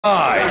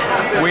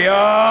We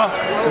are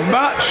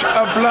much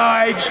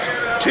obliged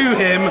to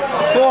him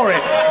for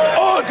it.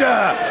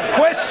 Order!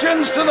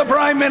 Questions to the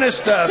Prime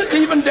Minister.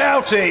 Stephen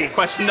Doughty.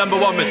 Question number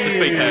one, Mr.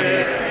 Speaker.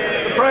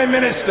 The Prime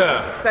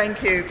Minister.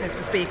 Thank you,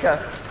 Mr.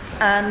 Speaker.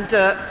 And,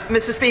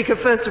 Mr. Speaker,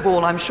 first of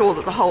all, I'm sure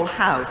that the whole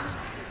House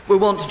will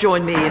want to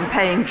join me in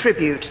paying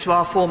tribute to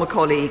our former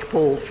colleague,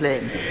 Paul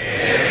Flynn.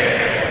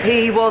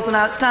 He was an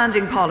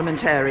outstanding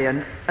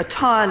parliamentarian, a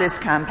tireless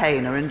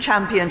campaigner, and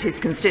championed his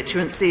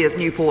constituency of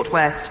Newport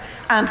West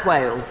and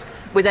Wales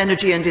with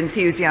energy and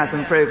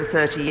enthusiasm for over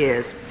 30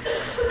 years.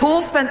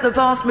 Paul spent the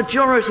vast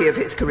majority of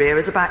his career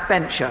as a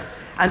backbencher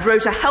and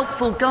wrote a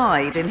helpful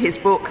guide in his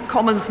book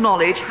Commons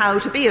Knowledge: How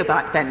to Be a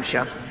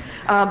Backbencher,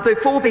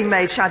 before being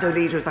made Shadow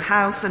Leader of the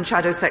House and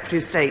Shadow Secretary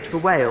of State for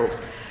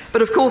Wales.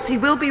 But of course he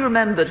will be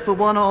remembered for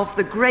one of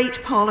the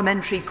great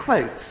parliamentary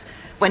quotes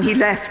when he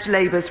left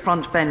Labour's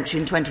front bench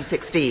in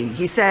 2016.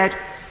 He said,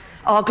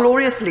 "Our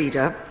glorious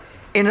leader,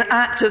 in an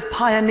act of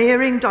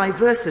pioneering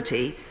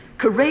diversity,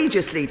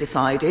 courageously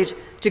decided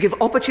to give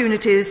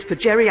opportunities for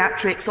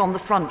geriatrics on the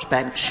front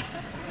bench.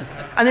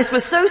 And this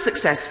was so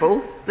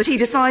successful that he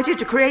decided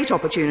to create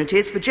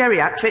opportunities for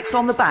geriatrics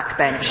on the back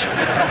bench."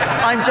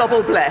 I'm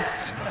double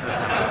blessed.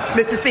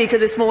 Mr. Speaker,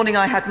 this morning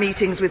I had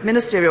meetings with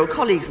ministerial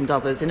colleagues and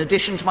others. In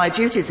addition to my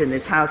duties in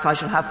this House, I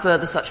shall have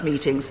further such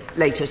meetings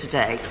later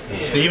today.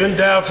 Stephen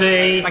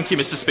Doughty. Thank you,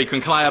 Mr. Speaker.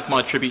 And can I add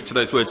my tribute to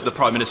those words of the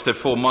Prime Minister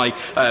for my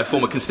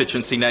former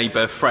constituency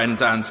neighbour,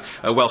 friend and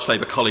Welsh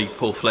Labour colleague,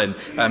 Paul Flynn.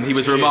 He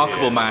was a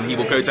remarkable man. He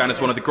will go down as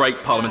one of the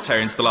great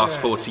parliamentarians of the last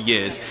 40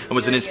 years and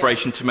was an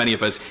inspiration to many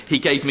of us. He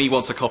gave me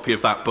once a copy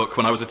of that book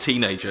when I was a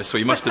teenager, so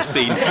he must have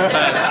seen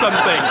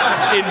something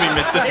in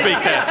me, Mr.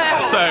 Speaker.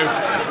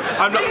 So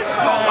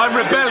I'm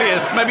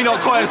rebellious, maybe not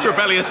quite as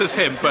rebellious as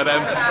him, but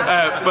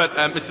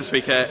Mr.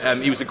 Speaker,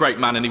 he was a great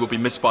man and he will be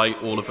missed by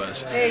all of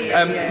us.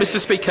 Mr.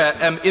 Speaker,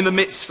 in the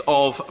midst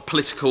of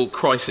political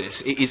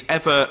crisis, it is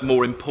ever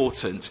more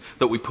important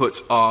that we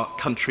put our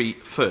country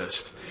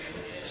first.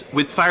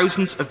 With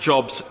thousands of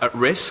jobs at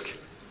risk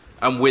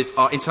and with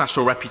our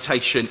international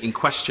reputation in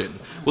question,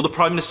 will the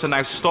Prime Minister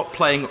now stop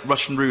playing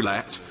Russian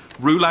roulette,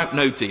 rule out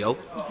no deal,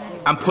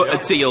 and put a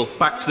deal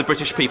back to the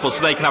British people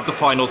so they can have the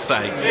final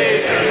say?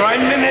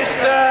 Prime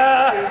Minister!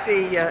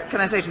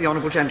 Can I say to the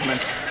honourable gentleman,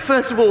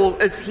 first of all,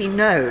 as he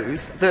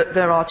knows, that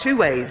there are two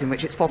ways in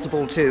which it's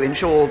possible to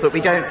ensure that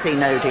we don't see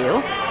no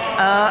deal.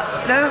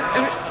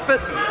 But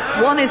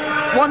one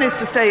is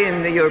to stay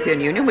in the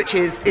European Union, which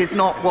is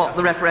not what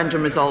the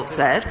referendum result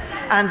said,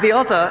 and the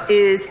other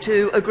is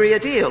to agree a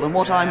deal. And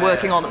what I'm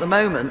working on at the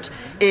moment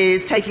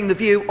is taking the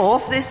view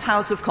of this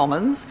House of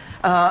Commons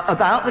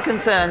about the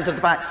concerns of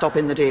the backstop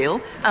in the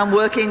deal and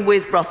working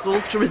with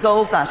Brussels to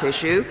resolve that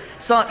issue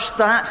such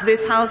that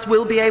this House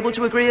will be able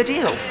to agree a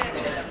deal.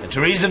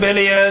 Theresa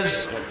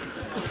Villiers.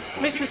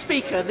 Mr.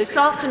 Speaker, this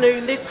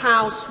afternoon this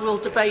House will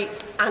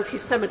debate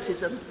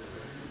anti-Semitism.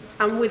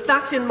 And with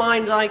that in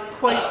mind, I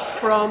quote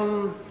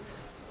from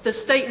the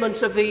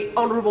statement of the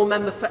Honourable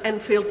Member for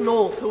Enfield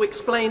North, who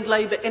explained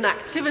Labour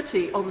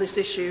inactivity on this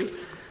issue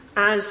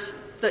as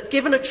that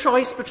given a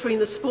choice between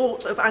the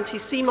support of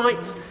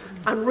anti-Semites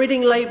and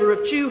ridding Labour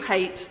of Jew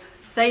hate,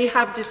 they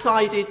have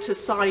decided to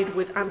side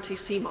with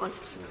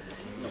anti-Semites.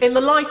 In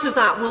the light of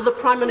that, will the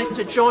Prime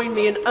Minister join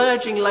me in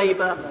urging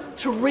Labour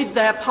to rid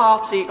their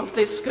party of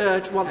this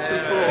scourge once and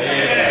for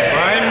all?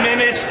 Prime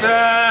Minister!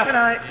 Can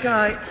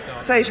I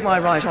say to my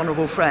right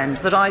honourable friend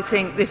that I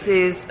think this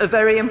is a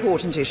very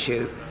important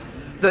issue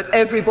that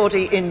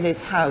everybody in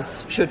this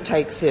House should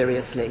take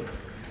seriously.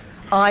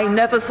 I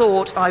never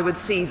thought I would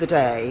see the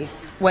day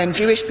when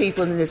Jewish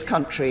people in this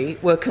country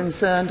were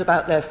concerned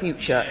about their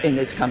future in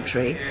this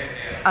country,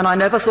 and I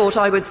never thought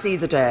I would see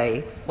the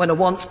day when a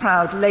once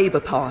proud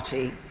Labour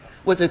Party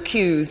was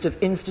accused of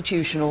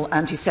institutional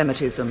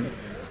anti-Semitism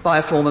by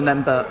a former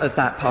member of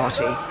that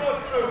party.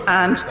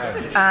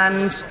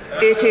 And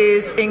it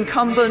is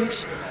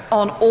incumbent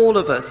on all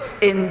of us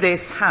in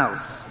this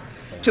House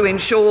to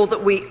ensure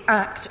that we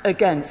act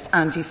against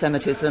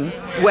anti-Semitism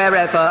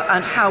wherever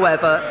and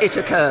however it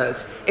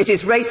occurs. It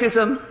is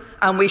racism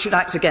and we should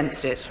act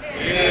against it.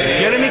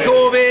 Jeremy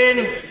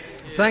Corbyn.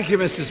 Thank you,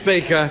 Mr.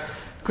 Speaker.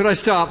 Could I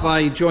start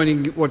by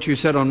joining what you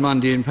said on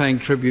Monday in paying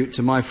tribute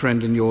to my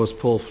friend and yours,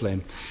 Paul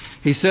Flynn.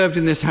 He served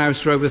in this House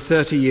for over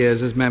 30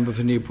 years as member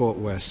for Newport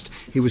West.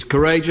 He was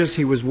courageous,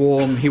 he was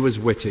warm, he was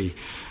witty.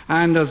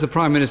 And as the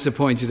Prime Minister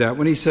pointed out,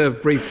 when he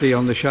served briefly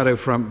on the Shadow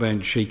front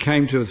bench, he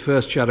came to the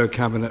first Shadow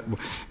Cabinet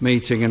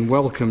meeting and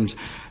welcomed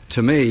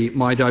to me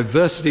my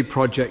diversity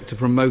project to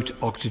promote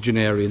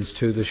octogenarians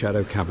to the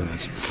Shadow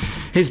Cabinet.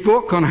 His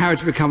book on how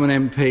to become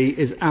an MP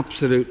is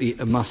absolutely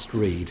a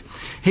must-read.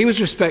 He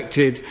was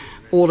respected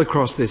all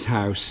across this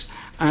House,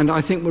 and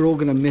I think we're all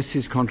going to miss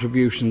his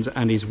contributions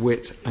and his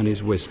wit and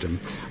his wisdom.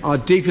 Our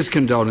deepest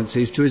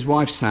condolences to his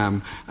wife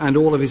Sam and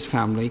all of his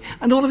family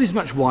and all of his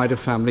much wider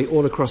family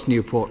all across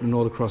Newport and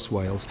all across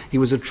Wales. He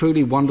was a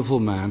truly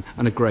wonderful man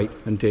and a great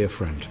and dear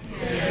friend.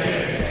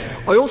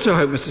 I also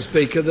hope, Mr.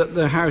 Speaker, that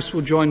the House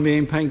will join me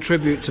in paying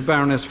tribute to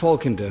Baroness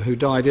Falkender, who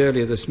died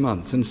earlier this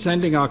month, and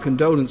sending our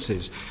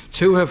condolences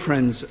to her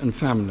friends and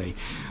family.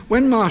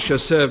 When Marcia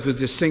served with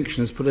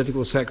distinction as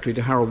Political Secretary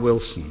to Harold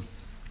Wilson,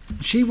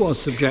 she was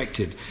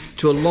subjected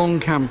to a long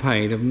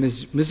campaign of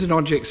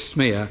misogynistic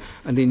smear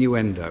and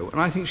innuendo,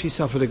 and I think she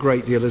suffered a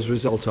great deal as a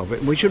result of it.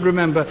 And we should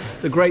remember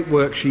the great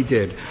work she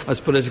did as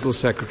Political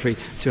Secretary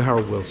to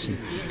Harold Wilson.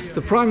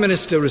 The Prime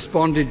Minister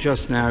responded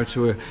just now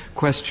to a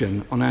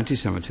question on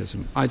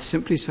anti-Semitism. I'd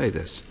simply say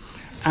this.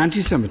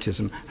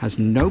 Anti-Semitism has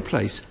no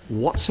place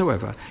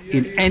whatsoever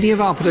in any of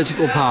our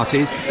political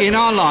parties, in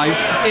our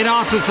life, in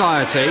our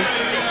society.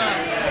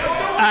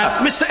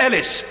 Mr.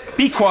 Ellis,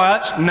 be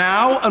quiet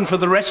now and for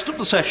the rest of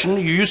the session.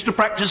 You used to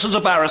practice as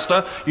a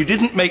barrister. You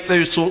didn't make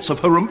those sorts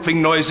of harumphing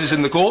noises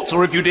in the courts,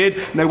 or if you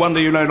did, no wonder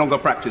you no longer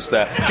practice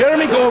there.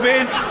 Jeremy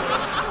Corbyn.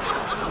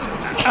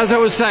 As I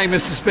was saying,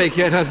 Mr.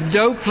 Speaker, it has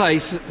no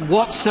place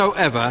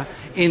whatsoever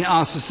in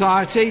our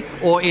society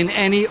or in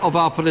any of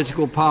our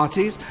political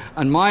parties,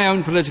 and my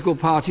own political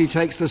party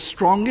takes the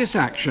strongest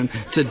action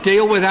to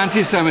deal with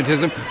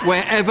anti-Semitism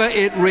wherever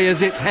it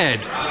rears its head.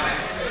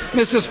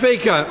 Mr.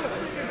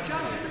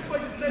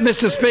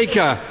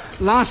 Speaker,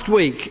 last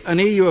week an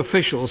EU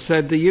official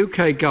said the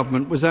UK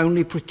government was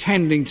only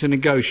pretending to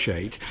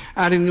negotiate,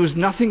 adding there was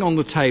nothing on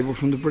the table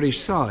from the British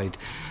side.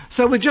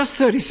 So with just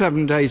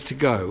 37 days to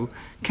go,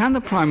 can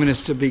the Prime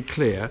Minister be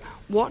clear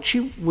what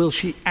will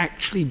she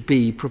actually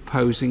be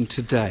proposing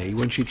today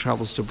when she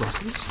travels to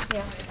Brussels?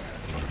 Yeah.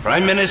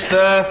 Prime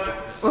Minister.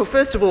 Well,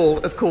 first of all,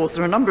 of course,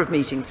 there are a number of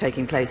meetings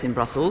taking place in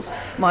Brussels.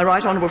 My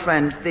right honourable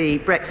friend, the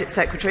Brexit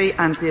Secretary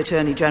and the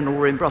Attorney General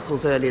were in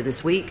Brussels earlier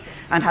this week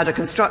and had a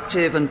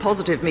constructive and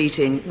positive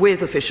meeting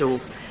with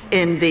officials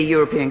in the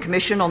European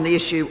Commission on the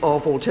issue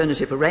of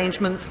alternative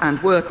arrangements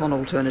and work on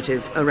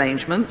alternative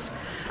arrangements.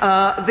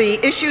 The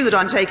issue that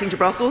I'm taking to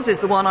Brussels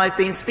is the one I've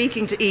been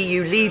speaking to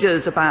EU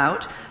leaders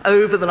about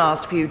over the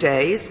last few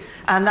days,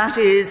 and that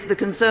is the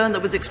concern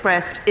that was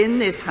expressed in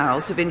this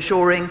House of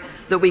ensuring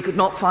that we could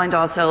not find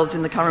ourselves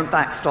in the current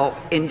backstop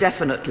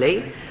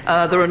indefinitely.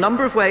 There are a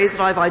number of ways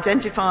that I've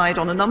identified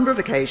on a number of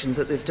occasions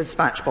at this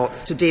dispatch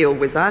box to deal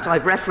with that.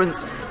 I've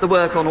referenced the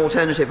work on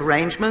alternative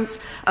arrangements.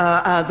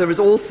 There is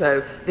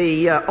also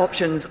the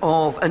options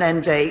of an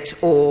end date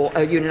or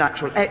a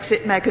unilateral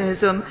exit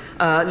mechanism,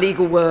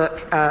 legal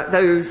work,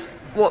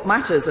 What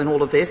matters in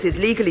all of this is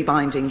legally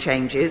binding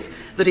changes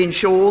that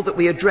ensure that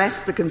we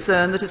address the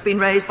concern that has been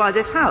raised by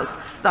this House.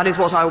 That is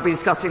what I will be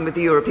discussing with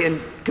the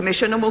European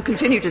Commission and will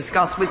continue to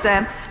discuss with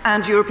them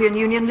and European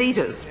Union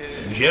leaders.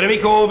 Jeremy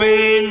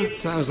Corbyn.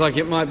 Sounds like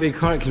it might be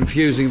quite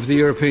confusing for the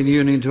European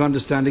Union to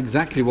understand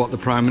exactly what the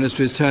Prime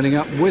Minister is turning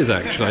up with,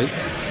 actually.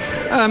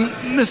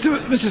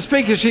 Mr.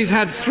 Speaker, she's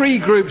had three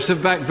groups of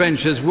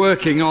backbenchers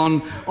working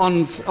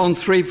on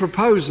three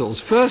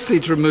proposals. Firstly,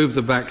 to remove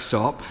the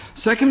backstop.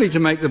 Secondly, to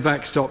make the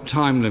backstop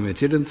time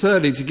limited. And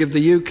thirdly, to give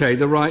the UK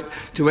the right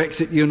to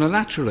exit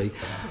unilaterally.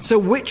 So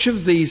which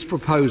of these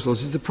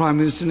proposals is the Prime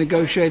Minister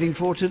negotiating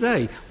for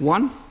today?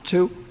 1,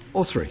 2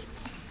 or 3?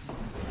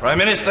 Prime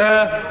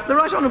Minister. The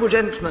right honourable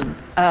gentleman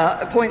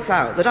points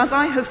out that, as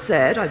I have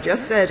said, I've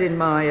just said in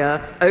my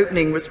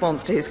opening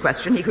response to his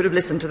question, he could have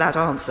listened to that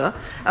answer,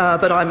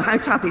 but I'm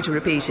happy to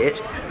repeat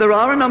it. There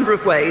are a number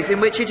of ways in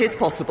which it is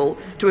possible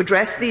to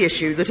address the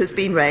issue that has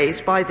been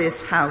raised by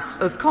this House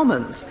of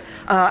Commons,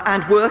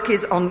 and work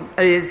is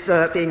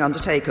being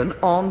undertaken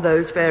on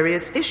those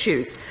various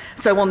issues.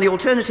 So on the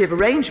alternative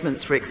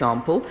arrangements, for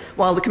example,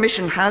 while the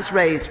Commission has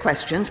raised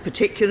questions,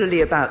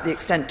 particularly about the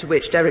extent to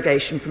which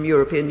derogation from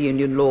European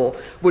Union law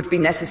would be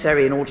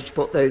necessary in order to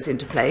put those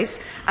into place,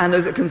 and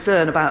there's a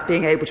concern about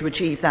being able to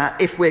achieve that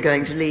if we're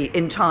going to leave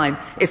in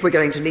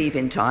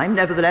time.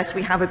 Nevertheless,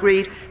 we have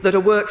agreed that a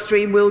work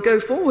stream will go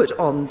forward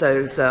on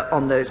those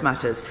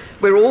matters.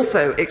 We're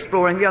also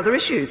exploring the other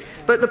issues,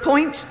 but the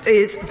point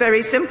is a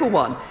very simple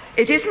one.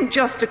 It isn't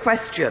just a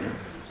question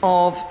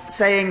of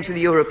saying to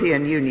the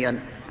European Union,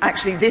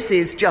 actually, this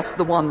is just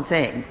the one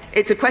thing.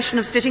 It's a question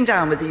of sitting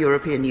down with the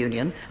European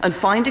Union and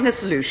finding a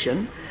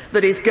solution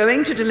that is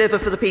going to deliver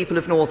for the people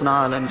of Northern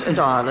Ireland and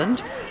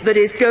Ireland, that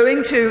is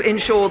going to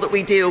ensure that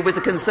we deal with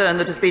the concern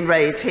that has been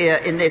raised here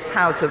in this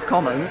House of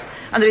Commons,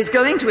 and that is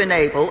going to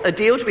enable a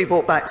deal to be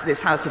brought back to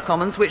this House of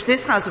Commons, which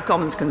this House of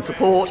Commons can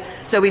support,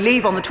 so we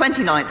leave on the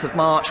 29th of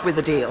March with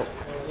a deal.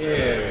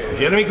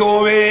 Jeremy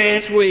Corbyn.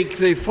 This week,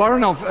 the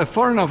Foreign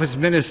Office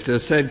Minister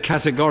said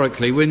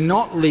categorically, we're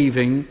not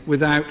leaving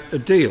without a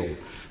deal.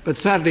 But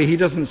sadly, he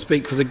doesn't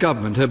speak for the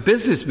government. Her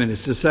Business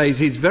Minister says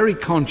he's very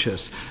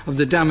conscious of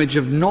the damage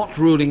of not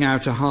ruling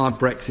out a hard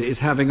Brexit is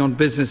having on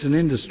business and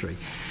industry.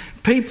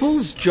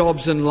 People's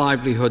jobs and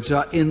livelihoods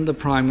are in the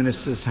Prime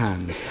Minister's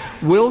hands.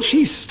 Will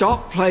she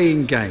stop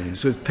playing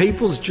games with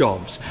people's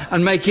jobs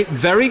and make it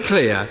very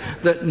clear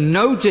that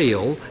no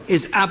deal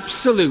is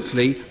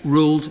absolutely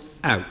ruled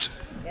out?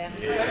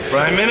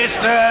 Prime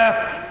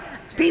Minister.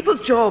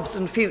 People's jobs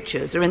and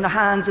futures are in the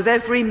hands of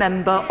every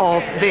member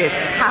of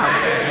this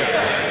House.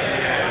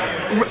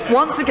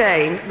 Once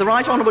again, the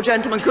right honourable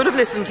gentleman could have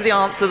listened to the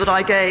answer that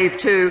I gave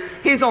to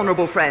his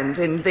honourable friend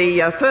in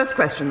the first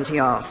question that he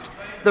asked.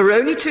 There are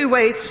only two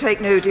ways to take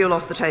no deal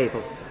off the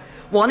table.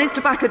 One is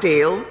to back a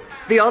deal,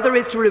 the other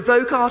is to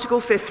revoke Article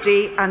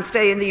 50 and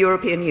stay in the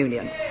European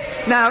Union.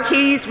 Now,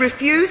 he's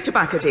refused to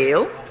back a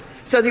deal,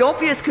 so the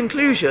obvious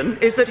conclusion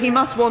is that he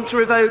must want to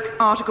revoke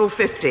Article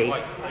 50.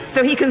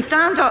 So he can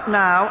stand up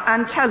now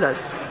and tell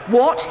us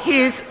what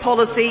his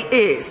policy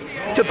is,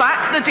 to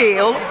back the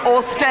deal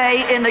or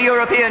stay in the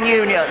European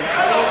Union.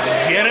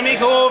 Jeremy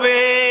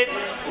Corbyn.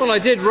 Well, I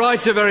did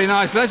write a very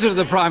nice letter to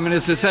the Prime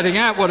Minister setting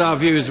out what our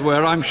views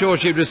were. I'm sure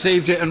she'd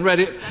received it and read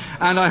it,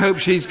 and I hope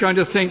she's going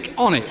to think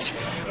on it.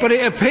 But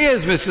it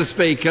appears, Mr.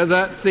 Speaker,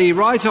 that the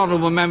Right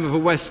Honourable Member for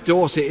West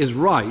Dorset is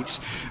right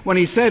when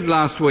he said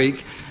last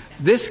week,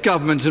 this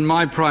government and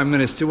my Prime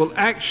Minister will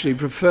actually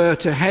prefer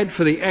to head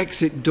for the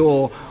exit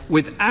door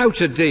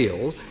without a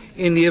deal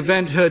in the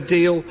event her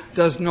deal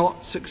does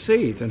not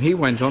succeed. And he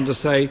went on to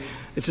say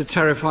it's a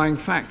terrifying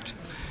fact.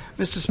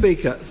 Mr.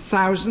 Speaker,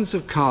 thousands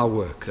of car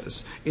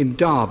workers in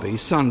Derby,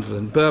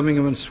 Sunderland,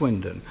 Birmingham and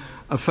Swindon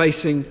are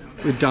facing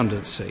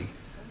redundancy.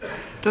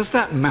 Does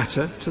that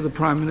matter to the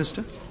Prime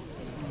Minister?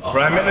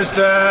 Prime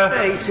Minister.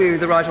 Say to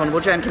the right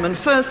honourable gentleman,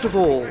 first of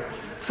all,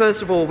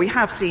 we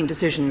have seen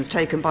decisions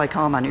taken by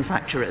car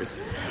manufacturers,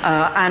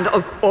 and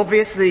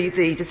obviously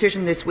the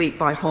decision this week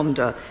by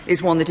Honda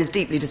is one that is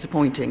deeply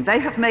disappointing. They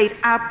have made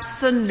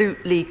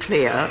absolutely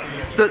clear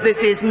that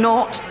this is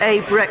not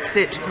a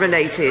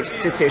Brexit-related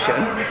decision.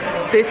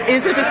 This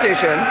is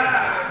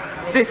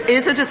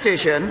a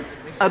decision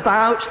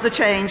about the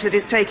change that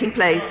is taking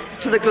place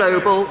to the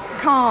global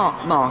car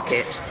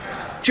market.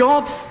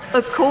 Jobs,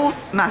 of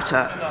course,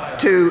 matter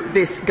to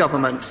this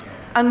government.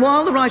 And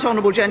while the right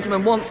honourable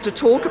gentleman wants to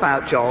talk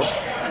about jobs,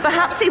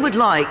 perhaps he would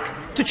like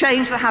to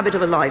change the habit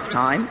of a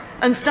lifetime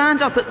and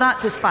stand up at that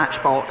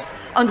dispatch box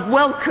and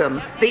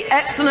welcome the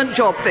excellent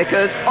job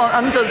figures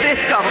under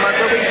this government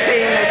that we've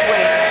seen this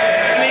week.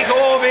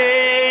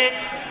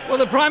 Well,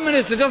 the Prime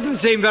Minister doesn't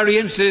seem very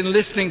interested in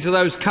listening to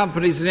those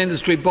companies and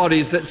industry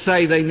bodies that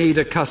say they need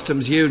a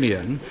customs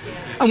union.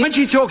 And when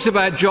she talks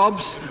about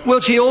jobs,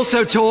 will she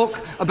also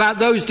talk about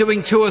those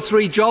doing 2 or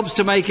 3 jobs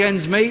to make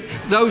ends meet,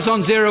 those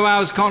on 0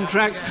 hours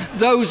contracts,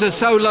 those are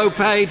so low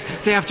paid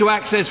they have to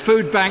access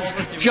food banks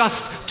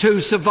just to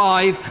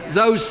survive,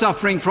 those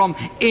suffering from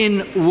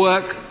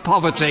in-work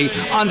poverty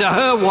under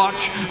her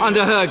watch,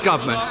 under her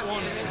government?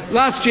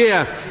 Last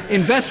year,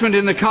 investment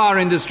in the car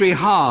industry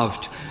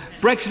halved.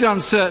 Brexit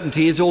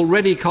uncertainty is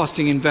already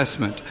costing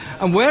investment.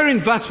 And where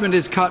investment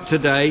is cut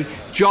today,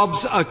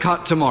 jobs are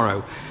cut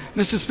tomorrow.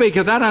 Mr.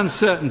 Speaker, that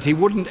uncertainty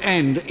wouldn't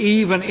end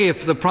even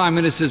if the Prime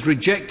Minister's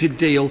rejected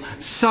deal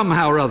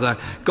somehow or other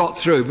got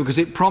through, because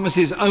it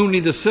promises only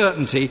the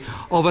certainty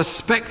of a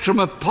spectrum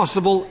of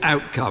possible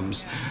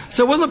outcomes.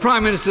 So will the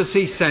Prime Minister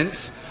see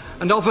sense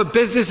and offer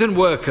business and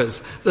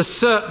workers the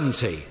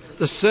certainty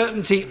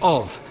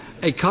of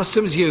a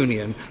customs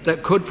union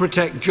that could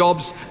protect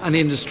jobs and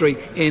industry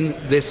in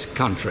this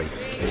country?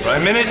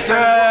 Prime Minister.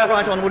 The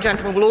right honourable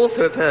gentleman will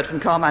also have heard from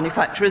car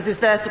manufacturers is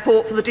their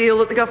support for the deal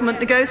that the government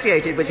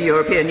negotiated with the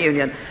European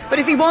Union. But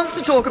if he wants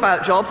to talk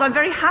about jobs, I'm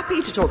very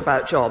happy to talk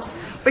about jobs,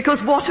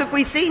 because what have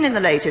we seen in the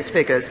latest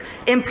figures?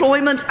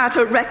 Employment at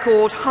a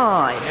record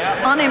high,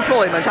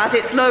 unemployment at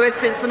its lowest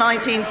since the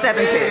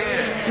 1970s.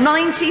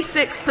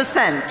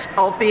 96%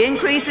 of the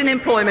increase in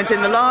employment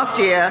in the last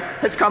year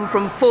has come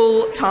from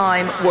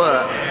full-time work.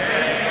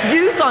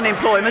 Youth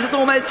unemployment has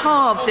almost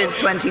halved since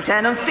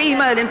 2010, and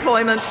female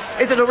employment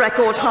is at a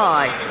record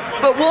high.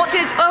 But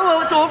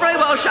it's all very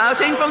well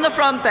shouting from the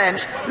front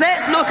bench.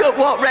 Let's look at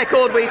what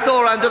record we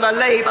saw under the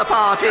Labour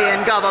Party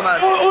in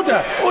government.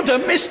 Order,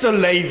 Mr.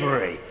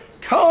 Lavery.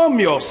 Calm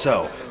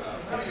yourself.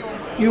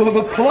 You have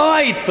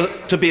applied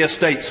to be a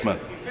statesman,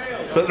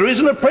 but there is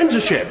an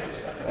apprenticeship,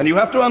 and you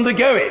have to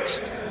undergo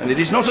it, and it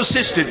is not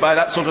assisted by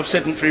that sort of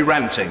sedentary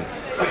ranting.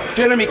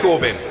 Jeremy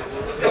Corbyn.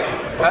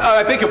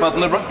 I beg your pardon,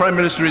 the Prime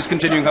Minister is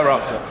continuing her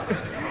answer.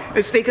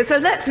 Mr. Speaker, so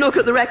let's look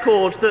at the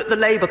record that the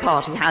Labour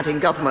Party had in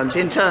government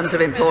in terms of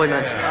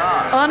employment.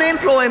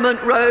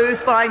 Unemployment rose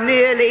by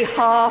nearly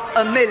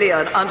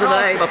 500,000 under the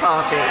Labour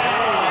Party.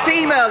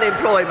 Female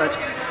employment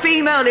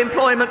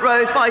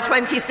rose by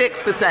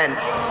 26%.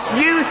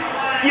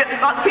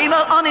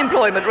 Female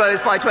unemployment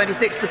rose by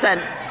 26%.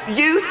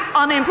 Youth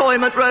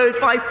unemployment rose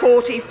by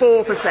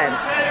 44%.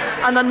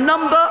 And the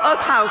number of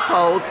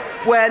households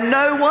where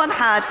no one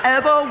had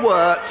ever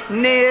worked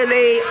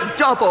nearly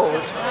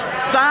doubled.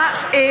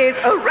 That is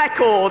a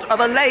record of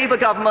a Labour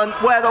government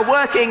where the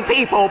working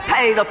people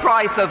pay the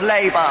price of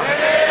labour.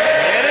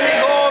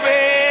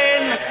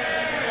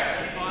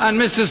 And,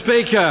 Mr.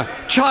 Speaker,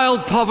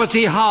 child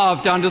poverty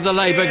halved under the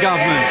Labour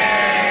government.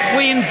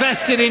 We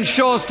invested in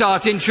Sure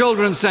Start in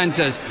children's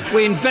centres.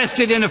 We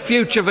invested in a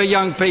future for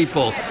young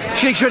people.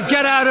 She should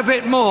get out a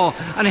bit more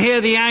and hear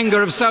the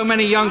anger of so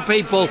many young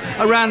people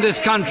around this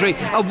country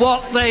of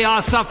what they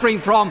are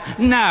suffering from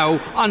now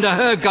under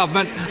her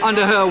government,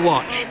 under her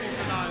watch.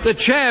 The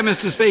chair,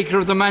 Mr. Speaker,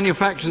 of the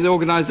manufacturers'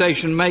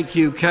 organisation Make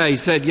UK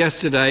said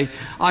yesterday,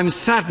 "I'm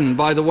saddened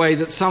by the way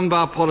that some of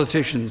our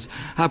politicians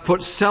have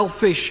put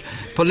selfish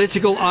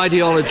political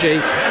ideology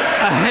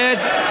ahead."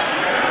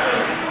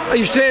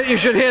 You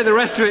should hear the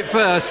rest of it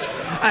first.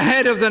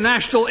 Ahead of the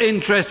national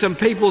interest and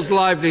people's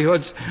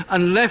livelihoods,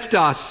 and left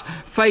us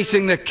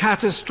facing the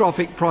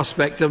catastrophic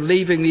prospect of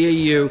leaving the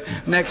EU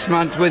next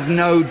month with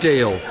no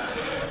deal.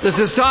 The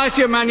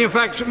Society of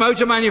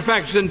Motor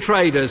Manufacturers and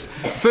Traders,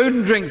 Food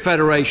and Drink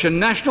Federation,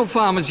 National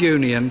Farmers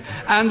Union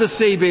and the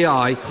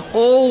CBI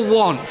all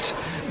want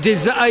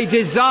a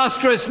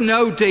disastrous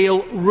no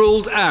deal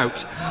ruled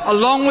out.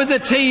 Along with the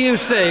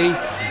TUC,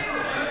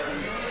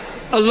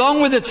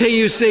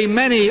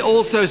 many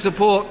also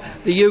support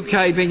the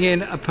UK being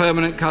in a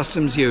permanent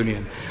customs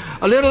union.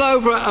 A little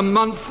over a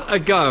month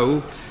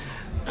ago,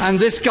 and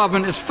this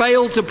government has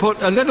failed to put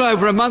the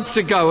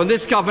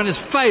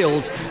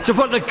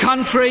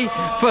country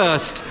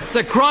first.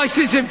 The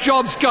crisis of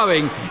jobs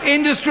going,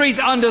 industries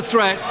under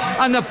threat,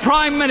 and the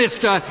Prime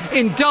Minister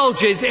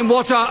indulges in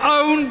what our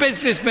own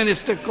business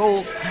minister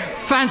calls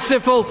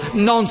fanciful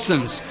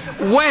nonsense.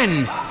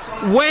 When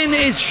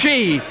is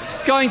she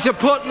going to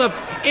put the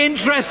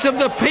interests of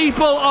the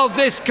people of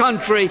this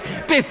country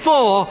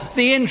before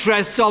the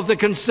interests of the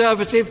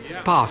Conservative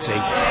Party?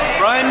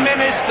 Prime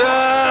Minister!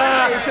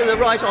 To the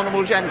right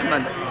honourable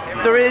gentleman,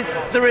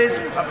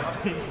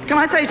 can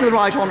I say to the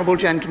right honourable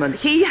gentleman,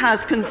 he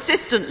has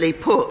consistently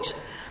put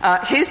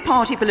his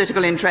party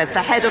political interest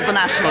ahead of the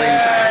national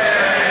interest.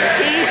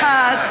 He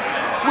has.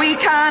 We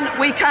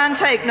can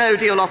take no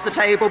deal off the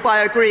table by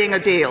agreeing a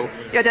deal.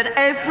 Yet at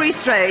every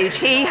stage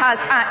he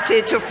has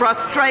acted to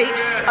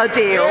frustrate a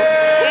deal.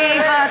 He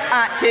has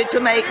acted to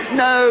make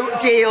no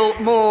deal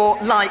more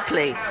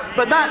likely.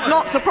 But that's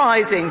not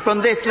surprising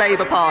from this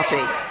Labour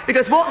Party,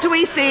 because what do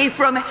we see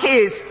from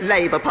his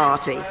Labour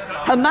Party?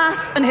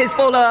 Hamas and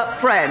Hezbollah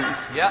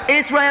friends,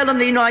 Israel and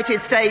the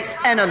United States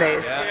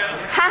enemies,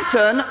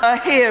 Hatton a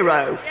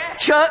hero,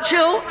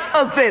 Churchill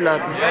a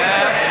villain.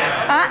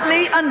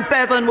 Attlee and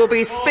Bevan will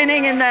be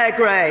spinning in their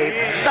grave.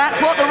 That's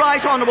what the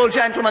right honourable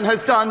gentleman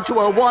has done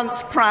to a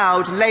once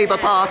proud Labour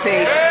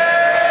Party.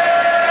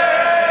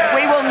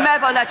 We will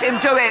never let him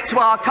do it to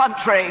our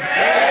country.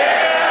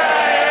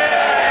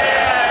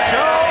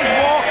 Charles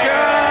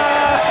Walker!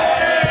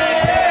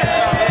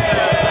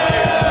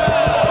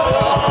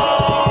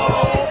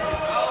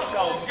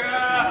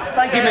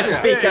 Thank you, Mr.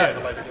 Speaker.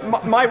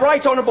 My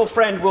right honourable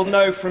friend will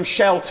know from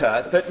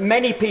Shelter that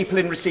many people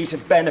in receipt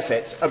of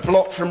benefits are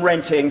blocked from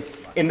renting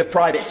in the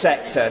private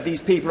sector.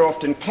 These people are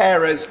often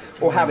carers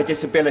or have a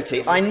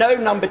disability. I know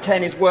Number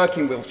 10 is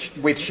working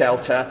with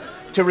Shelter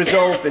to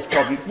resolve this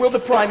problem. Will the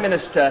Prime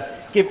Minister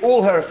give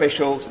all her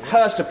officials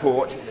her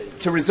support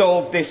to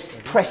resolve this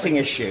pressing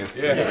issue?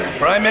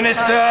 Prime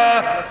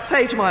Minister!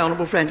 Say to my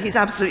honourable friend, he's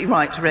absolutely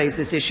right to raise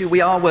this issue. We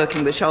are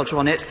working with Shelter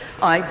on it.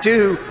 I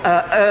do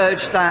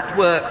urge that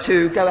work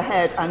to go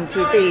ahead and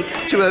to be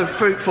to a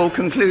fruitful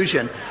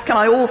conclusion. Can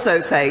I also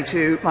say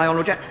to my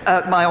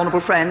honourable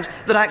friend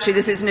that actually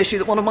this is an issue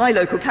that one of my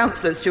local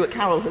councillors, Stuart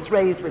Carroll, has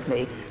raised with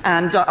me,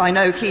 and I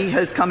know he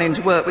has come in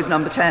to work with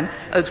Number 10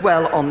 as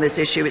well on this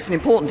issue. It's an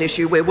important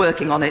issue. We're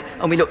working on it,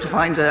 and we look to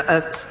find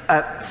a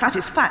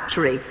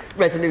satisfactory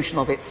resolution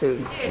of it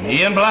soon.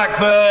 Ian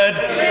Blackford.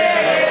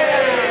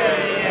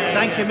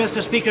 Thank you,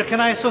 Mr. Speaker.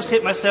 Can I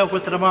associate myself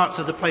with the remarks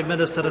of the Prime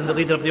Minister and the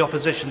Leader of the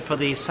Opposition for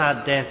the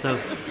sad death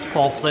of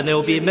Paul Flynn? He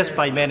will be missed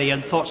by many,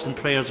 and thoughts and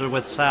prayers are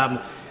with Sam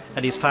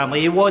and his family.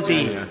 He was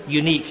a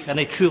unique and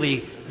a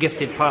truly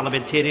gifted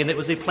parliamentarian. It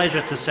was a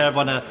pleasure to serve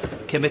on a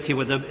committee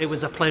with him. It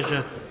was a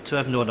pleasure to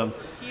have known him.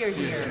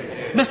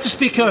 Mr.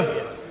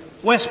 Speaker,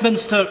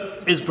 Westminster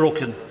is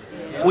broken.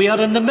 We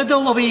are in the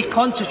middle of a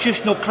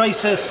constitutional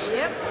crisis,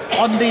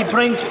 on the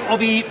brink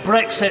of a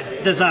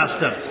Brexit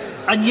disaster.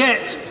 And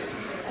yet,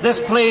 this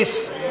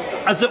place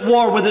is at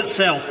war with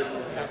itself.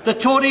 The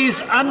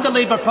Tories and the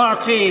Labour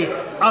Party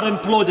are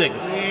imploding.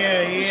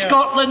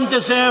 Scotland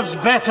deserves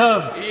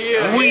better.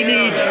 We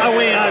need a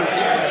way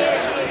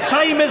out.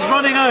 Time is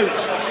running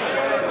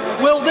out.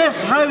 Will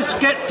this House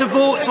get to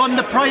vote on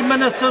the Prime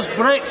Minister's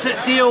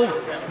Brexit deal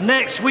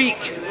next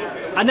week?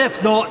 And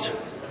if not,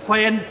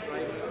 when?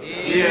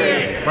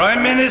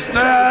 Prime Minister!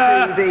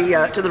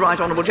 To the right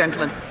honourable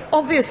gentleman.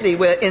 Obviously,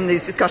 we're in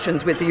these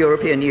discussions with the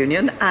European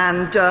Union,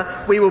 and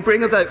we will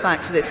bring a vote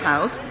back to this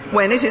House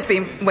when it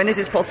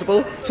is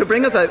possible to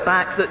bring a vote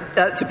back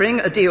to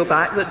bring a deal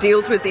back that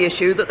deals with the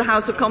issue that the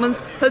House of Commons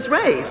has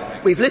raised.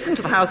 We've listened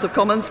to the House of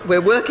Commons.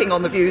 We're working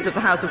on the views of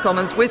the House of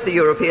Commons with the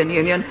European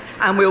Union,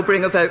 and we'll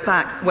bring a vote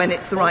back when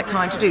it's the right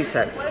time to do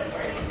so.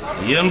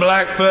 Ian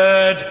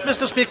Blackford.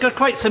 Mr. Speaker,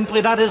 quite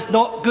simply, that is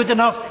not good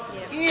enough.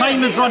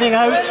 Time is running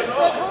out.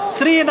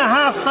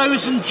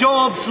 3,500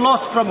 jobs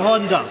lost from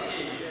Honda.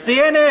 The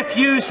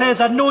NFU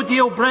says a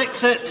no-deal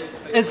Brexit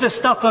is the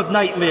stuff of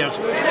nightmares.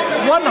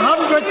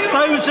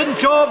 100,000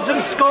 jobs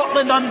in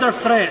Scotland under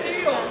threat.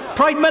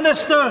 Prime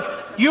Minister,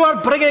 you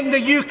are bringing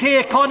the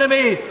UK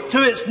economy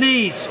to its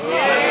knees.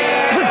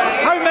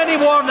 How many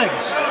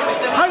warnings?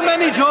 How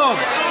many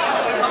jobs?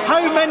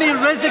 how many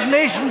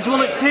resignations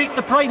will it take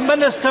the Prime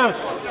Minister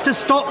to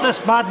stop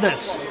this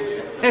madness?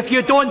 If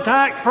you don't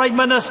act, Prime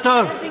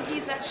Minister,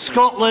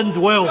 Scotland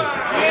will.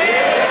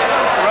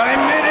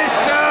 Prime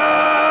Minister!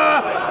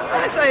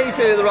 Can I say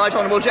to the Right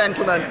Honourable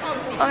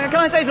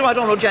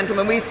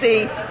Gentleman, we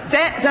see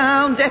debt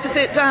down,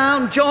 deficit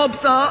down,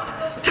 jobs up,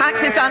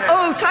 taxes down.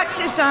 Oh,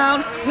 taxes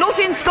down. Not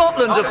in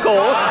Scotland, of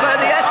course, where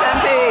the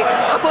SNP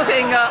are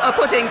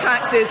putting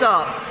taxes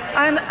up.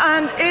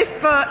 And if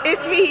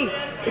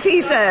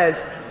he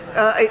says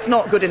it's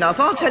not good enough,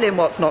 I'll tell him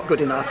what's not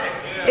good enough.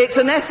 It's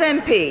an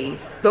SNP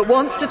that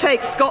wants to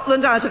take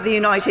Scotland out of the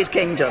United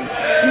Kingdom,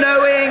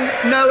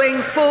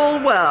 knowing full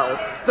well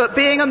that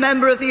being a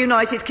member of the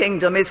United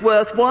Kingdom is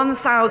worth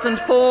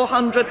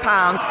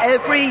 £1,400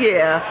 every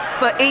year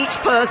for each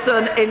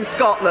person in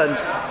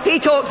Scotland. He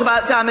talks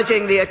about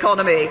damaging the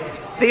economy.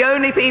 The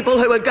only people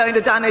who are going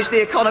to damage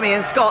the economy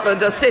in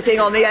Scotland are sitting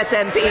on the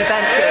SNP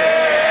benches.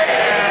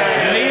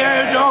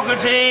 Leo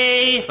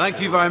Doherty!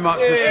 Thank you very much,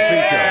 Mr.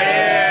 Speaker.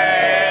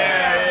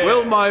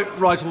 Will my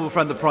right honourable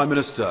friend, the Prime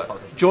Minister,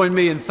 join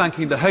me in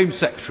thanking the Home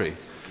Secretary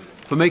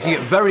for making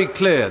it very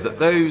clear that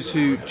those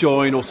who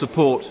join or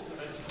support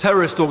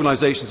terrorist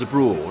organisations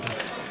abroad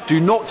do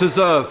not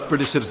deserve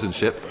British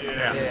citizenship,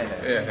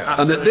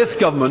 and that this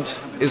government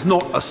is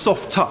not a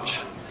soft touch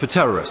for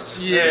terrorists?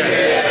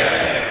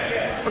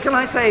 Well, can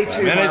I say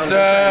to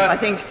Minister? I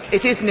think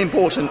it is an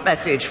important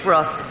message for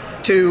us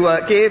to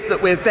give,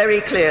 that we're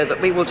very clear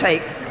that we will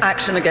take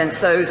action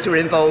against those who are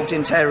involved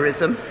in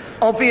terrorism.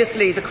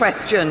 Obviously, the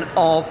question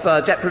of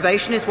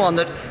deprivation is one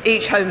that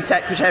each Home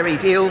Secretary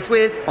deals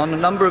with on a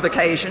number of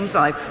occasions.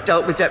 I've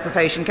dealt with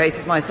deprivation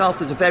cases myself.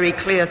 There's a very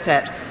clear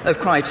set of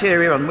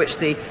criteria on which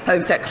the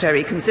Home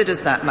Secretary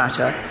considers that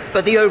matter.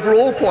 But the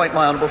overall point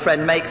my honourable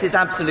friend makes is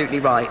absolutely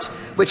right,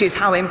 which is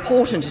how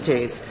important it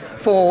is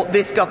for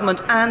this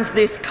government and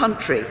this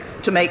country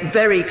to make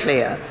very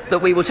clear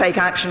that we will take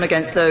action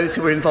against those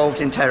who are involved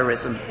in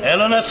terrorism.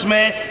 Eleanor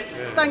Smith.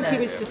 Thank you,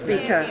 Mr.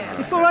 Speaker.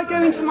 Before I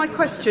go into my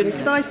question,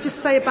 could I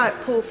just say about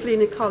Paul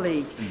Flynn, a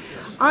colleague?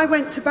 I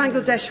went to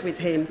Bangladesh with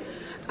him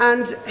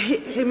and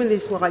him and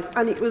his wife,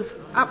 and it was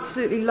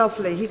absolutely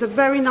lovely. He's a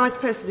very nice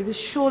person who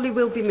surely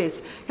will be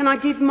missed. Can I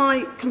give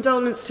my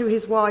condolence to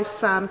his wife,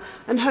 Sam,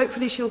 and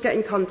hopefully she'll get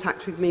in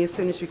contact with me as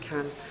soon as we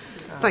can.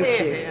 Thank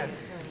you.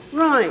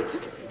 Right.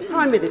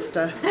 Prime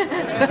Minister.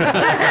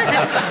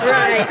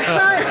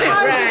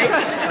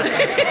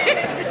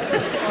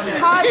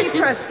 Heidi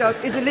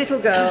Prescott is a little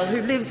girl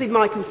who lives in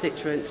my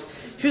constituent.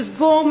 She was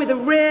born with a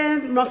rare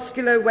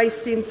muscular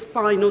wasting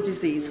spinal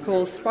disease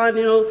called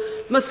spinal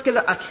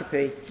muscular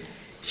atrophy.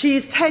 She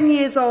is 10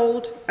 years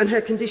old and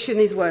her condition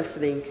is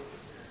worsening.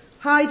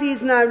 Heidi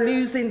is now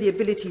losing the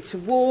ability to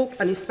walk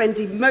and is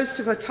spending most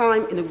of her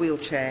time in a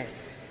wheelchair.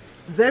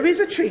 There is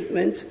a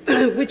treatment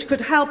which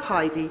could help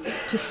Heidi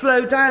to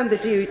slow down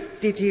the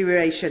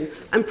deterioration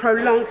and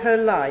prolong her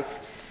life.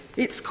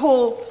 It's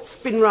called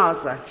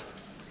Spinraza.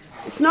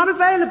 It's not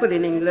available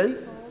in England,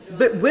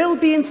 but will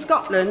be in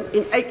Scotland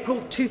in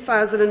April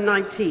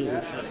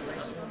 2019.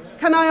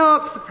 Can I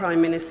ask the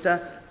Prime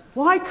Minister,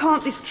 why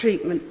can't this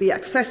treatment be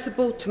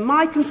accessible to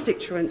my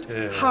constituent,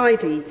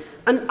 Heidi,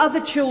 and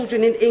other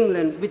children in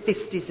England with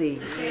this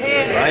disease?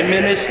 Prime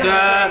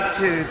Minister.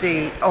 To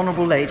the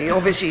honourable lady,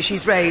 obviously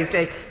she's raised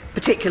a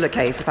particular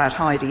case about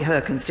Heidi,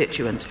 her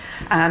constituent,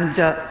 and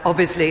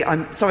obviously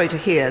I'm sorry to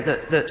hear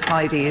that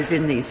Heidi is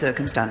in these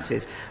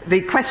circumstances.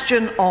 The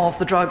question of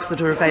the drugs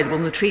that are available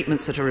and the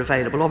treatments that are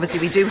available,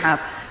 obviously we do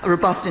have a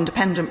robust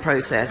independent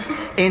process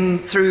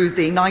through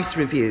the NICE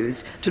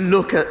reviews to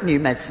look at new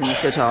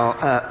medicines that are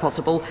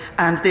possible,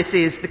 and this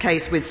is the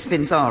case with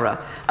Spinraza.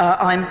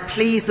 I'm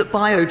pleased that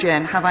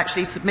Biogen have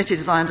actually submitted,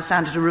 as I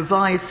understand it, a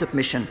revised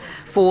submission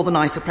for the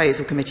NICE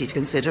Appraisal Committee to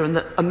consider, and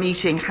that a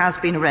meeting has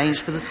been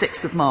arranged for the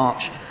 6th of March,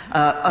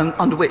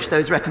 under which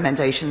those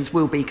recommendations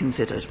will be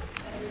considered.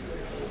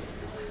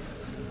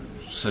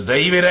 Sir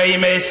David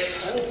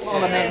Amis.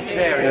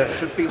 Parliamentarians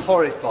should be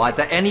horrified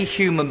that any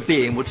human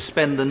being would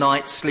spend the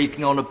night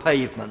sleeping on a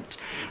pavement.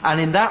 And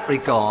in that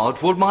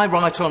regard, would my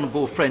right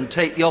honourable friend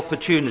take the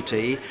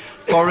opportunity,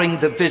 following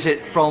the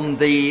visit from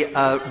the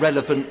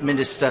relevant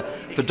Minister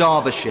for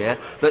Derbyshire,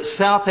 that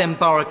Southend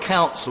Borough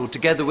Council,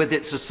 together with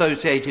its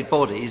associated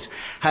bodies,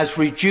 has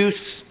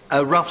reduced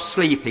rough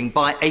sleeping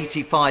by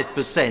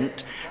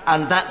 85%,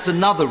 and that's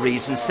another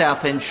reason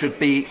Southend should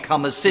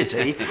become a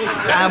city.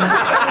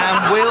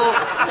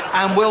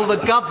 and will the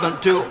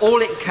government do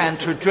all it can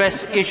to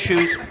address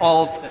issues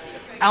of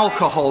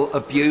alcohol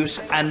abuse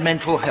and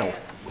mental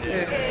health?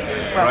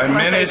 Prime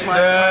Minister.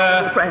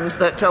 My friend,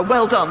 that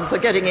well done for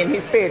getting in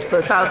his bid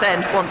for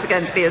Southend once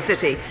again to be a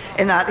city,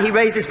 in that he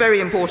raises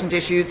very important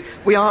issues.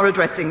 We are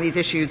addressing these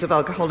issues of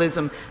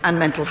alcoholism and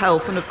mental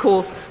health, and of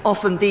course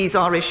often these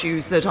are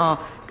issues that are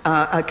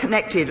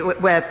connected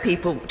where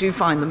people do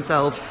find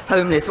themselves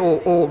homeless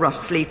or rough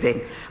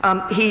sleeping.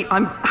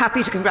 I'm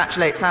happy to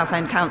congratulate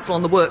Southend Council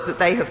on the work that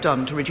they have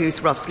done to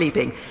reduce rough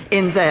sleeping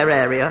in their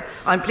area.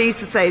 I'm pleased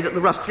to say that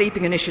the Rough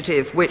Sleeping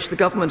Initiative, which the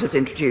government has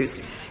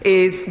introduced,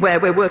 is where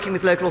we're working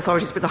with local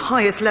authorities with the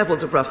highest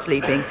levels of rough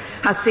sleeping,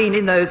 has seen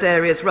in those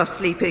areas rough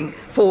sleeping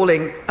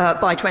falling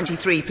by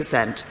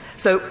 23%.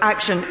 So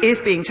action is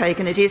being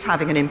taken, it is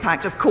having an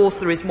impact. Of course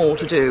there is more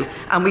to do,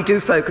 and we do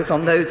focus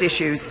on those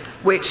issues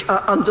which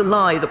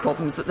underlie the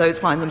problems that those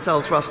find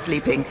themselves rough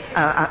sleeping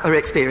are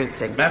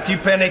experiencing. Matthew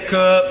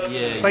Pennicook.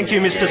 Thank you,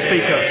 Mr.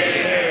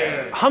 Speaker.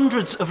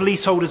 Hundreds of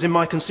leaseholders in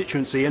my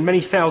constituency and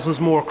many thousands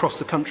more across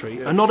the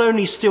country are not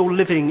only still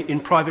living in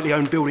privately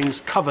owned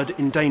buildings covered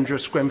in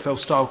dangerous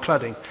Grenfell-style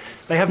cladding,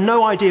 they have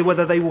no idea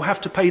whether they will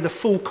have to pay the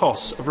full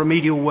costs of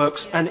remedial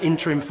works and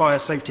interim fire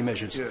safety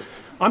measures.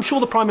 I'm sure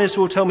the Prime Minister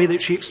will tell me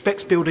that she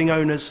expects building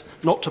owners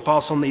not to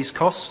pass on these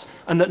costs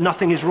and that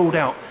nothing is ruled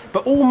out.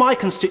 But all my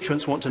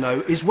constituents want to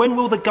know is when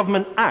will the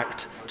government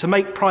act to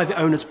make private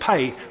owners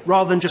pay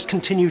rather than just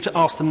continue to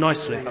ask them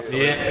nicely?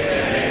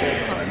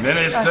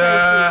 Minister.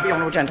 The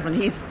honourable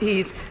gentleman,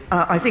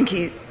 I think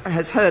he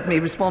has heard me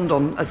respond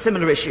on a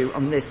similar issue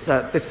on this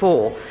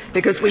before,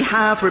 because we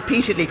have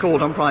repeatedly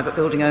called on private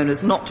building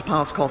owners not to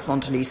pass costs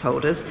on to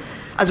leaseholders.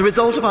 As a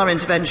result of our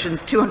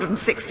interventions,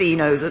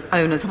 216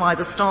 owners have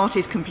either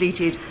started,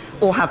 completed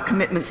or have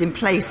commitments in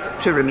place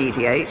to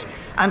remediate,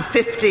 and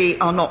 50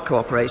 are not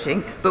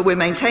cooperating, but we're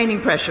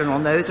maintaining pressure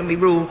on those and we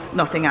rule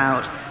nothing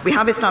out. We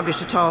have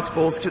established a task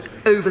force to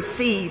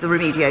oversee the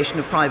remediation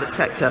of private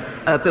sector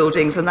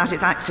buildings, and that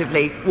is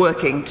actively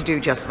working to do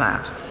just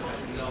that.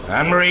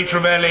 Anne-Marie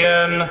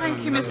Trevelyan.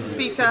 Thank you, Mr.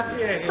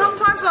 Speaker.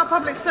 Sometimes our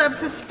public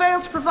services fail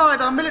to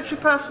provide our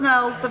military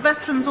personnel, the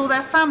veterans or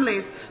their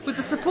families with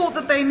the support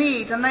that they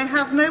need, and they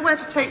have nowhere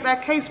to take their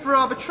case for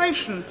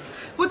arbitration.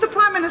 Would the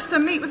Prime Minister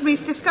meet with me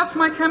to discuss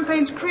my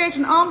campaign to create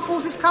an Armed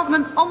Forces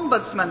Covenant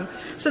Ombudsman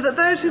so that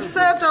those who've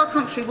served our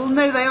country will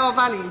know they are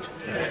valued?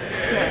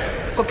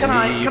 Yes. Well, can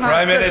I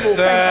first of all thank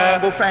my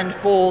honourable friend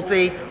for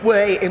the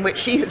way in which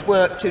she has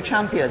worked to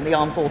champion the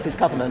Armed Forces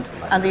Covenant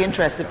and the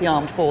interests of the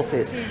armed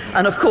forces.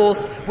 And of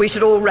course, we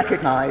should all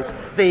recognise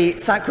the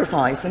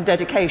sacrifice and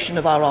dedication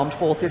of our armed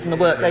forces and the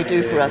work they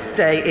do for us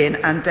day in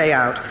and day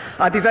out.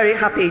 I'd be very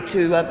happy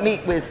to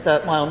meet with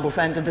my honourable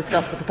friend and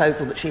discuss the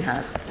proposal that she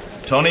has.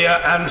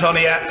 Tonia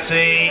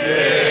Antoniazzi.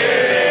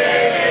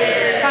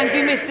 Thank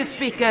you, Mr.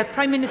 Speaker.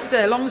 Prime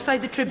Minister,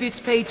 alongside the tributes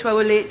paid to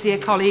our late dear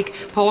colleague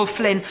Paul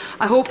Flynn,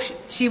 I hope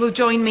she will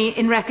join me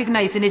in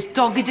recognising his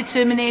dogged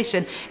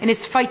determination in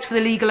his fight for the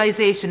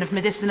legalisation of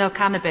medicinal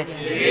cannabis.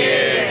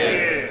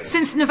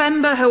 Since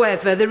November,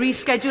 however, the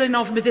rescheduling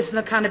of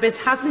medicinal cannabis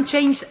hasn't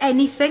changed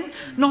anything.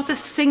 Not a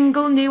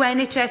single new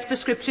NHS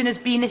prescription has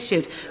been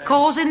issued,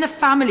 causing the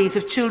families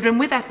of children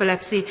with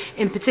epilepsy,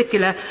 in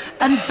particular,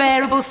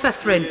 unbearable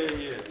suffering.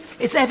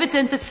 It's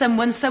evident that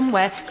someone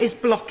somewhere is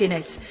blocking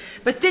it.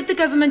 But did the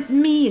government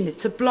mean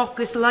to block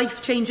this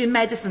life-changing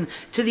medicine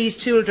to these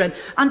children?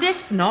 And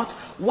if not,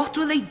 what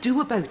will they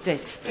do about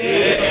it?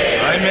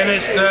 Prime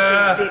Minister.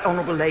 The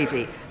Honourable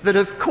Lady, that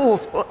of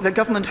course the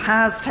government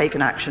has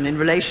taken action in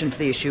relation to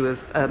the issue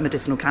of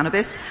medicinal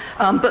cannabis,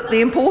 but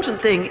the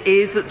important thing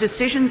is that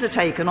decisions are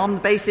taken on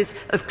the basis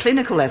of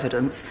clinical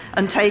evidence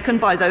and taken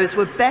by those who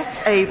are best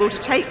able to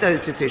take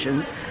those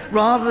decisions,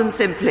 rather than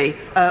simply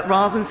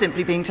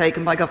being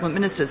taken by government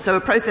ministers. So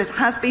a process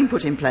has been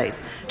put in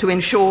place to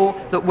ensure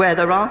that where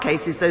there are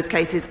cases, those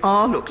cases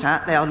are looked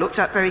at, they are looked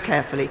at very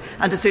carefully,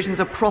 and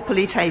decisions are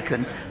properly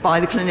taken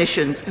by the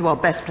clinicians who are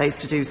best placed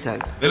to do so.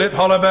 Philip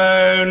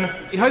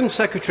Hollowbone. The Home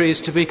Secretary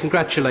is to be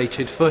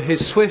congratulated for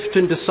his swift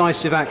and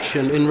decisive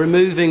action in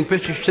removing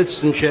British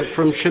citizenship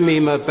from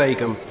Shamima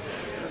Begum.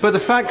 But the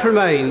fact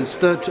remains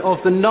that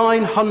of the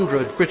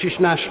 900 British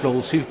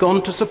nationals who've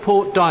gone to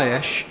support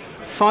Daesh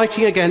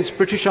fighting against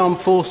British armed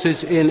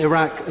forces in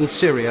Iraq and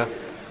Syria,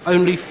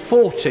 only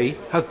 40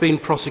 have been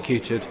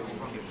prosecuted.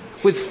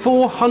 With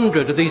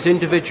 400 of these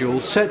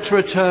individuals set to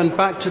return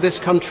back to this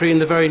country in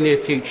the very near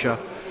future,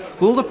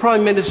 will the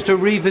Prime Minister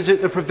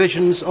revisit the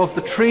provisions of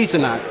the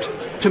Treason Act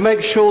to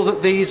make sure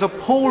that these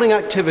appalling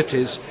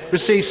activities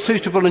receive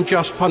suitable and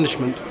just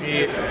punishment?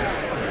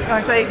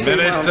 I say to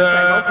Minister.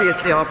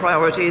 Obviously our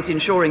priority is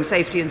ensuring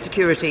safety and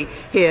security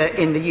here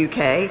in the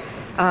UK.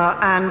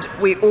 And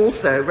we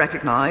also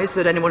recognise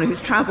that anyone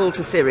who's travelled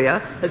to Syria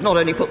has not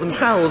only put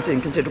themselves in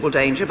considerable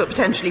danger, but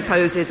potentially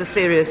poses a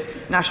serious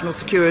national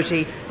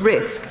security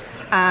risk.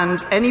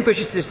 And any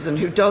British citizen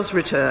who does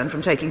return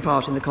from taking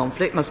part in the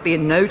conflict must be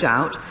in no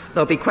doubt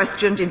they'll be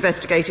questioned,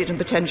 investigated and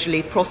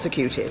potentially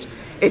prosecuted.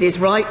 It is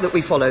right that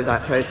we follow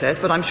that process,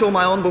 but I'm sure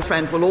my honourable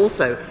friend will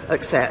also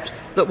accept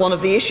that one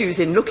of the issues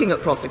in looking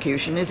at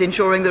prosecution is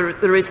ensuring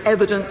there is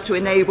evidence to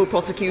enable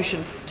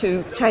prosecution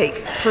to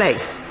take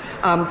place.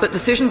 But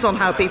decisions on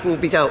how people will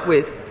be dealt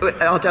with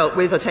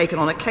are taken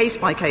on a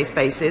case-by-case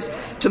basis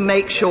to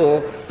make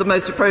sure the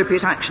most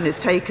appropriate action is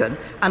taken.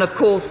 And, of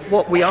course,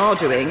 what we are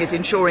doing is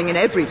ensuring in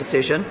every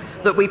decision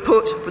that we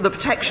put the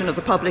protection of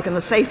the public and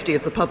the safety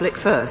of the public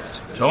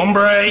first. Tom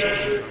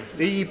Brake.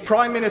 The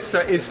Prime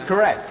Minister is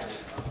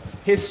correct.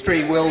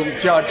 History will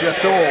judge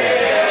us all.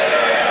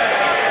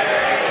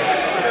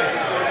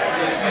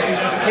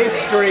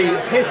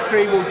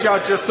 History will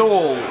judge us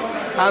all.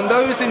 And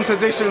those in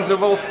positions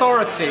of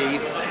authority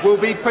will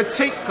be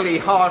particularly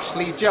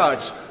harshly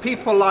judged.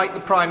 People like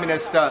the Prime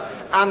Minister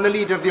and the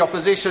Leader of the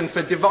Opposition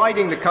for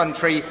dividing the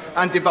country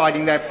and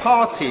dividing their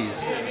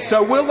parties.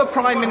 So will the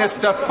Prime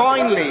Minister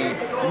finally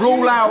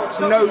rule out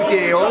no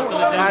deal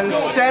and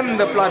stem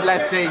the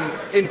bloodletting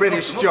in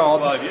British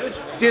jobs,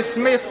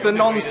 dismiss the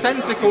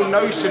nonsensical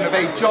notion of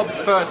a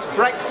jobs-first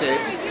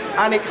Brexit,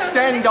 and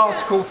extend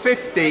Article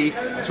 50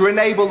 to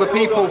enable the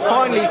people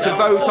finally to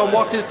vote on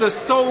what is the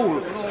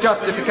sole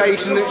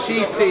justification that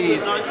she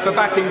sees for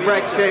backing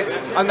Brexit,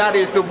 and that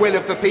is the will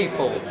of the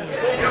people?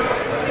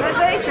 Can I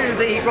say to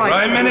the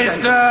Prime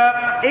Minister,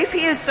 if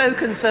he is so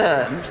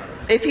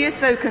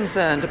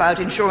concerned about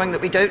ensuring that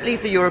we don't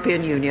leave the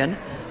European Union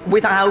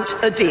without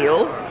a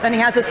deal, then he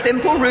has a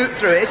simple route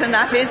through it, and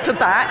that is to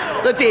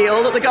back the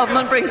deal that the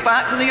government brings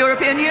back from the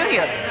European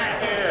Union.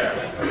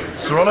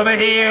 Sir Oliver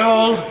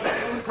Heald.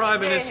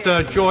 Prime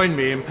Minister join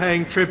me in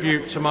paying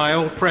tribute to my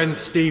old friend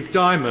Steve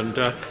Diamond,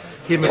 a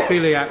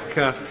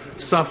haemophiliac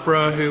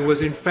sufferer who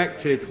was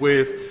infected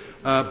with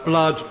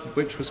blood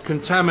which was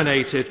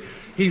contaminated.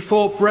 He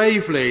fought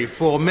bravely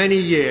for many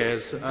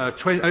years,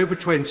 over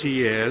 20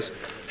 years,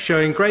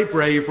 showing great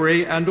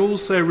bravery and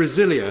also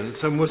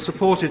resilience, and was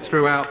supported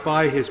throughout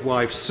by his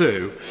wife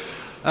Sue.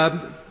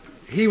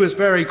 He was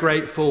very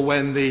grateful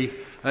when the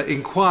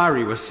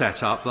inquiry was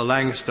set up, the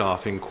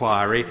Langstaff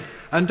inquiry.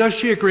 And does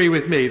she agree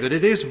with me that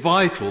it is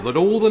vital that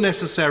all the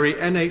necessary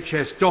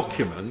NHS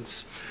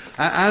documents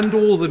and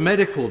all the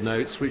medical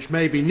notes which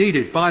may be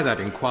needed by that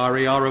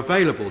inquiry are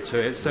available to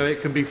it so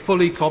it can be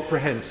fully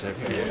comprehensive?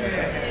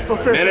 Well,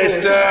 first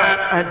Minister.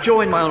 Of all,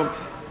 join my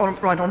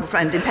right honourable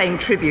friend in paying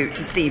tribute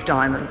to Steve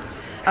Diamond.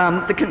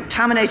 The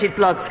contaminated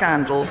blood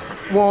scandal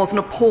was an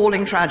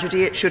appalling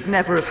tragedy. It should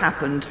never have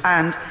happened,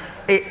 and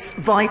it's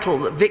vital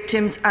that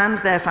victims and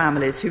their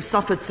families who've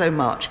suffered so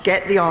much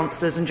get the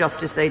answers and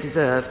justice they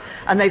deserve.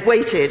 And they've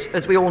waited,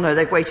 as we all know,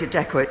 they've waited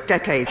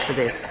decades for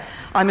this.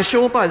 I'm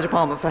assured by the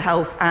Department for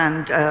Health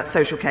and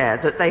Social Care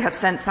that they have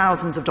sent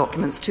thousands of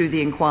documents to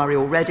the inquiry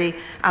already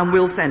and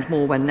will send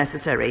more when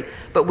necessary.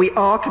 But we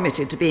are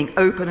committed to being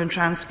open and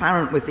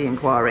transparent with the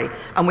inquiry,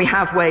 and we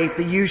have waived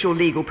the usual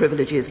legal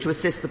privileges to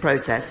assist the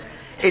process.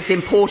 It's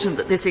important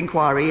that this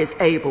inquiry is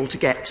able to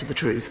get to the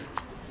truth.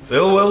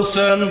 Phil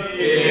Wilson.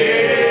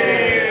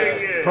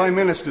 Prime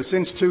Minister,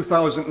 since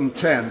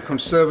 2010,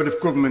 Conservative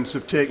governments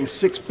have taken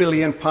 £6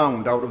 billion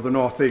out of the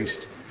North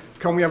East.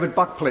 Can we have it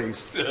back,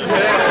 please? Prime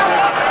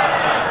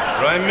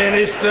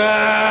Minister.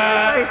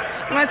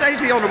 Can I say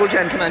to the honourable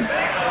gentleman,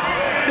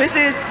 this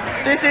is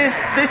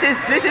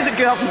a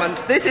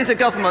government. This is a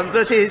government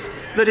that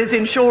is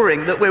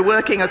ensuring that we're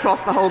working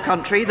across the whole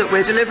country, that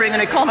we're delivering an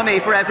economy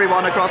for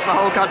everyone across the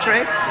whole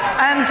country.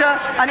 And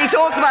he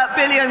talks about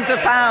billions of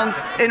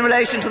pounds in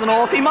relation to the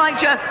North. He might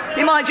just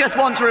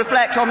want to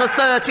reflect on the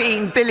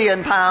 £13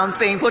 billion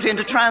being put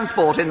into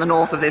transport in the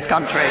north of this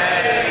country.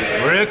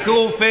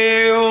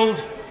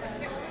 Ricklefield.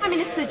 Prime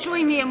Minister,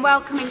 join me in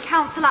welcoming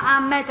Councillor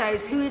Anne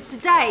Meadows, who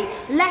today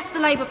left the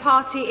Labour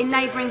Party in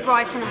neighbouring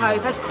Brighton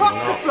Hove, has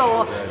crossed the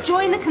floor,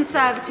 joined the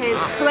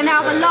Conservatives, who are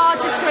now the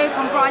largest group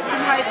on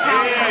Brighton Hove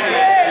Council.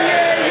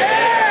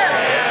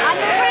 And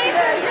the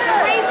reason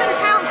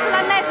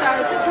Councillor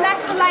Meadows has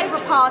left the Labour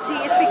Party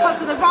is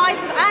because of the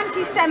rise of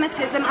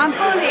anti-Semitism and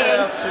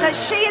bullying that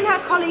she and her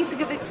colleagues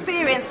have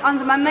experienced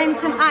under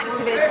Momentum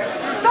activists,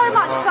 so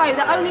much so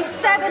that only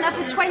 7 of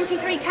the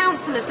 23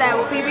 councillors there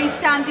will be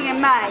re-standing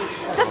in May.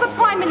 Does the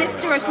Prime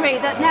Minister agree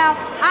that now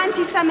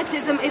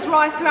anti-Semitism is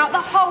rife throughout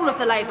the whole of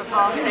the Labour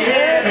Party?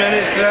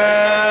 Minister.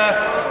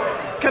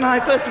 Can I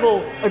first of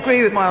all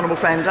agree with my honourable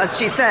friend? As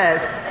she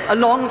says, a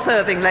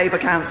long-serving Labour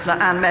councillor,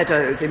 Anne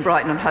Meadows, in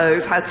Brighton and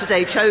Hove, has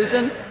today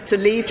chosen to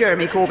leave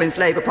Jeremy Corbyn's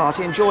Labour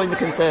Party and join the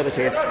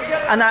Conservatives.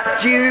 And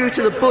that's due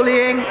to the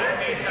bullying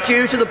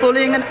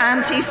and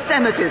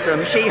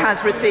anti-Semitism she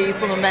has received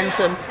from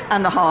Momentum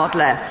and the hard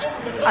left.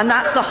 And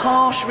that's the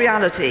harsh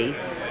reality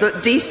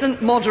that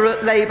decent,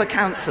 moderate Labour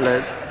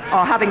councillors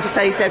are having to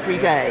face every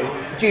day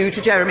due to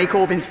Jeremy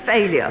Corbyn's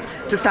failure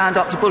to stand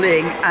up to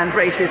bullying and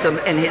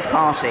racism in his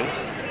party.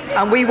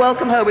 And we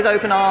welcome her with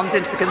open arms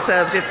into the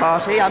Conservative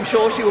Party. I'm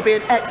sure she will be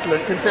an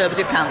excellent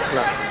Conservative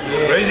councillor.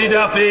 Rosie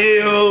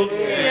Duffield.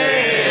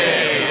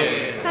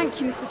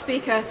 Thank you, Mr.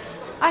 Speaker.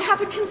 I have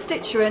a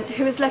constituent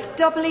who is left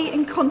doubly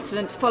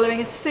incontinent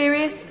following a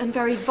serious and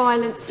very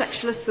violent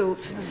sexual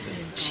assault.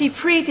 She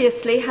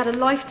previously had a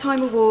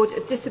lifetime award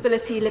of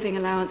disability living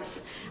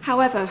allowance.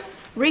 However,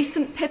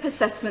 recent PIP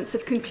assessments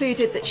have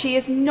concluded that she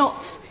is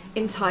not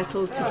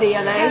entitled to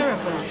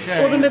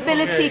DLA, or the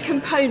mobility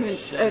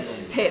components of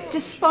PIP,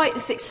 despite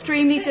this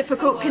extremely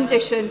difficult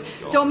condition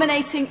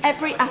dominating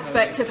every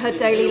aspect of her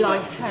daily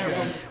life.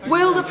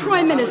 Will the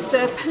Prime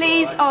Minister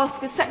please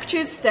ask the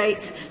Secretary of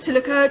State to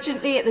look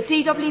urgently at the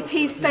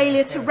DWP's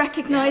failure to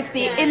recognise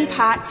the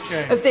impact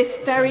of this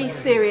very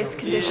serious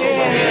condition?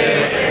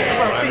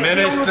 Well, the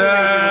Minister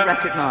will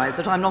recognise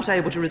that I'm not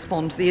able to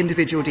respond to the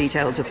individual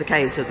details of the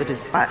case at the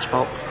dispatch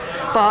box,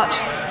 but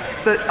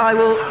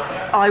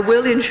I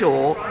will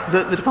ensure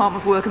that the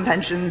Department for Work and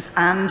Pensions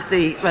and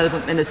the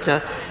relevant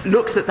minister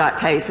looks at that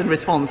case and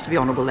responds to the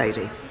Honourable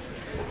Lady.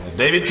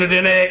 David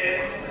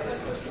Tredinnick.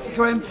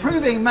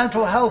 Improving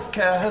mental health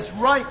care has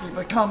rightly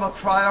become a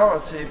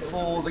priority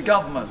for the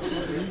government.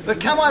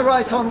 But can my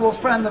right honourable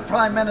friend, the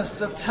Prime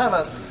Minister, tell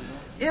us,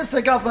 is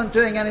the government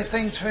doing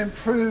anything to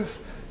improve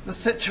the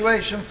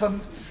situation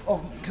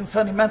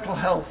concerning mental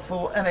health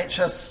for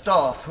NHS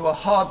staff who are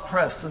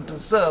hard-pressed and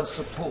deserve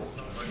support?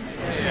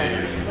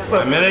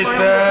 Well,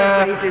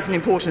 Minister raises an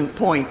important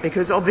point,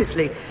 because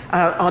obviously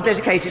our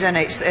dedicated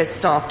NHS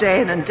staff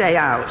day in and day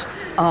out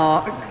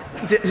are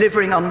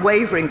delivering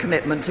unwavering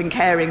commitment and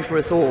caring for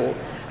us all.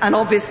 And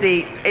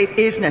obviously it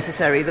is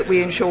necessary that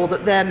we ensure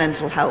that their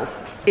mental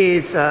health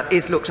is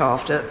looked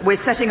after. We're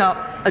setting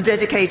up a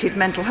dedicated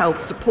mental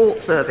health support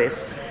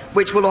service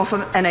which will offer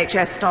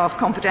NHS staff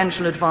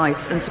confidential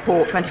advice and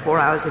support 24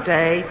 hours a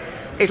day.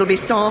 It'll be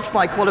staffed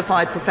by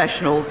qualified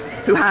professionals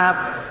who have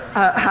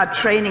had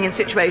training in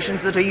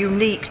situations that are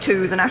unique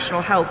to the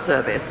National Health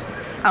Service,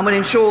 and will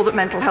ensure that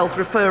mental health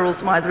referrals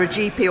from either a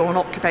GP or an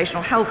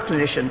occupational health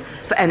clinician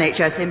for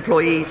NHS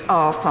employees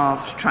are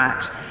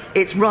fast-tracked.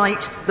 It's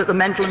right that the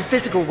mental and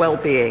physical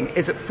well-being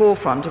is at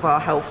forefront of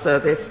our health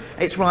service.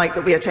 It's right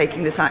that we are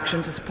taking this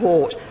action to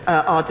support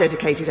our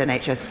dedicated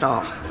NHS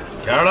staff.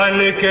 Caroline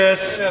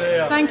Lucas.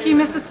 Thank you,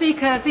 Mr.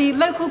 Speaker. The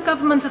Local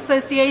Government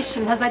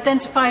Association has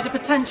identified a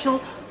potential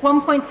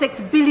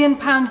 £1.6 billion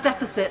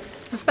deficit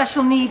for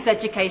special needs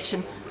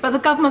education, but the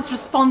government's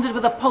responded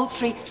with a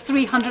paltry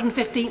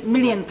 £350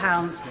 million.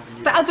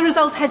 So as a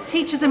result, head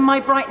teachers in my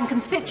Brighton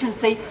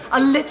constituency are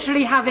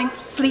literally having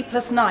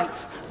sleepless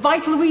nights.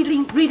 Vital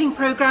reading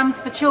programmes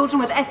for children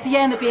with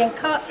SEN are being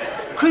cut,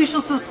 crucial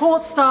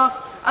support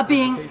staff are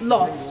being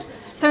lost.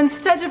 So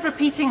instead of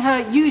repeating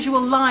her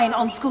usual line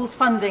on schools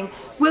funding,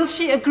 will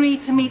she agree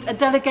to meet a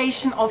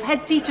delegation of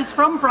head teachers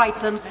from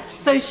Brighton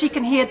so she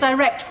can hear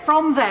direct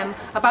from them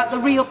about the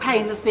real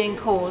pain that's being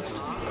caused?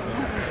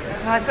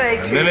 Can I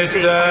say to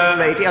the Honourable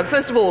Lady,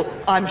 first of all,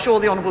 I'm sure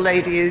the Honourable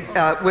Lady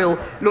will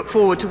look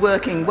forward to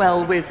working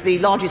well with the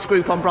largest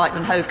group on Brighton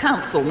and Hove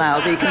Council now,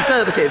 the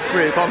Conservative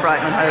group on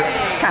Brighton and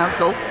Hove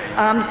Council.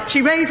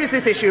 She raises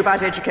this issue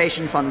about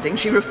education funding.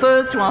 She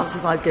refers to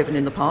answers I've given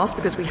in the past,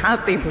 because we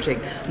have been putting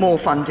more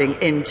funding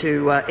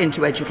into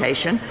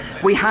education.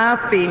 We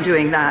have been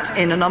doing that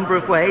in a number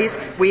of ways.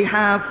 We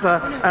have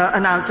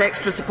announced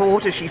extra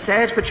support, as she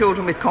said, for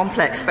children with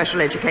complex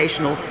special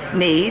educational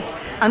needs,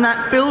 and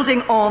that's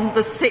building on the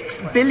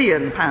 £6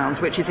 billion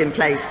which is in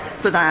place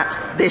for that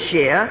this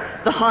year,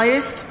 the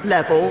highest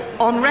level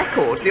on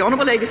record. The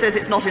Honourable Lady says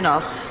it's not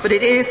enough, but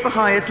it is the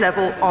highest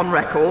level on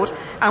record,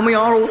 and we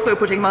are also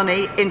putting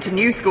money into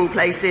new school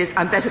places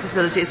and better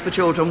facilities for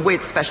children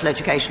with special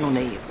educational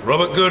needs.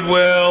 Robert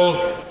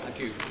Goodwill. Thank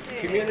you.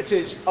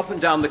 Communities up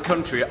and down the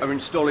country are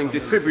installing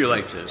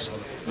defibrillators.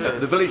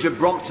 The village of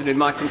Brompton in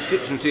my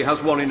constituency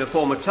has one in a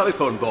former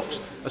telephone box,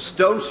 a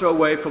stone's throw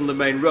away from the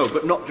main road,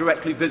 but not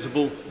directly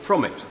visible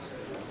from it.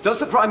 Does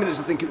the Prime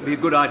Minister think it would be a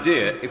good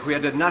idea if we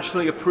had a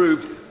nationally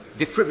approved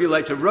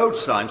defibrillator road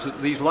sign so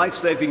that these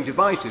life-saving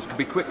devices could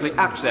be quickly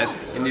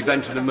accessed in the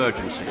event of an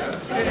emergency?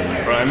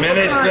 Prime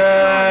Minister.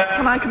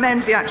 Can I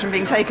commend the action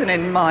being taken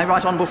in my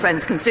right honourable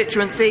friend's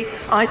constituency?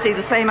 I see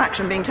the same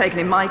action being taken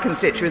in my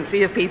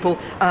constituency of people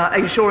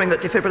ensuring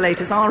that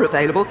defibrillators are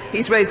available.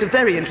 He's raised a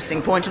very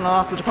interesting point, and I'll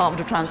ask the Department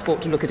of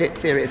Transport to look at it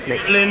seriously.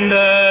 Lyndon.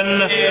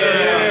 Thank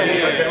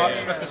you very much,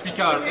 Mr.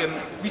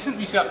 Speaker. Recent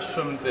research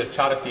from the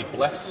charity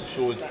Bliss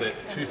shows that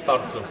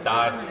 2/3 of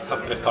dads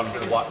have to return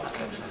to work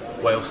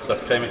whilst their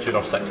premature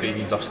or sick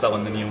babies are still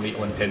in the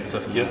neonatal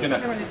intensive care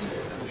unit.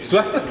 So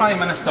if the Prime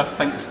Minister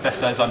thinks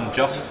this is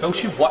unjust, will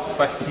she work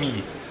with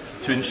me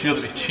to ensure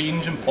that we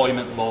change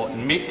employment law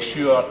and make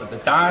sure that the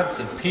dads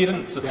and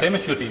parents of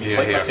premature babies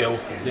like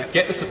myself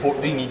get the support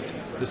they need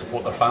to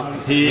support their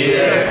families?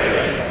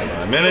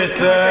 Minister.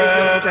 Can I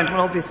say to the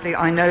gentleman, obviously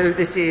I know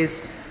this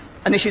is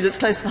an issue that's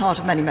close to the heart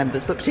of many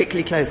members, but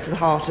particularly close to the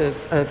heart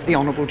of the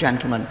honourable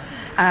gentleman.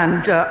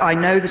 And I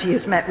know that he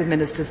has met with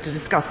ministers to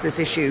discuss this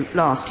issue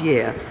last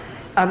year.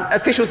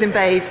 Officials in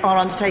Bays are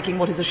undertaking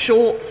what is a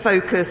short,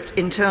 focused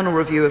internal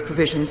review of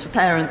provisions for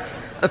parents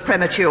of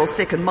premature,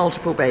 sick and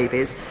multiple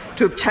babies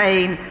to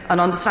obtain an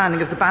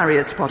understanding of the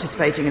barriers to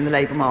participating in the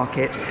labour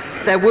market.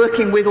 They're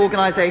working with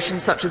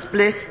organisations such as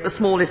Bliss, The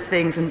Smallest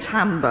Things and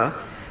TAMBA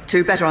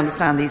to better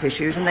understand these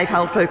issues, and they've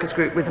held focus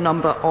group with a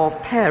number of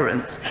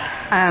parents.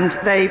 And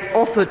they've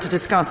offered to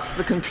discuss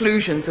the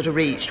conclusions that are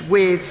reached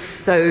with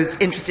those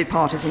interested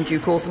parties in due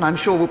course, and I'm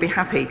sure we'll be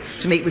happy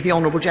to meet with the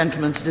honourable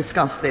gentleman to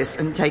discuss this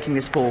and taking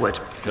this forward.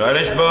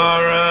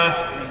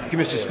 Thank you,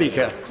 Mr.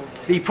 Speaker.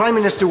 The Prime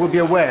Minister will be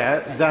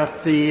aware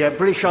that the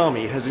British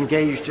Army has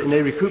engaged in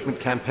a recruitment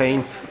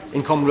campaign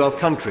in Commonwealth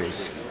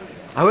countries.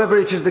 However,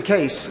 it is the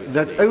case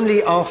that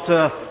only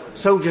after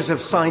soldiers have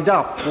signed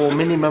up for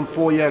minimum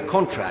 4-year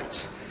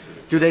contracts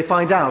do they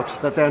find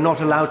out that they are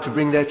not allowed to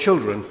bring their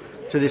children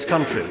to this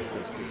country.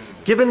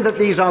 Given that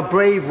these are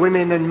brave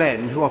women and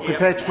men who are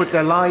prepared to put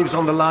their lives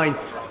on the line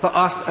for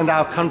us and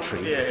our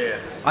country,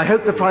 I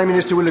hope the Prime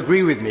Minister will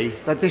agree with me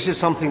that this is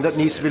something that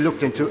needs to be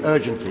looked into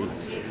urgently.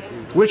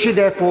 Will she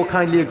therefore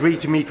kindly agree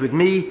to meet with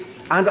me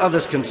and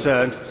others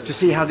concerned to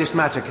see how this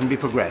matter can be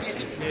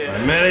progressed?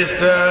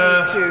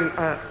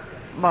 Minister.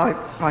 My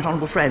right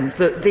honourable friend,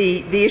 that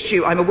the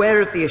issue, I'm aware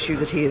of the issue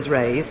that he has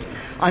raised.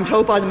 I'm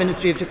told by the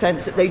Ministry of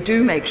Defence that they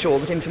do make sure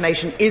that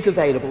information is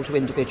available to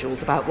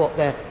individuals about what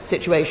their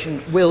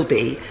situation will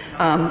be.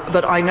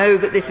 But I know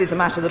that this is a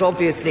matter that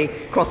obviously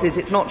crosses,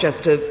 it's not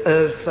just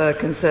of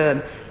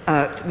concern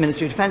to the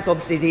Ministry of Defence.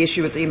 Obviously, the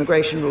issue of the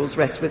immigration rules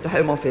rests with the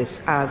Home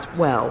Office as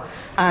well.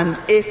 And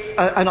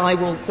and I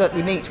will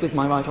certainly meet with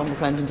my right honourable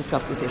friend and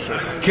discuss this issue.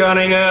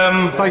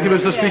 Cunningham. Thank you,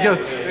 Mr. Speaker.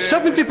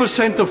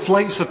 70% of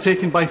flights are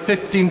taken by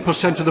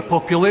 15% of the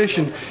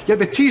population, yet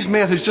the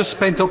Teesmere has just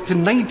spent up to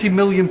 £90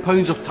 million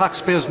of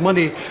taxpayers'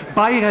 money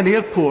buying an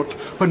airport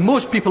when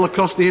most people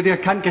across the area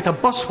can't get a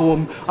bus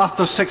home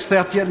after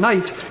 6:30 at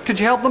night. Could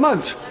you help them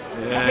out?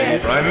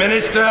 Prime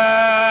Minister.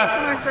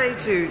 Can I say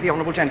to the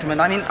honourable gentleman,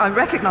 I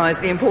recognise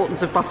the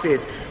importance of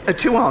buses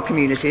to our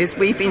communities.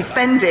 We've been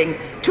spending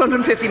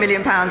 £250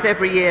 million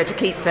every year to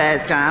keep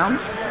fares down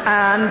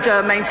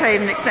and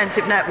maintain an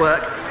extensive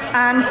network.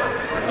 And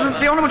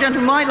the honourable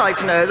gentleman might like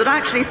to know that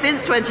actually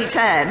since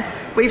 2010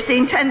 we've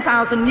seen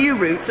 10,000 new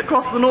routes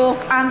across the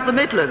North and the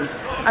Midlands,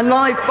 and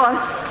live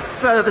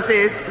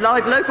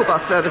local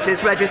bus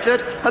services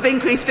registered have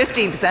increased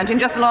 15% in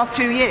just the last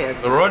 2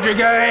 years. Roger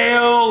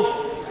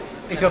Gale.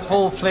 Speaker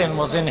Paul Flynn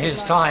was in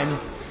his time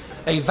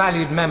a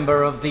valued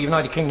member of the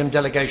United Kingdom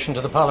delegation to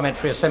the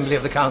Parliamentary Assembly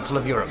of the Council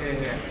of Europe.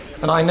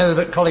 And I know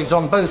that colleagues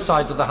on both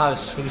sides of the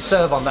House who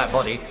serve on that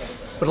body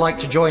would like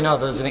to join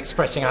others in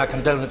expressing our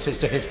condolences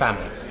to his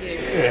family.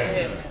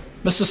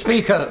 Mr.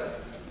 Speaker,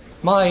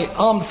 my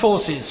armed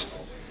forces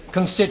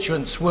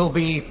constituents will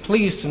be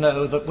pleased to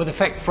know that with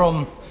effect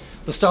from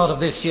the start of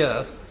this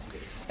year,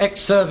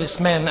 ex-service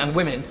men and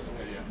women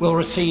will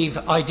receive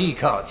ID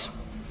cards.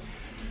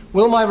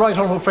 Will my right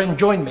honourable friend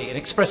join me in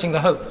expressing the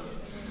hope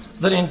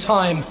that in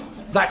time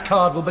that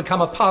card will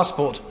become a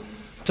passport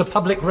to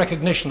public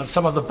recognition of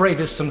some of the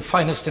bravest and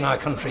finest in our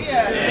country?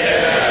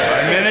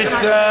 Prime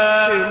Minister.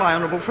 To my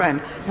honourable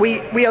friend,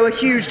 we owe a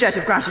huge debt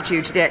of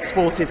gratitude to the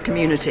ex-forces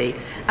community,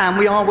 and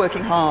we are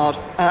working hard,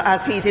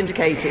 as he's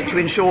indicated, to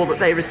ensure that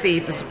they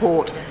receive the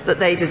support that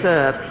they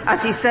deserve.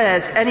 As he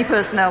says, any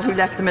personnel who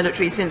left the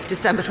military since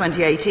December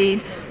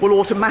 2018 will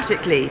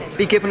automatically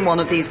be given one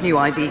of these new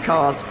ID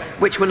cards,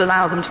 which will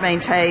allow them to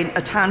maintain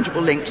a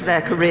tangible link to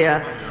their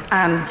career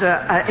and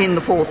in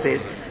the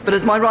forces. But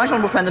as my right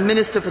honourable friend, the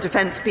Minister for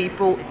Defence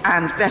People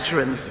and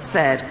Veterans,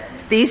 said,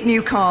 these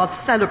new cards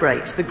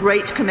celebrate the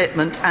great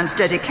commitment and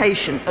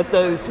dedication of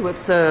those who have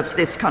served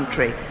this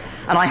country.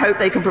 And I hope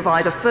they can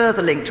provide a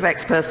further link to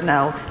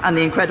ex-personnel and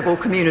the incredible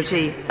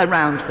community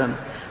around them.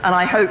 And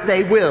I hope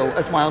they will,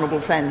 as my honourable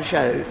friend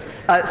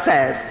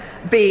says,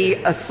 be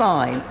a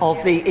sign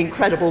of the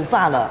incredible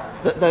valour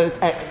that those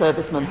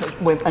ex-servicemen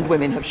and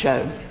women have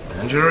shown.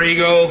 Angela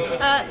Eagle.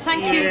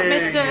 Thank you,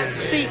 Mr.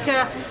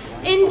 Speaker.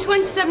 In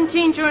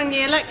 2017, during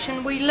the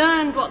election, we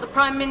learned what the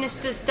Prime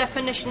Minister's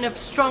definition of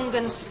strong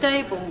and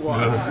stable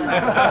was.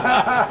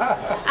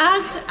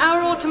 As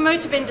our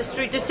automotive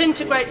industry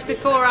disintegrates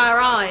before our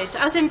eyes,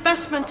 as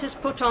investment is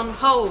put on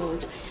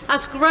hold,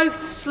 as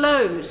growth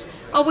slows,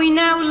 are we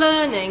now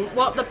learning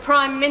what the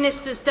Prime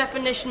Minister's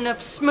definition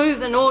of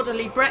smooth and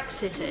orderly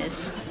Brexit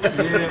is?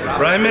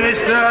 Prime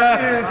Minister.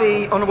 To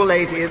the honourable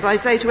lady, as I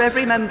say to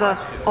every member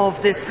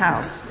of this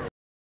House,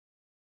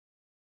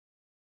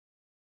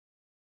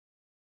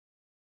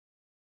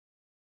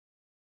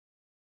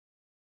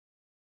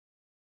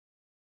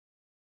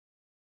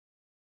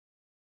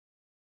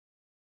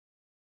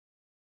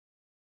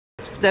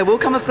 there will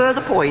come a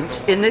further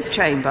point in this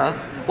chamber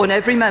when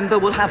every member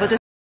will have a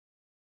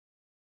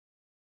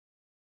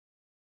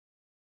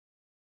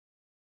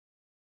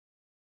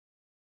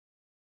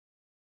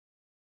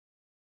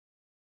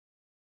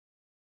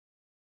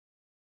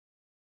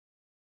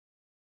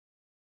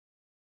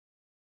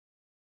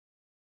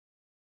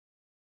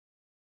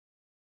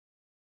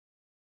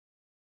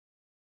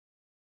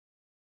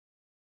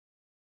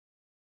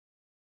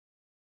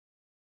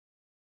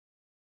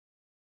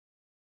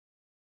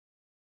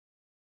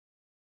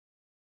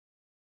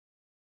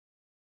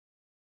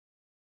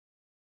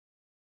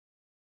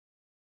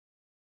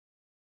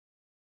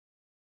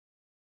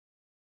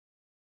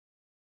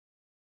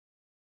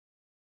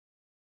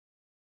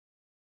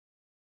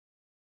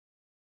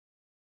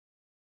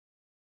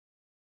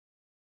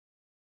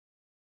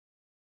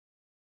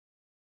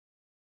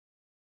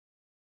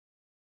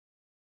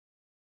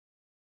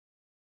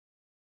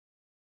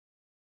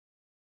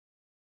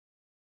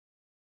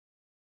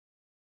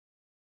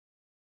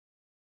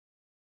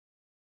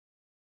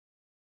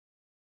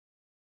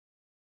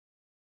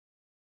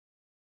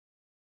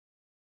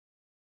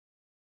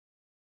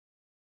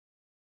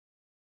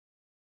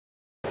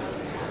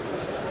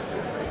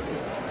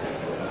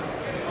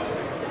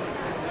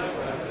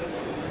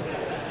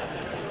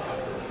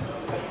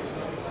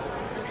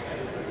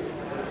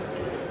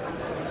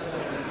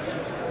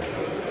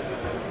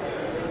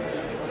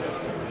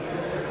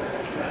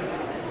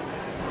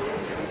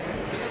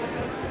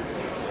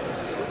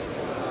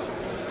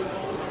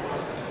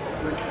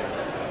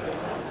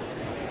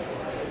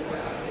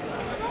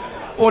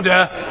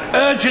Order.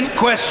 Urgent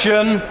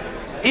question.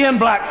 Ian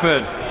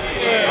Blackford.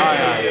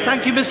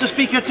 Thank you, Mr.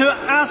 Speaker. To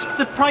ask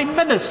the Prime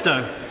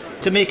Minister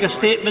to make a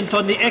statement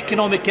on the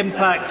economic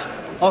impact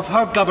of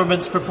her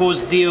government's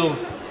proposed deal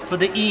for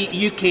the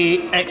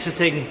UK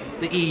exiting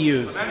the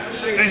EU.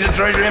 Secretary to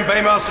Treasury and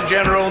Paymaster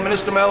General,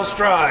 Minister Mel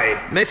Stride.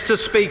 Mr.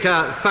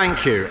 Speaker,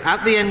 thank you.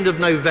 At the end of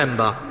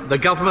November, the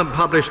government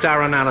published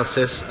our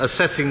analysis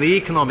assessing the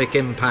economic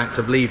impact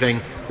of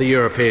leaving the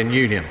European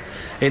Union.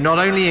 It not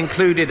only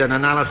included an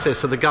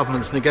analysis of the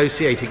government's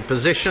negotiating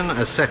position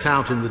as set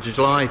out in the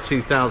July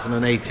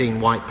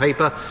 2018 White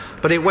Paper,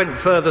 but it went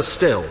further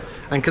still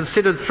and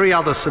considered three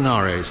other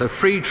scenarios: a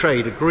free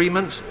trade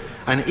agreement,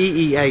 an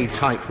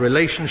EEA-type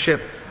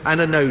relationship,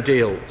 and a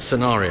no-deal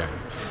scenario.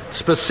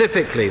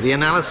 Specifically, the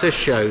analysis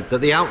showed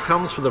that the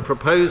outcomes for the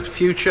proposed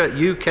future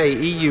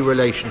UK-EU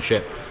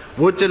relationship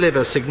would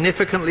deliver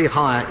significantly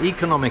higher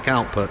economic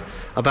output,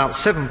 about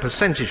 7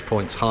 percentage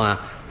points higher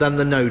than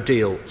the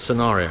no-deal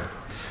scenario.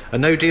 A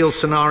no-deal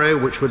scenario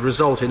which would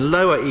result in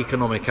lower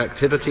economic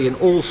activity in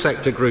all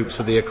sector groups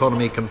of the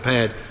economy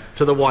compared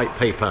to the White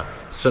Paper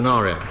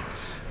scenario.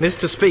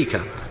 Mr.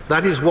 Speaker,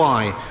 that is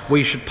why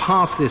we should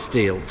pass this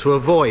deal to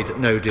avoid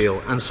no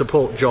deal and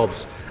support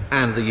jobs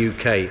and the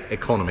UK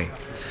economy.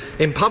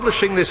 In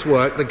publishing this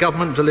work, the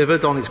government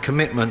delivered on its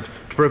commitment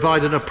to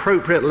provide an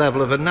appropriate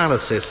level of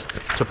analysis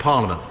to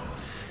Parliament.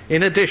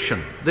 In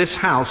addition, this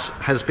House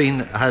has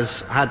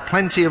had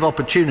plenty of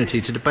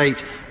opportunity to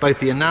debate both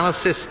the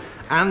analysis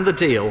and the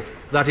deal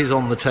that is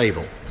on the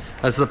table.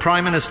 As the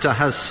Prime Minister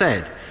has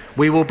said,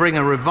 we will bring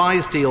a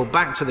revised deal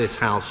back to this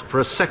House for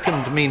a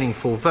second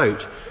meaningful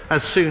vote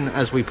as soon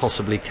as we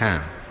possibly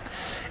can.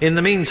 In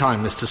the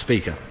meantime, Mr.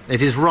 Speaker,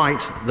 it is right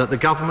that the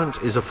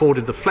government is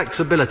afforded the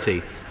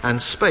flexibility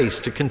and space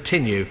to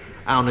continue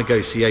our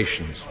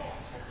negotiations.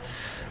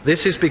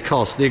 This is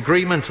because the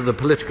agreement of the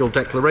political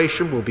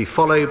declaration will be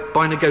followed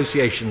by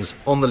negotiations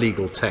on the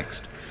legal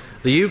text.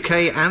 The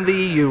UK and the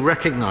EU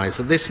recognise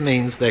that this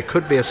means there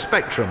could be a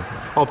spectrum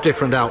of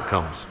different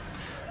outcomes.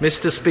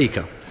 Mr.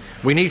 Speaker,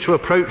 we need to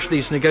approach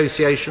these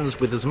negotiations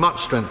with as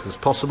much strength as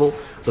possible.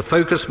 The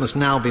focus must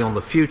now be on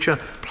the future,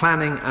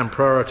 planning and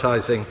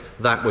prioritising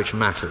that which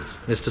matters.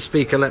 Mr.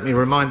 Speaker, let me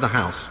remind the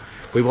House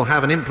we will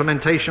have an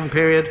implementation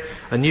period,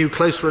 a new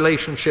close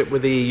relationship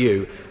with the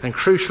EU, and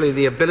crucially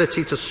the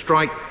ability to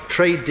strike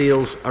trade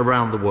deals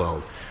around the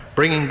world,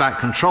 bringing back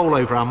control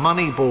over our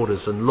money,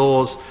 borders and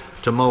laws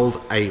to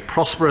mould a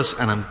prosperous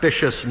and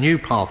ambitious new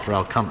path for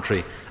our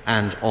country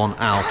and on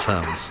our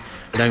terms.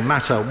 No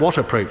matter what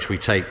approach we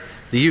take,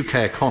 the UK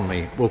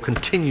economy will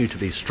continue to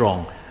be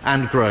strong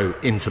and grow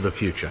into the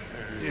future.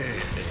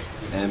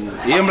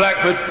 Ian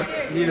Blackford.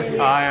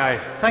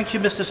 Thank you,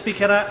 Mr.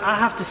 Speaker. I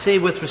have to say,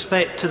 with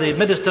respect to the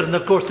Minister, and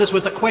of course this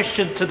was a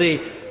question to the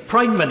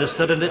Prime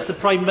Minister, and it's the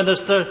Prime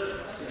Minister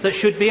that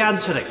should be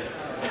answering.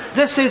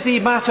 This is a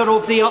matter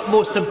of the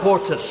utmost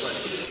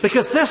importance,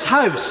 because this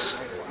House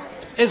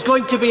is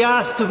going to be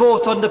asked to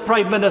vote on the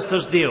Prime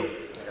Minister's deal.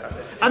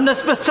 And the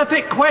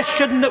specific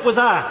question that was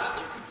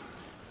asked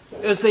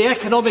is the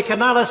economic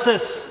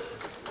analysis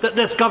that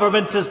this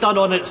government has done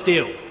on its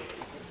deal.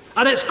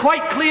 And it's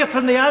quite clear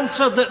from the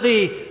answer that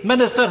the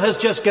Minister has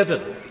just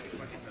given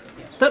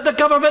that the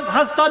government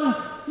has done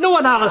no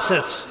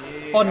analysis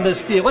on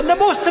this deal. And the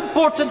most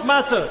important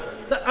matter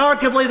that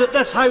arguably that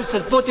this House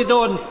has voted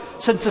on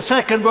since the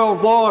Second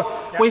World War,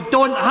 we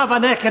don't have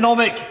an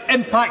economic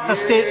impact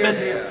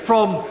statement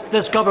from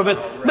this government.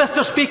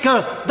 Mr.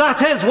 Speaker,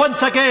 that is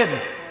once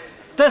again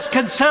this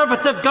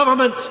Conservative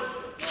government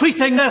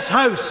treating this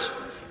House,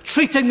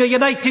 treating the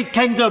United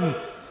Kingdom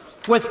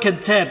with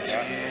contempt.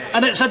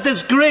 And it's a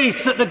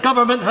disgrace that the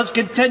government has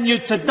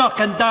continued to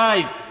duck and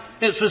dive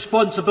its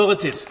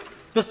responsibilities.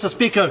 Mr.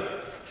 Speaker,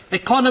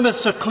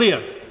 economists are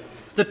clear.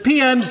 The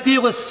PM's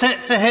deal is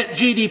set to hit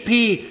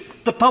GDP,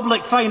 the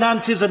public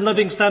finances and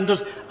living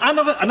standards.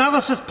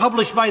 Analysis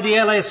published by the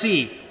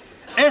LSE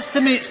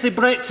estimates the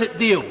Brexit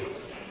deal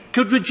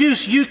could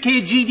reduce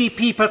UK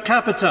GDP per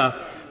capita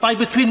by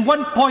between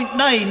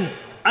 1.9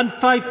 and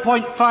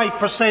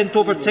 5.5%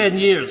 over 10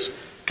 years,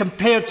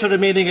 compared to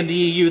remaining in the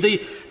EU.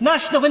 The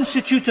National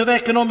Institute of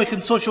Economic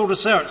and Social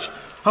Research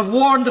have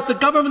warned if the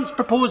government's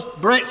proposed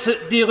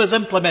Brexit deal is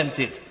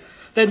implemented,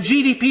 then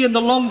GDP in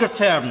the longer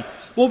term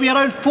will be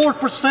around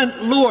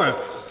 4% lower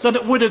than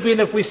it would have been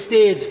if we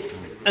stayed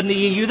in the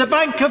EU. The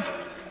Bank of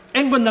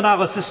England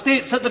analysis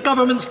states that the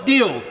government's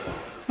deal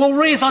will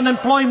raise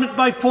unemployment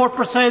by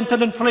 4%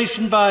 and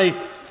inflation by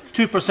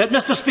 2%.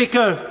 Mr.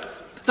 Speaker,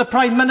 the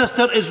Prime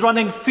Minister is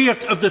running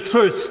feart of the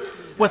truth,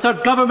 with her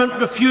government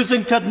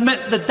refusing to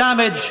admit the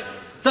damage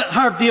that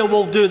her deal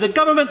will do. The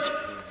government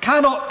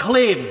cannot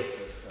claim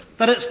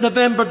that its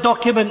November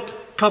document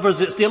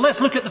covers its deal. Let's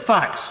look at the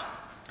facts.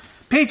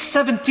 Page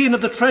 17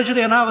 of the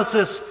Treasury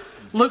analysis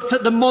looked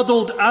at the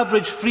modelled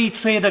average free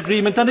trade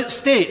agreement, and it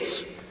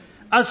states,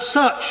 as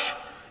such,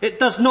 it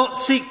does not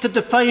seek to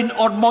define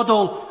or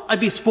model a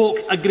bespoke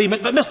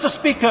agreement. But, Mr.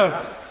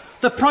 Speaker,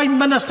 the Prime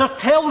Minister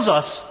tells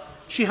us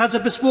she has a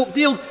bespoke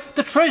deal.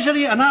 The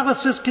Treasury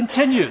analysis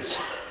continues.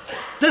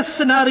 This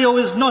scenario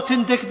is not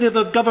indicative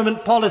of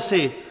government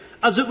policy,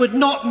 as it would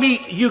not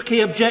meet UK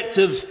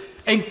objectives,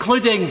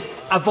 including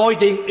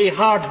avoiding a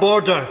hard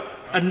border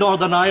in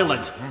Northern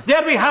Ireland.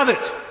 There we have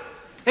it,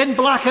 in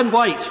black and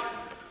white.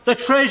 The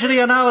Treasury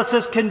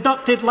analysis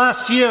conducted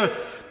last year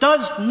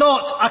does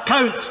not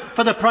account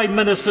for the Prime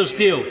Minister's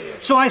deal.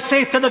 So I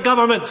say to the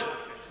Government,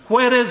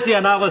 where is the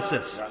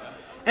analysis?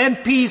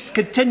 MPs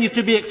continue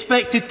to be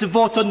expected to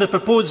vote on the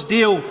proposed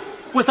deal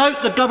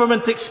without the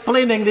Government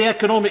explaining the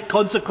economic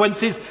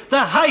consequences, the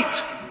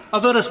height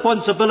of their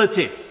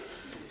responsibility.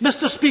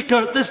 Mr.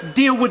 Speaker, this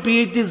deal would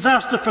be a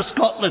disaster for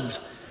Scotland,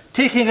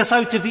 taking us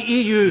out of the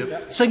EU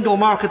single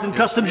market and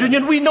customs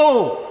union. We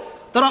know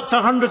that up to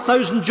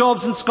 100,000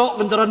 jobs in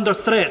Scotland are under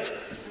threat.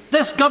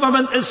 This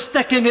Government is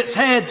sticking its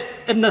head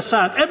in the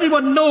sand.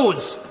 Everyone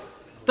knows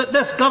that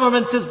this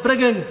Government is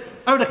bringing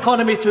our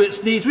economy to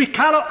its knees. We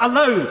cannot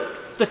allow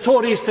the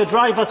Tories to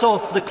drive us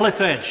off the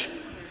cliff edge.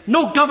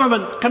 No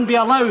government can be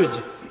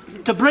allowed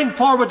to bring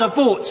forward a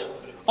vote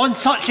on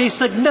such a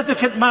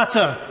significant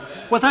matter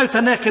without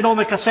an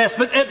economic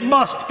assessment. It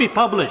must be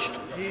published.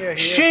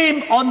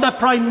 Shame on the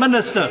Prime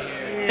Minister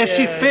if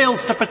she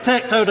fails to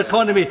protect our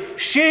economy.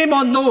 Shame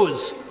on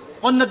those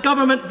on the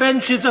government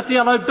benches if they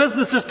allow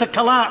businesses to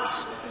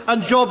collapse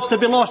and jobs to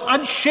be lost.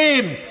 And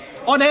shame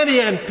on any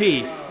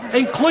MP,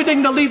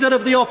 including the Leader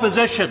of the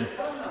Opposition,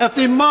 if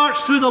they march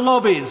through the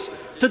lobbies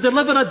to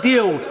deliver a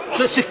deal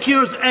that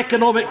secures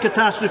economic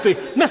catastrophe.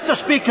 Mr.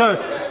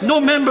 Speaker,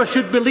 no member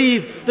should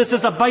believe this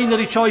is a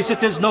binary choice.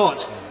 It is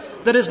not.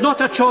 There is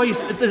not a choice.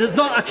 There is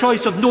not a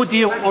choice of no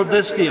deal or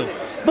this deal.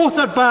 Both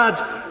are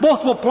bad.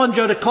 Both will plunge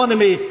our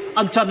economy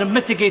into an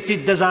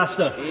unmitigated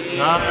disaster.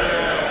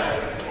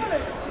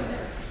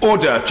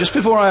 Order. Just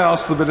before I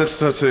ask the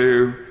Minister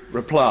to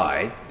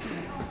reply,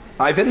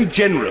 I very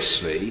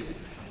generously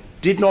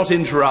did not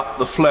interrupt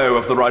the flow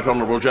of the Right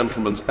Honourable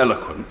Gentleman's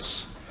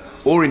eloquence,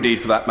 or indeed,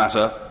 for that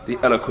matter, the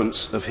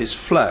eloquence of his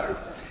flow.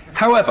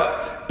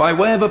 However, by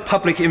way of a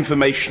public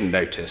information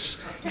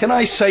notice, can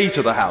I say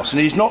to the House, and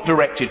it is not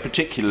directed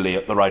particularly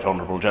at the Right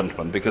Honourable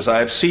Gentleman, because I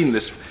have seen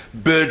this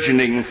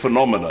burgeoning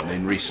phenomenon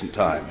in recent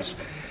times,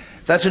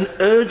 that an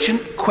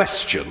urgent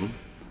question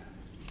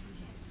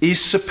is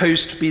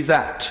supposed to be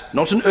that,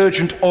 not an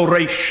urgent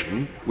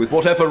oration with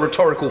whatever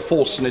rhetorical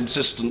force and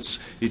insistence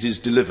it is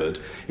delivered.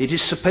 It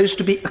is supposed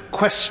to be a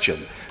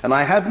question, and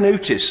I have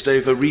noticed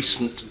over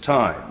recent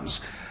times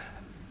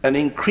an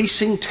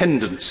increasing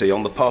tendency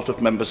on the part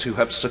of members who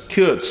have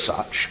secured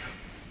such,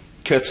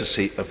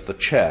 courtesy of the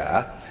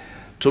Chair,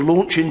 to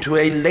launch into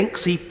a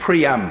lengthy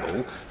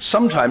preamble,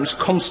 sometimes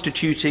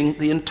constituting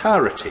the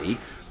entirety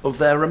of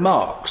their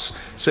remarks.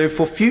 So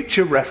for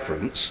future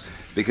reference,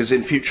 because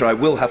in future I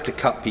will have to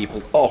cut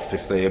people off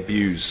if they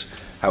abuse,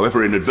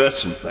 however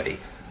inadvertently,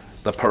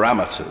 the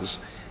parameters,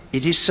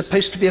 it is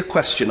supposed to be a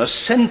question. A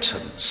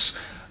sentence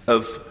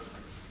of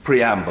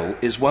preamble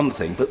is one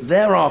thing, but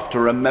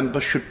thereafter a member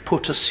should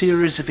put a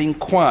series of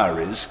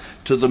inquiries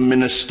to the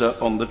Minister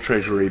on the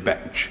Treasury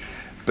bench.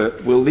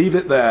 But we'll leave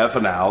it there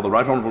for now. The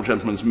Right Honourable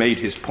Gentleman's made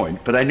his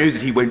point, but I know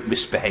that he won't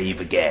misbehave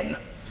again.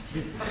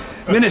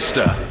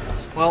 Minister.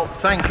 Well,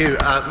 thank you,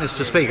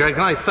 Mr. Speaker.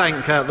 Can I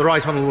thank the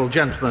Right Honourable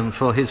Gentleman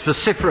for his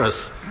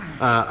vociferous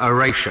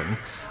oration?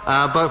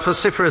 But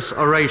vociferous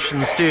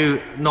orations do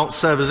not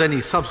serve as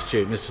any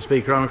substitute, Mr.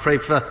 Speaker, I'm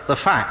afraid, for the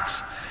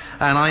facts.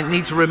 And I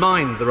need to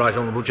remind the Right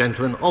Honourable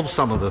Gentleman of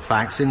some of the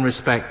facts in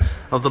respect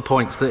of the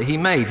points that he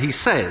made. He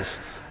says,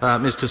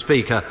 Mr.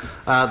 Speaker,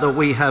 that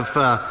we have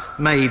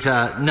made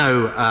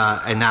no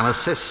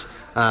analysis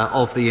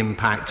of the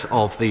impact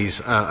of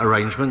these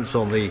arrangements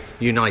on the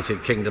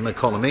United Kingdom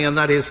economy, and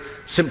that is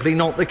simply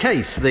not the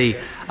case. The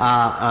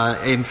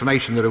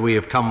information that we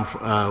have come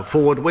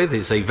forward with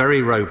is a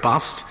very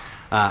robust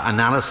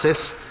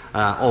analysis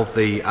of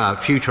the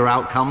future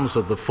outcomes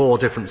of the 4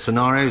 different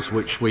scenarios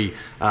which we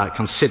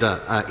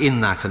consider in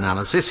that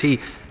analysis. He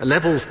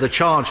levels the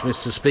charge,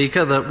 Mr.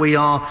 Speaker, that we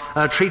are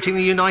treating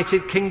the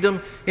United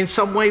Kingdom in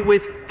some way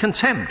with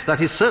contempt.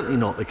 That is certainly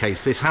not the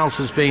case. This House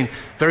has been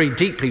very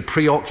deeply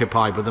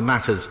preoccupied with the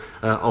matters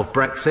of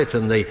Brexit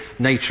and the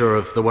nature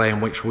of the way in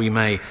which we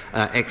may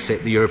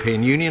exit the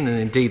European Union, and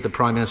indeed the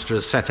Prime Minister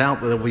has set out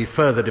that there will be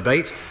further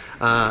debate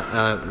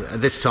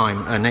this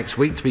time next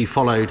week, to be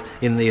followed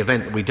in the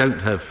event that we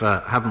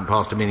haven't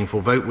passed a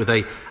meaningful vote with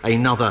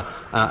another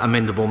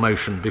amendable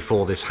motion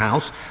before this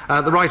House.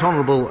 The Right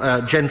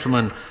Honourable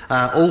Gentleman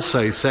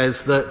also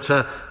says that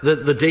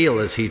the deal,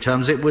 as he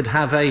terms it, would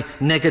have a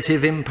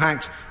negative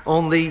impact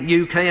on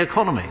the UK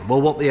economy. Well,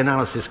 what the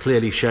analysis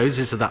clearly shows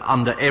is that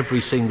under every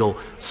single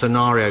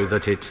scenario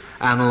that it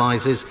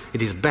analyses,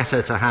 it is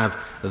better to have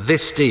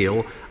this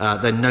deal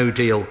than no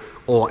deal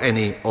or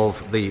any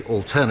of the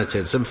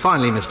alternatives. And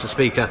finally, Mr.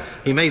 Speaker,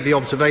 he made the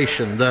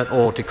observation that,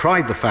 or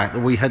decried the fact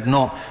that we had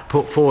not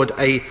put forward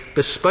a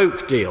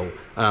bespoke deal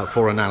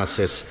for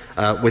analysis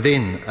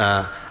within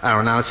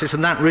our analysis,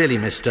 and that really,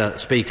 Mr.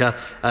 Speaker,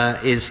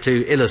 is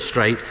to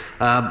illustrate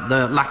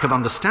the lack of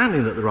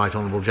understanding that the right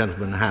honourable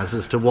gentleman has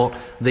as to what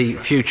the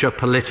future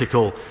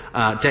political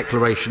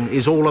declaration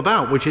is all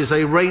about, which is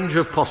a range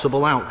of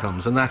possible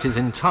outcomes, and that is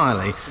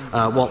entirely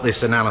what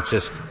this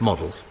analysis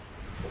models.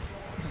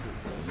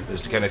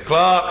 Mr. Kenneth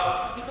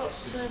Clark.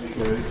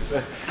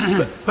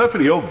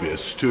 Perfectly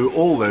obvious to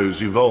all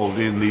those involved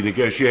in the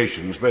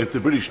negotiations, both the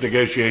British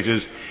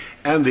negotiators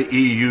and the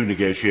EU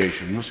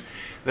negotiations,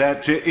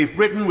 that if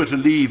Britain were to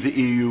leave the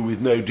EU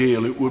with no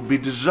deal, it would be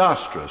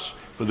disastrous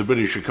for the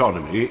British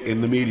economy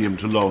in the medium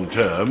to long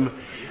term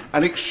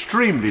and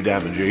extremely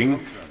damaging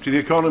to the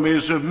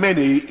economies of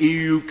many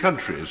EU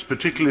countries,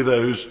 particularly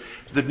those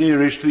the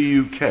nearest to the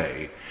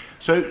UK.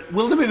 So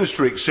will the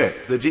Minister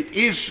accept that it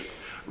is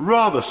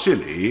rather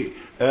silly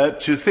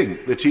to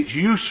think that it's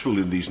useful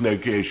in these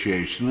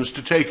negotiations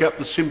to take up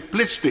the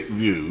simplistic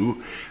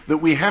view that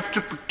we have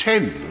to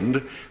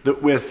pretend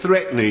that we're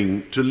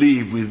threatening to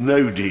leave with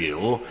no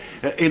deal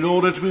in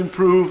order to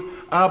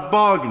improve our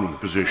bargaining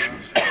position?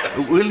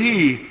 Will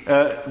he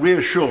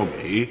reassure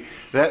me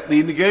that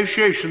the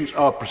negotiations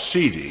are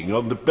proceeding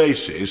on the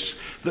basis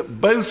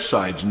that both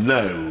sides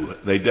know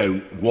they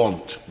don't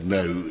want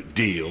no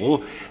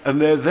deal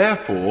and they're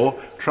therefore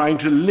trying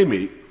to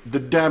limit the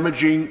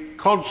damaging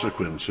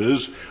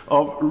consequences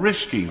of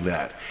risking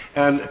that?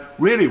 And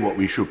really what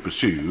we should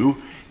pursue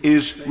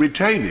is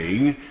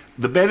retaining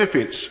the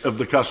benefits of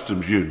the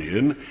customs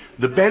union,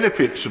 the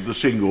benefits of the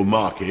single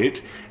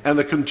market, and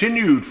the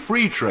continued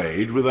free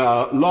trade with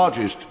our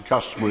largest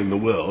customer in the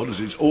world,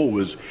 as it's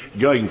always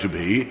going to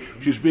be,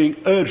 which is being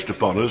urged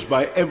upon us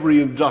by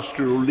every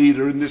industrial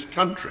leader in this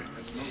country.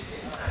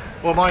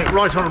 Well, my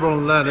right honourable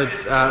and learned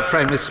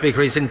friend, Mr.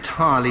 Speaker, is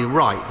entirely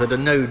right that a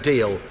no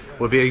deal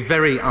would be a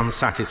very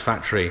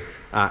unsatisfactory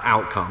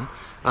outcome.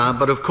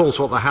 But of course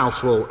what the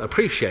House will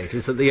appreciate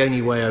is that the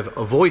only way of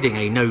avoiding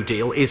a no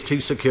deal is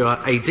to secure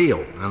a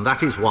deal, and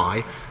that is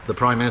why the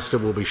Prime Minister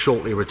will be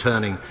shortly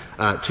returning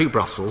to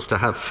Brussels to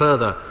have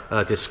further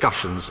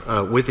discussions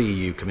with the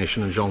EU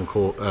Commission and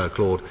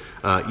Jean-Claude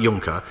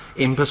Juncker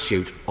in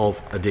pursuit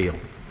of a deal.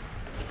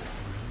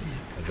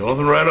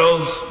 Jonathan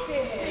Reynolds.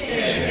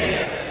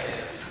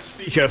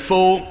 Speaker,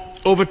 for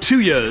over 2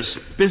 years,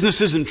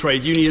 businesses and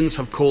trade unions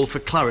have called for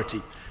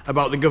clarity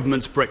about the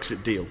government's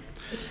Brexit deal.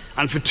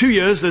 And for 2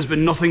 years, there's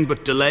been nothing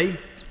but delay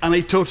and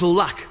a total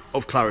lack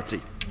of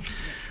clarity.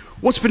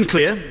 What's been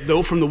clear,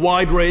 though, from the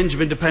wide range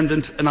of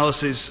independent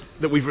analysis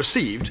that we've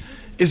received,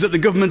 is that the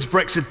government's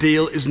Brexit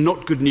deal is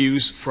not good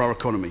news for our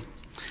economy.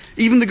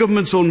 Even the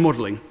government's own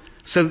modelling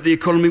said that the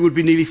economy would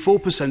be nearly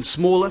 4%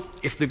 smaller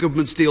if the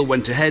government's deal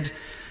went ahead,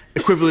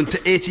 equivalent to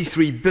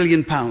 £83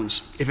 billion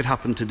if it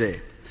happened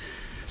today.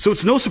 So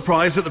it's no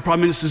surprise that the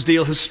Prime Minister's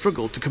deal has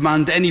struggled to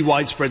command any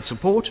widespread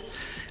support,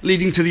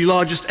 leading to the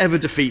largest ever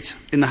defeat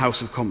in the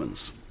House of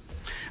Commons.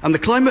 And the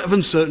climate of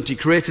uncertainty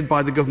created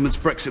by the government's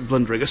Brexit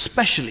blundering,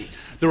 especially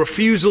the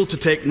refusal to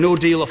take no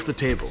deal off the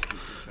table,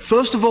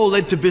 first of all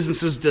led to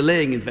businesses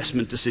delaying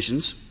investment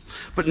decisions,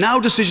 but now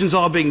decisions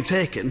are being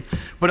taken,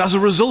 but as a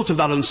result of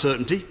that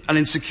uncertainty and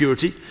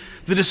insecurity,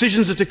 the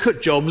decisions are to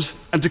cut jobs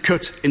and to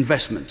cut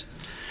investment.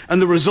 And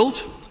the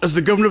result, as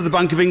the Governor of the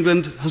Bank of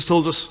England has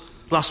told us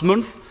last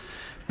month,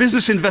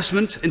 business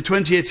investment in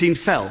 2018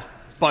 fell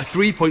by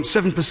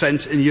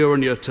 3.7% in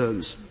year-on-year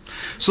terms.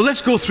 So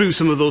let's go through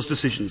some of those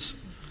decisions.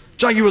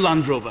 Jaguar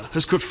Land Rover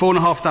has cut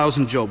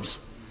 4,500 jobs.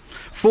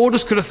 Ford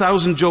has cut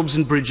 1,000 jobs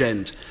in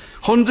Bridgend.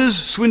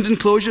 Honda's Swindon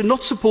closure,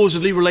 not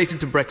supposedly related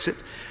to Brexit,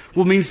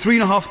 will mean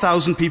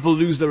 3,500 people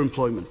lose their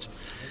employment.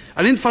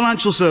 And in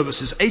financial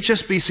services,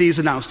 HSBC has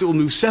announced it will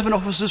move 7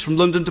 offices from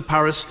London to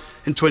Paris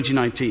in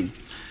 2019.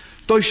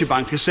 Deutsche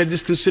Bank has said it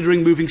is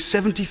considering moving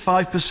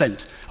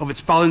 75% of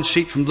its balance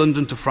sheet from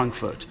London to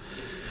Frankfurt.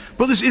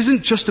 But this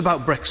isn't just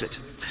about Brexit.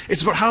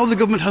 It's about how the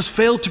government has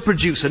failed to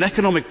produce an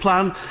economic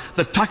plan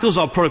that tackles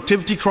our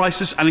productivity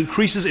crisis and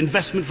increases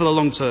investment for the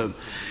long term.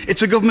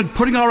 It's a government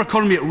putting our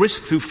economy at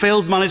risk through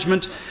failed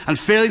management and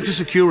failing to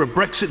secure a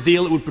Brexit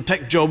deal that would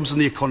protect jobs and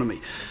the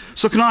economy.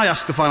 So can I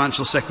ask the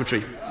Financial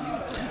Secretary,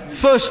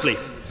 firstly,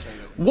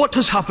 what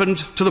has happened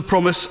to the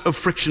promise of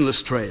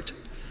frictionless trade?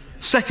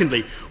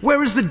 Secondly,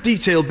 where is the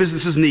detail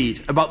businesses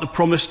need about the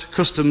promised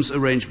customs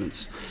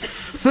arrangements?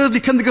 Thirdly,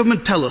 can the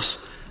government tell us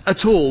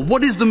at all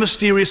what is the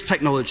mysterious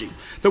technology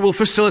that will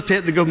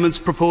facilitate the government's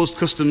proposed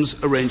customs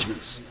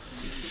arrangements?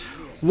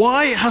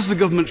 Why has the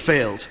government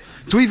failed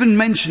to even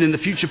mention in the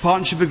future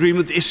partnership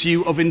agreement the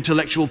issue of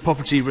intellectual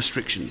property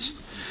restrictions?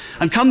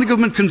 And can the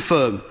government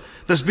confirm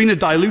there's been a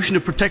dilution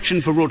of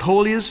protection for road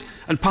hauliers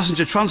and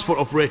passenger transport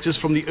operators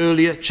from the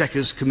earlier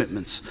Chequers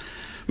commitments?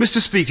 Mr.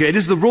 Speaker, it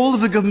is the role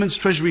of the government's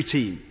Treasury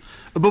team,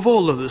 above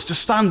all others, to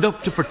stand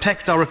up to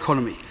protect our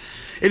economy.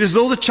 It is as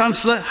though the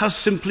Chancellor has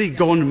simply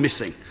gone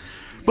missing.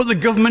 But the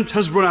government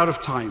has run out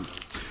of time.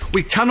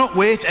 We cannot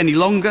wait any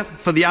longer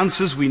for the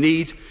answers we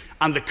need,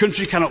 and the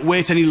country cannot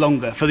wait any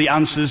longer for the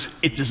answers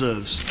it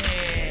deserves.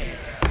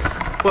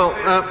 Well,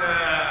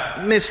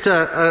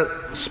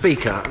 Mr.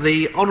 Speaker,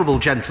 the honourable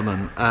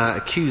gentleman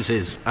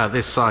accuses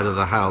this side of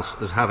the House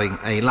as having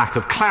a lack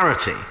of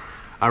clarity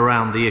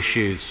around the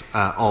issues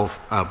of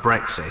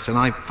Brexit, and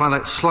I find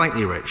that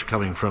slightly rich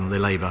coming from the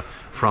Labour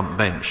front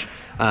bench,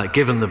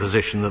 given the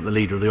position that the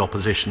Leader of the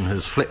Opposition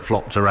has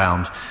flip-flopped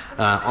around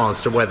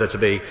as to whether to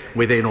be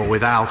within or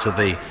without of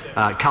the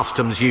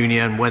customs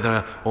union,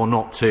 whether or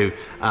not to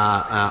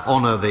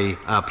honour the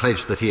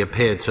pledge that he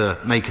appeared to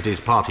make at his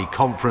party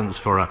conference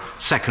for a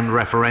second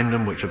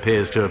referendum, which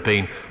appears to have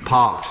been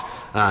parked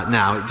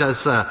now. It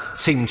does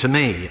seem to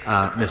me,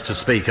 Mr.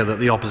 Speaker, that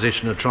the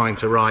opposition are trying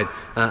to ride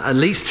at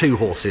least two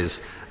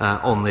horses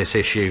on this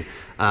issue,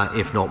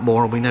 if not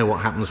more. And we know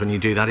what happens when you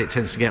do that. It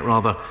tends to get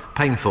rather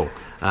painful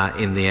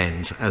in the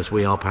end, as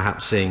we are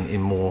perhaps seeing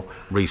in more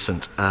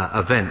recent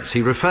events.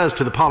 He refers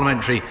to the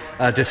parliamentary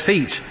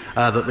defeat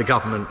that the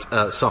government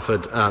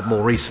suffered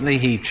more recently.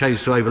 He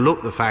chose to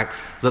overlook the fact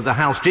that the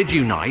House did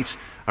unite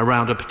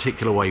around a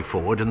particular way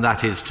forward, and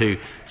that is to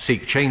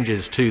seek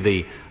changes to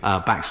the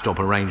backstop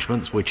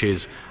arrangements, which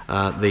is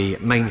the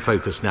main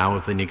focus now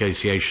of the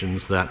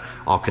negotiations that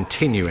are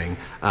continuing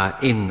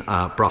in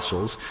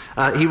Brussels.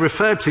 He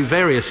referred to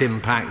various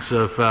impacts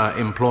of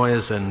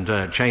employers and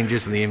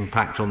changes and the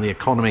impact on the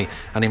economy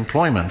and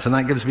employment, and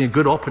that gives me a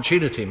good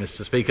opportunity,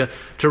 Mr. Speaker,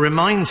 to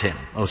remind him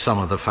of some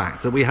of the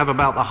facts that we have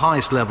about the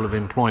highest level of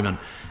employment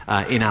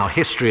in our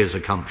history as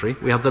a country.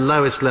 We have the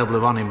lowest level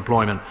of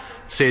unemployment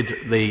since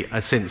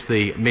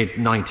the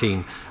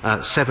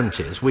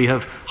mid-1970s. We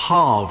have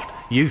halved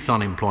youth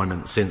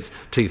unemployment since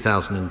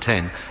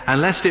 2010.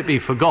 And lest it be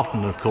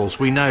forgotten, of course,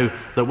 we know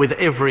that with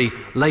every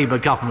Labour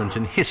government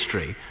in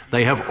history,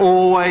 they have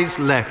always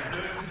left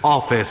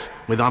office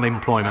with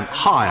unemployment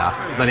higher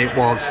than it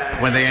was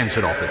when they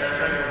entered office.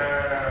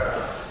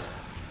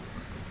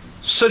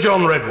 Sir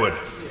John Redwood.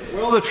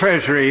 Will the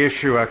Treasury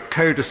issue a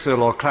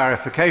codicil or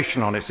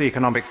clarification on its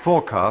economic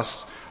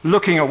forecasts,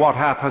 looking at what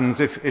happens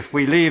if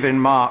we leave in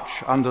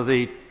March under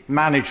the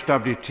managed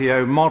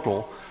WTO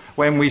model,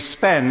 when we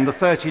spend the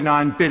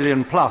 $39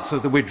 billion plus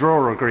of the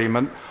withdrawal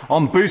agreement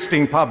on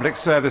boosting public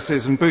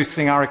services and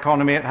boosting our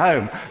economy at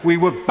home? We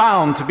were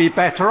bound to be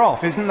better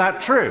off. Isn't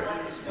that true?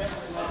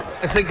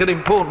 I think an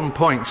important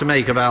point to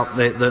make about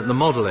the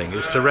modelling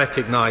is to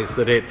recognise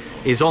that it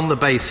is on the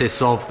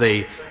basis of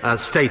the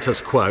status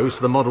quo,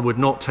 so the model would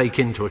not take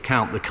into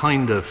account the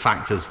kind of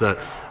factors that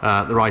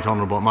my right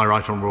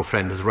honourable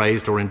friend has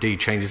raised, or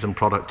indeed changes in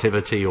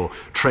productivity or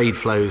trade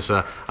flows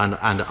and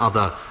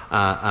other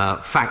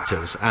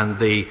factors. And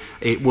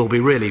it will be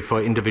really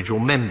for individual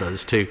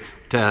members to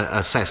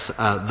assess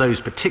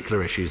those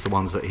particular issues, the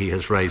ones that he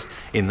has raised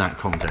in that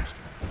context.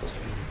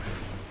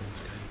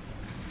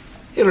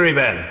 Hilary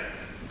Benn.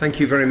 Thank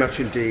you very much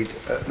indeed.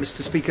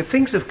 Mr. Speaker,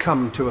 things have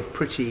come to a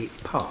pretty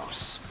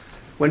pass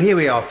when here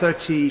we are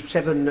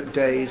 37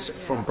 days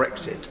from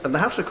Brexit and the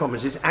House of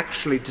Commons is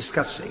actually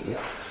discussing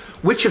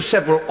which of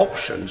several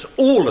options,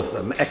 all of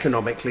them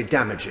economically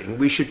damaging,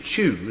 we should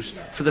choose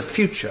for the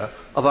future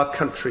of our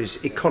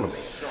country's economy.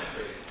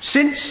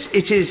 Since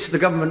it is the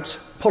government's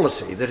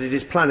policy that it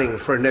is planning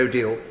for a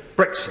no-deal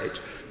Brexit,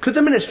 could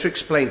the Minister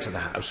explain to the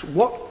House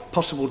what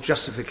possible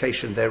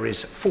justification there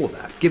is for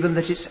that, given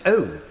that its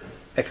own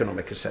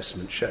economic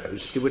assessment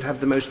shows it would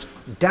have the most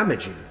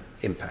damaging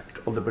impact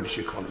on the British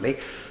economy?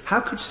 How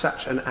could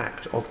such an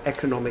act of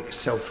economic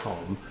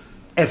self-harm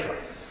ever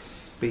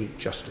be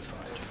justified?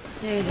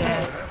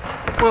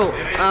 Well,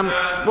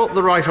 what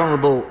the right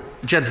honourable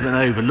gentleman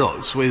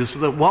overlooks was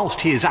that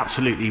whilst he is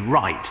absolutely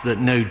right that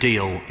no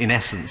deal in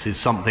essence is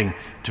something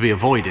to be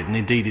avoided, and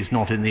indeed is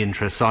not in the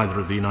interests either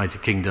of the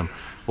United Kingdom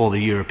or the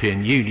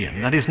European Union,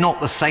 that is not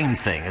the same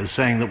thing as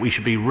saying that we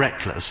should be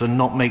reckless and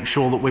not make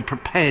sure that we're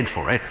prepared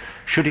for it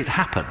should it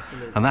happen.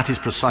 And that is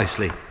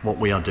precisely what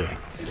we are doing.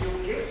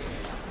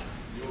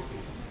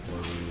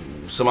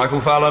 Sir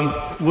Michael Fallon.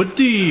 Would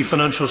the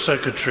Financial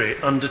Secretary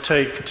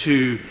undertake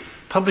to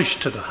publish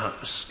to the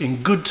House,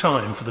 in good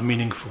time for the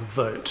meaningful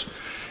vote,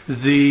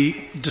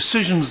 the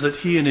decisions that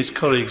he and his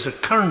colleagues are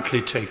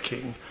currently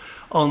taking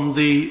on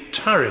the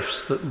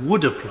tariffs that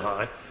would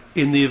apply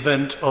in the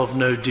event of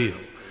no deal,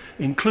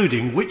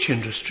 including which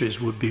industries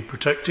would be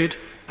protected,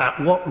 at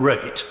what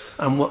rate,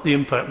 and what the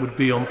impact would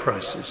be on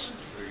prices?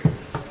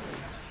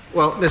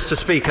 Well, Mr.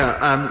 Speaker,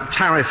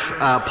 tariff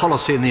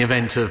policy in the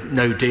event of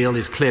no deal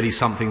is clearly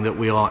something that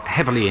we are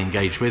heavily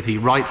engaged with. He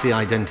rightly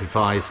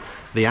identifies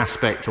the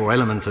aspect or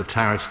element of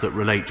tariffs that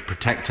relate to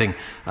protecting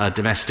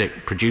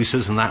domestic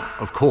producers, and that,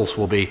 of course,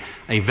 will be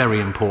a very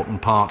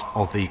important part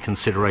of the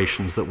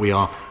considerations that we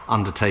are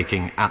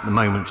undertaking at the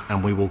moment,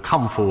 and we will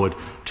come forward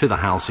to the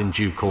House in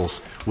due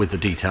course with the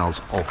details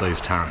of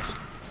those tariffs.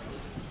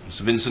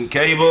 Sir Vincent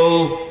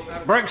Cable.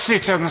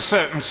 Brexit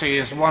uncertainty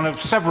is one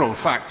of several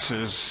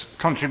factors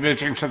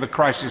contributing to the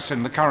crisis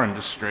in the car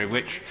industry,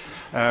 which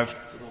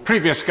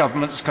previous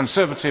governments,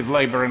 Conservative,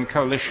 Labour and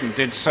Coalition,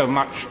 did so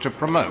much to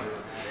promote.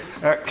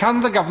 Can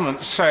the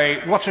government say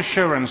what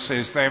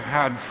assurances they've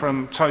had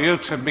from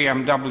Toyota,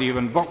 BMW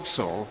and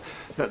Vauxhall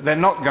that they're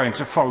not going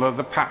to follow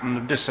the pattern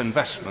of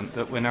disinvestment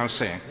that we're now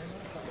seeing?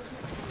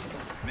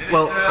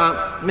 Well,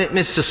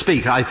 Mr.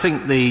 Speaker, I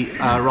think the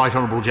right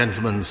honourable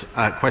gentleman's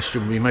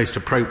question would be most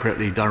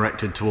appropriately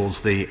directed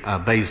towards the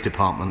Bays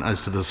Department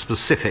as to the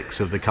specifics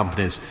of the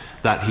companies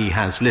that he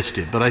has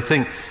listed. But I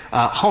think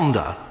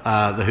Honda,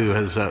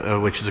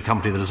 which is a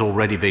company that has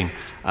already been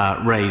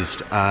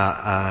raised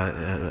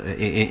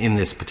in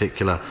this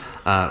particular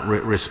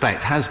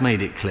respect, has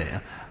made it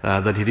clear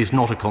that it is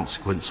not a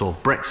consequence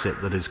of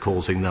Brexit that is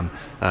causing them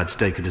to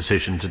take a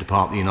decision to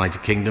depart the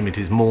United Kingdom. It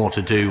is more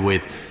to do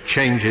with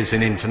changes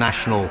in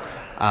international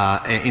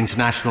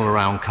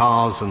around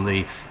cars and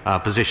the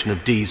position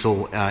of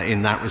diesel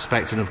in that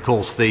respect, and of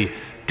course the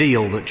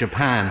deal that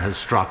Japan has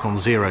struck on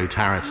zero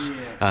tariffs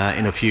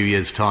in a few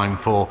years' time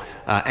for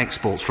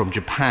exports from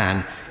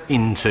Japan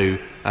into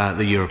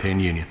the European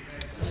Union.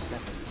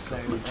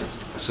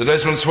 Sir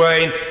Desmond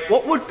Swain.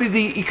 What would be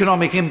the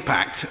economic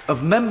impact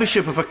of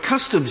membership of a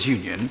customs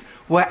union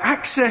where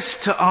access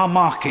to our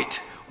market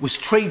was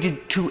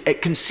conceded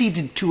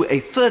to a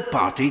third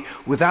party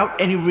without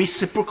any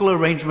reciprocal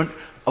arrangement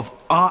of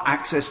our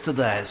access to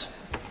theirs?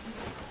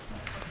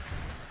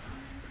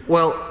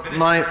 Well,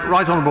 my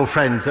right honourable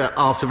friend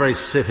asked a very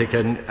specific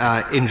and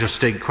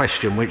interesting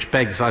question, which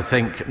begs, I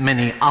think,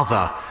 many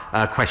other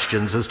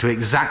questions as to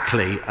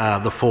exactly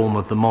the form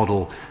of the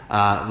model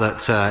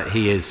that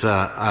he is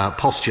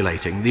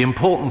postulating. The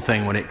important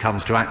thing when it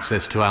comes to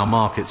access to our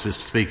markets, Mr.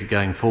 Speaker,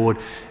 going forward,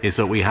 is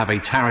that we have a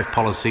tariff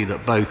policy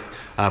that both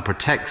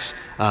protects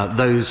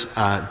those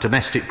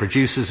domestic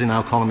producers in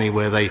our economy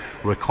where they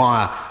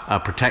require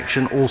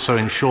protection, also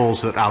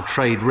ensures that our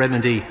trade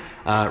remedy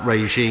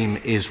regime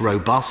is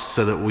robust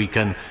so that we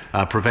can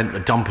prevent the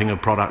dumping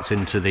of products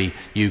into the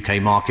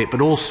UK market,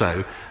 but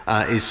also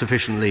is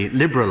sufficiently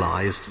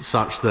liberalised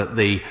such that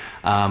the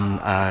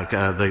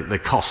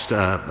cost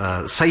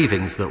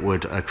savings that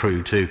would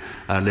accrue to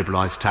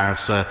liberalised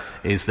tariffs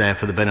is there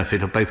for the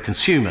benefit of both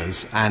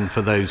consumers and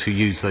for those who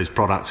use those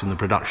products in the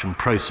production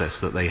process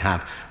that they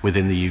have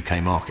within the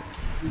UK market.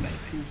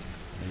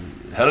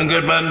 Helen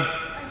Goodman.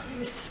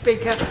 Mr.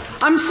 Speaker,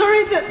 I'm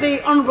sorry that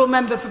the Honourable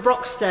Member for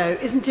Broxtowe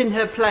isn't in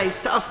her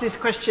place to ask this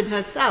question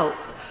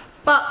herself,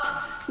 but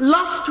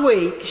last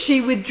week she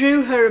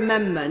withdrew her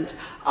amendment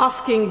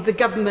asking the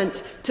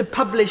government to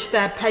publish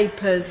their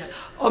papers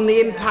on the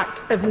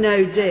impact of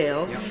no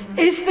deal.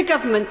 Is the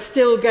government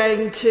still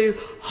going to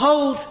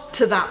hold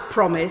to that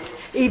promise,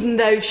 even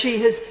though she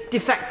has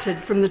defected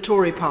from the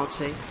Tory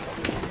party?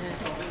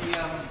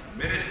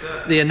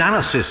 The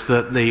analysis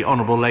that the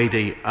Honourable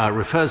Lady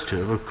refers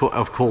to,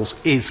 of course,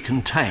 is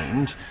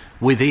contained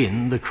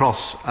within the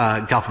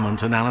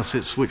cross-government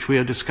analysis which we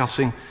are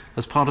discussing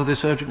as part of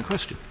this urgent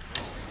question.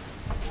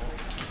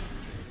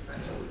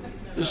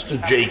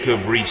 Mr.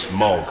 Jacob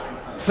Rees-Mogg.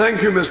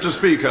 Thank you, Mr.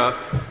 Speaker.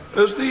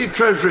 As the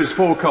Treasury's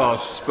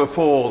forecasts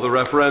before the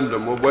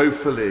referendum were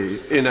woefully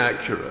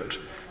inaccurate,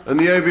 and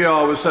the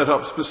ABR was set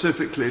up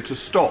specifically to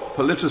stop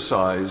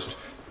politicised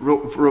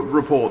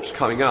reports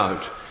coming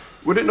out,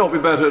 would it not be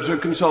better to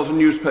consult a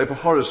newspaper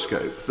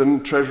horoscope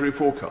than Treasury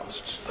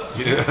forecasts?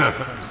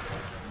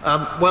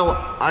 Well,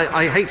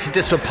 I hate to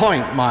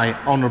disappoint my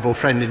honourable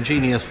friend,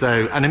 ingenious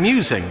though and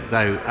amusing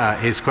though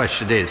his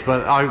question is,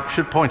 but I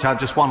should point out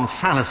just one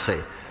fallacy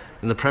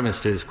in the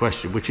premise to his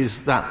question, which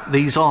is that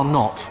these are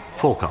not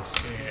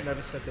forecasts.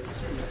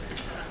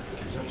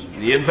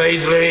 Ian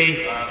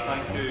Paisley.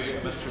 Thank you,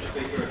 Mr.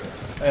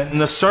 Speaker. In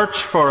the search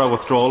for a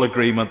withdrawal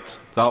agreement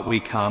that we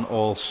can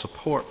all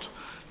support,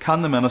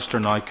 can the Minister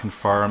now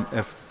confirm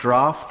if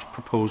draft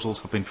proposals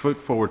have been put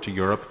forward to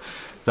Europe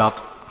that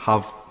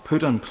have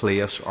put in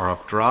place or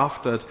have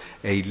drafted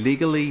a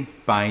legally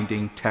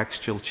binding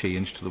textual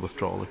change to the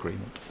withdrawal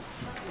agreement?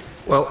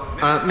 Well,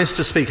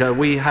 Mr. Speaker,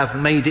 we have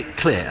made it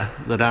clear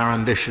that our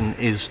ambition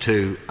is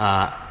to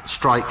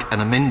strike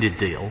an amended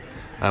deal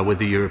with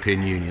the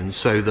European Union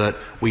so that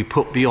we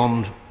put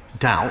beyond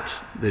doubt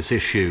this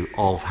issue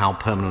of how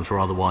permanent or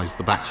otherwise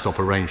the backstop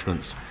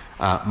arrangements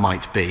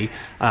might be.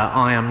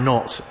 I am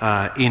not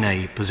in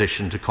a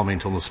position to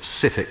comment on the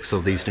specifics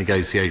of these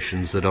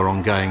negotiations that are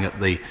ongoing at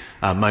the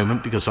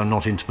moment because I'm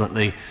not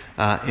intimately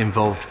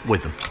involved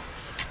with them.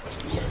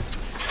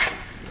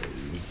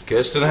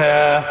 Kirsten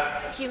Hare.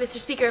 Thank you, Mr.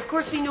 Speaker. Of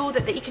course, we know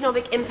that the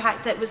economic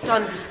impact that was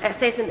done,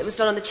 assessment that was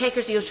done on the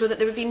Chequers deal, showed that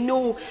there would be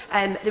no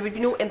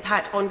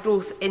impact on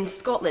growth in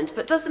Scotland.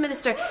 But does the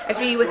Minister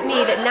agree with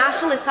me that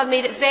nationalists have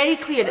made it very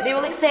clear that they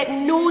will accept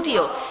no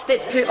deal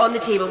that's put on the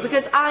table?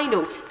 Because I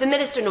know, the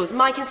Minister knows,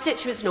 my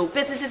constituents know,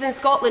 businesses in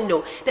Scotland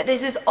know that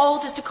this is all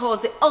just to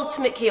cause the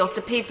ultimate chaos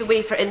to pave the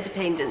way for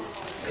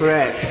independence.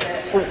 Correct.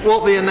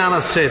 What the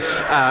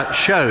analysis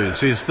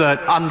shows is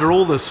that under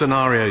all the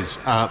scenarios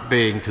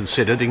being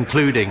considered,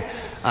 including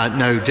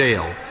no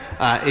deal,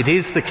 it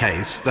is the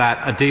case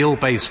that a deal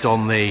based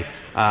on the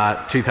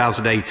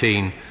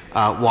 2018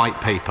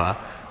 White Paper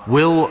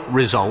will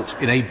result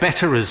in a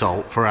better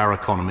result for our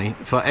economy,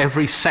 for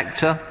every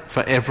sector,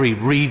 for every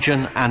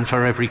region and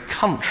for every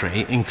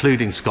country,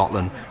 including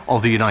Scotland,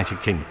 of the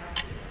United Kingdom.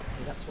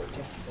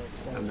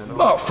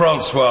 Mark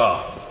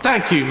Francois.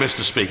 Thank you,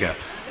 Mr. Speaker.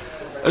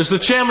 As the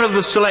chairman of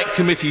the Select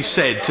Committee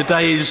said,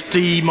 today is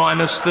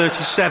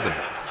D-37.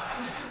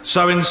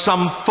 So in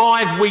some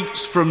 5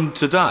 weeks from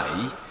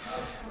today,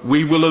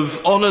 we will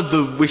have honoured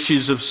the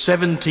wishes of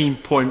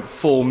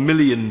 17.4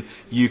 million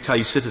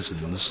UK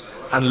citizens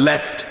and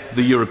left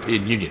the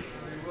European Union.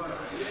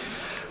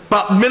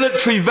 But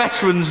military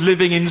veterans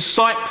living in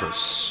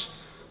Cyprus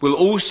will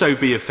also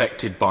be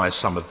affected by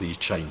some of these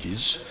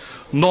changes,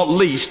 not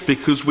least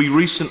because we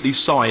recently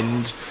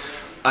signed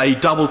a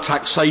double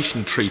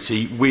taxation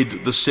treaty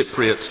with the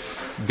Cypriot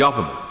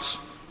government.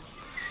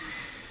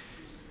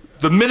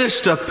 The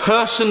Minister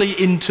personally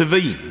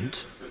intervened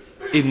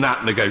in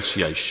that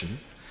negotiation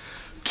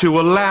to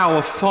allow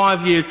a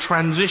 5-year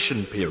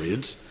transition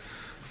period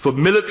for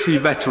military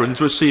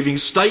veterans receiving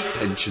state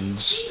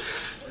pensions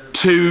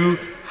to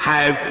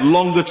have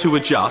longer to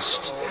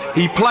adjust.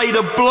 He played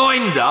a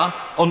blinder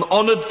and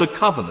honoured the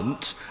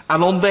covenant,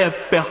 and on their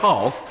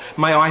behalf,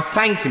 may I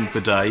thank him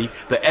today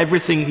for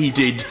everything he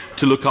did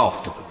to look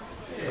after them.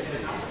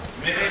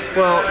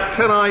 Well,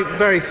 can I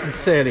very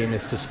sincerely,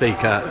 Mr.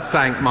 Speaker,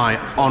 thank my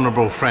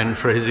honourable friend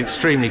for his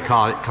extremely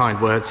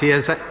kind words. He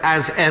is,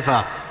 as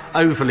ever,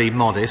 overly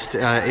modest.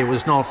 It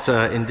was not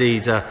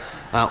indeed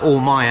all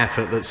my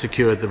effort that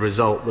secured the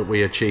result that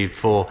we achieved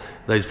for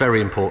those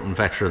very important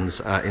veterans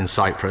in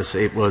Cyprus.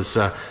 It was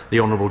the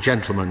honourable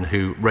gentleman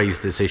who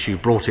raised this issue,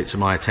 brought it to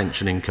my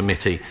attention in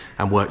committee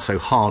and worked so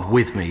hard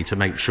with me to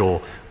make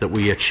sure that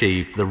we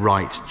achieved the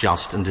right,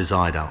 just and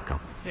desired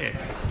outcome. Yeah.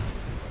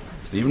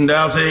 Stephen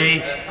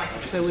Doughty.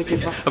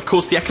 Of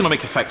course, the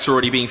economic effects are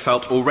already being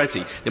felt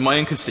already. In my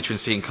own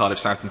constituency in Cardiff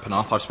South and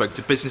Penarth, I've spoken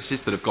to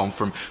businesses that have gone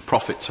from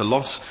profit to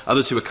loss,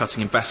 others who are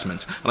cutting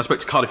investment. And I spoke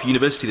to Cardiff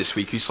University this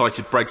week, who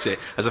cited Brexit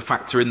as a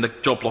factor in the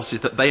job losses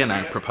that they are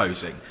now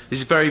proposing. This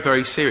is very,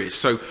 very serious.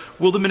 So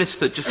will the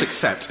Minister just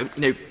accept,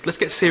 let's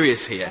get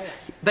serious here.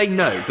 They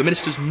know, the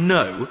Ministers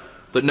know,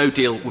 that no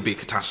deal would be a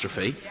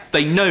catastrophe.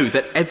 They know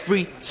that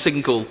every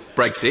single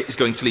Brexit is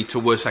going to lead to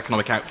a worse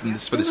economic outcome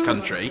for this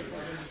country.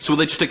 So will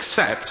they just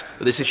accept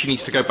that this issue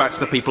needs to go back to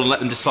the people and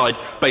let them decide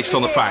based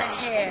on the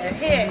facts?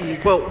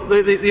 Well,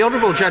 the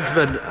honourable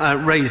gentleman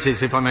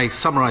raises, if I may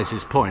summarise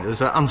his point,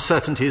 as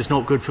uncertainty is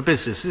not good for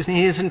business.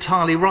 He is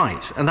entirely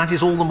right, and that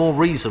is all the more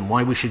reason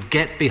why we should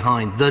get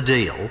behind the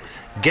deal,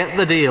 get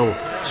the deal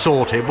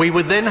sorted. We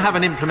would then have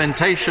an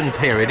implementation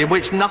period in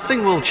which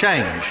nothing will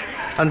change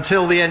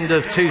until the end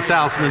of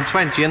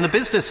 2020, and the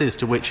businesses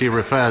to which he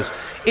refers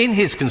in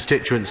his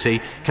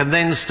constituency can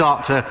then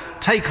start to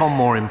take on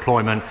more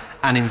employment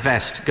and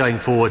invest going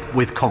forward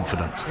with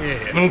confidence.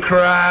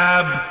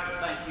 Crab.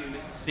 Thank you,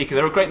 Mr. Speaker.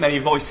 There are a great many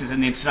voices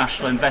in the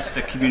international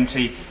investor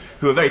community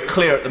who are very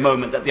clear at the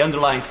moment that the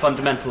underlying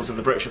fundamentals of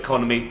the British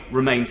economy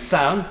remain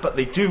sound, but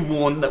they do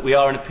warn that we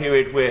are in a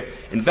period where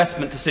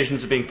investment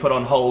decisions are being put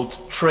on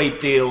hold, trade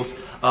deals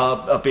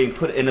are being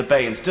put in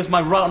abeyance. Does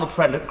my right honourable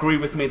friend agree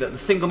with me that the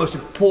single most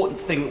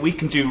important thing that we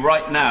can do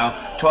right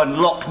now to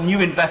unlock new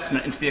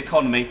investment into the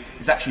economy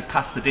is actually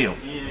pass the deal?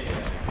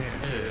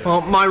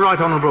 Well, my right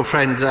honourable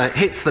friend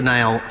hits the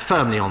nail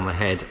firmly on the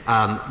head.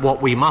 What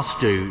we must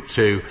do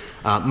to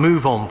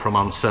move on from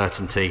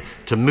uncertainty,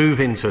 to move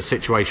into a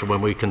situation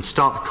when we can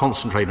start to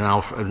concentrate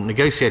on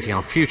negotiating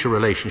our future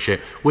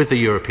relationship with the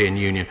European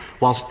Union,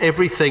 whilst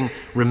everything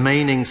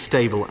remaining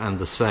stable and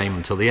the same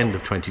until the end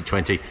of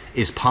 2020,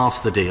 is pass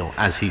the deal,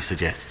 as he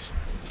suggests.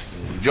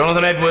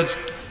 Jonathan Edwards.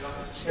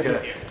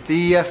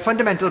 The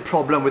fundamental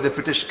problem with the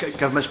British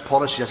government's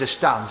policy as it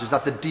stands is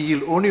that the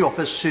deal only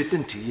offers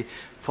certainty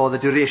for the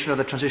duration of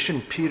the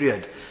transition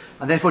period.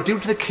 And therefore, due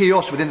to the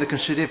chaos within the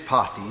Conservative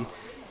Party,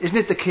 isn't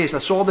it the case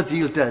that all the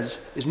deal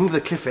does is move the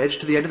cliff edge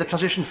to the end of the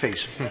transition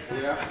phase?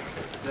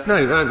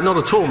 No, not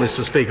at all,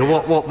 Mr. Speaker.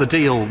 What the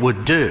deal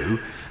would do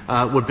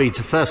would be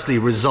to firstly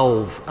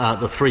resolve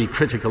the three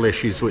critical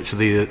issues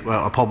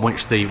upon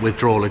which the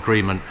withdrawal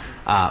agreement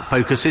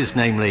focuses,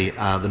 namely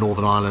the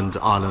Northern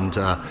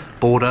Ireland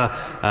border,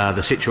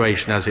 the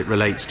situation as it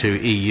relates to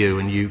EU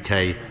and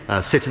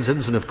UK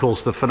citizens, and of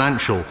course the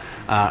financial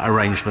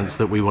arrangements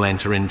that we will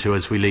enter into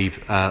as we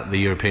leave the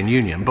European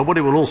Union. But what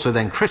it will also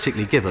then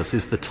critically give us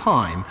is the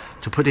time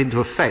to put into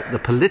effect the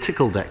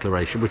political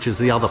declaration, which is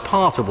the other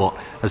part of what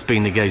has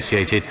been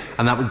negotiated,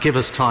 and that would give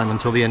us time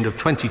until the end of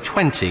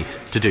 2020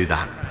 to do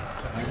that.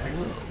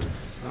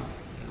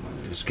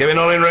 Kevin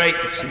Ollinray.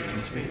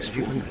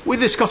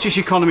 With the Scottish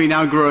economy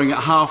now growing at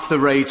half the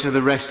rate of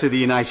the rest of the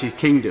United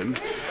Kingdom,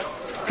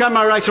 can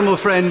my right honourable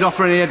friend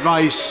offer any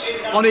advice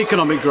on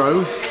economic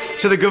growth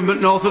to the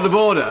government north of the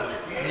border?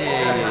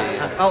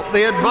 Well,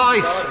 the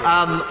advice,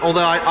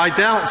 although I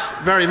doubt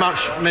very much,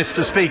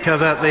 Mr. Speaker,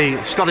 that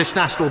the Scottish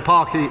National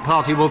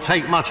Party will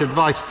take much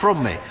advice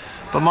from me,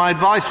 But my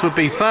advice would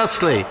be,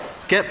 firstly,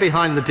 get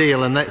behind the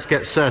deal and let's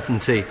get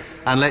certainty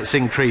and let's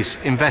increase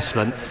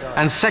investment.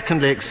 And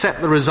secondly,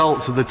 accept the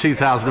results of the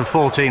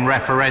 2014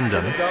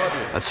 referendum.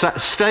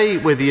 Stay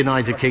with the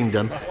United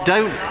Kingdom.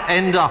 Don't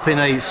end up in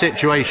a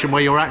situation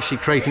where you're actually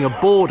creating a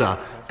border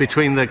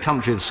between the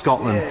country of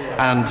Scotland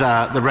and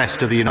the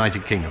rest of the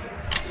United Kingdom.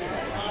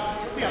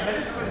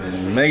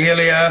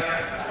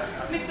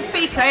 Mr.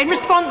 Speaker, in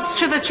response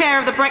to the chair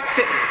of the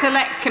Brexit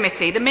Select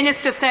Committee, the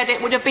Minister said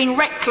it would have been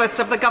reckless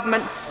of the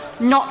government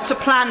not to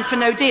plan for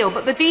no deal,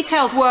 but the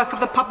detailed work of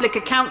the Public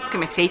Accounts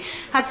Committee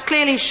has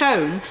clearly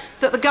shown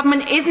that the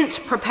government isn't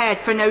prepared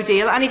for no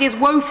deal and it is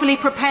woefully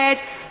prepared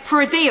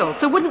for a deal.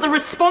 So wouldn't the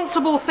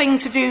responsible thing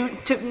to do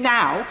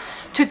now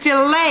to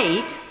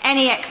delay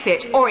any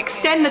exit or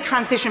extend the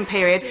transition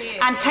period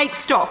and take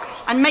stock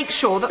and make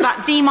sure that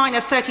that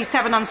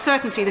D-37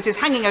 uncertainty that is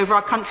hanging over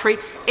our country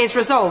is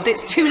resolved?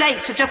 It's too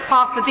late to just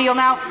pass the deal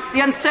now.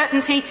 The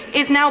uncertainty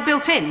is now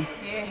built in.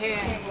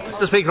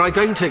 Mr. Speaker, I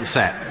don't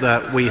accept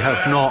that we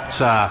have not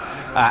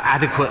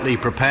adequately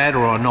prepared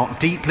or are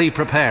not deeply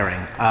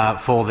preparing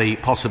for the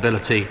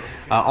possibility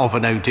of a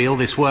no deal.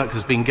 This work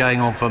has been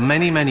going on for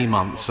many, many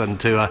months and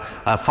to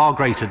a far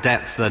greater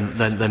depth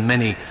than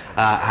many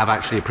have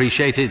actually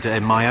appreciated.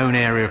 In my own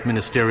area of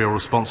ministerial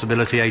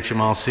responsibility,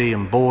 HMRC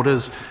and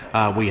Borders,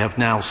 we have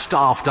now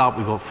staffed up.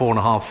 We've got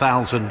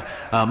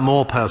 4,500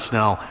 more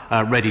personnel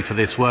ready for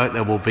this work.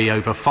 There will be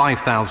over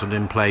 5,000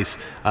 in place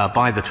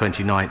by the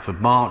 29th of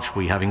March.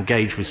 We have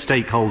engaged with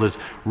stakeholders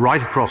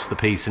right across the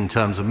piece in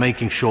terms of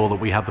making sure that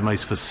we have the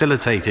most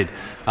facilitated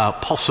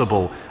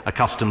possible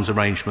customs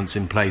arrangements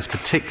in place,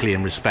 particularly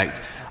in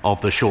respect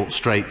of the short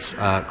straits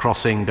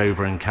crossing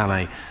Dover and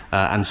Calais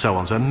and so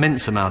on. So an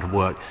immense amount of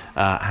work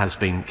has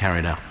been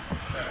carried out.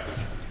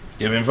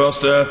 Kevin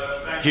Foster.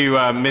 Thank you,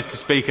 Mr.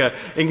 Speaker.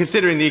 In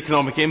considering the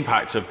economic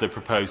impact of the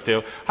proposed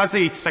deal, has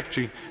the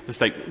Secretary of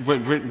State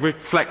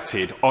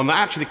reflected on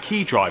actually the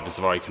key drivers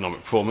of our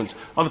economic performance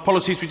are the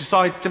policies we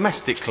decide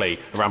domestically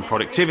around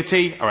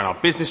productivity, around our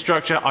business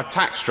structure, our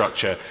tax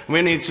structure? And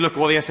we need to look at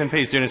what the SNP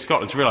is doing in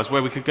Scotland to realise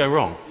where we could go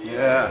wrong.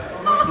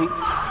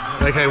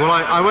 OK, well,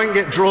 I won't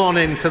get drawn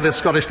into the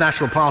Scottish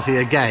National Party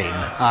again,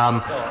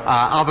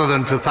 other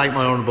than to thank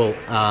my honourable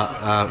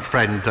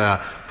friend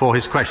for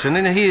his question.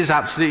 And he is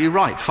absolutely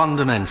right.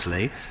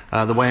 Fundamentally,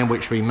 the way in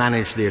which we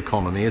manage the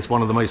economy is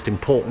one of the most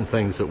important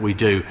things that we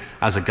do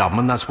as a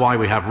government. That's why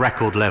we have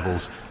record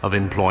levels of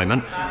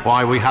employment,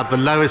 why we have the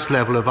lowest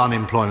level of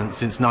unemployment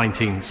since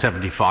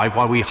 1975,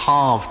 why we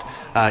halved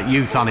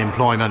youth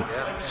unemployment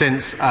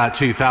since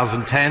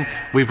 2010.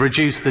 We've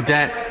reduced the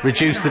debt,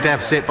 reduced the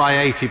deficit by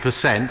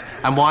 80%,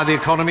 and why the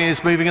economy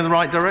is moving in the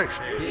right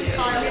direction.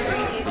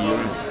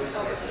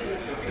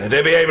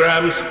 Debbie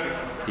Abrahams.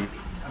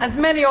 As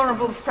many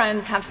honourable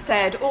friends have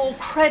said, all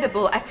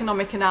credible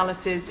economic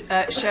analysis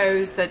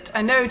shows that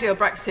a no-deal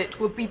Brexit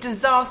would be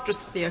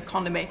disastrous for the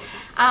economy,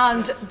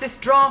 and this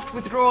draft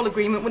withdrawal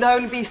agreement would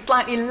only be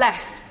slightly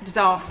less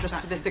disastrous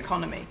for this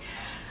economy.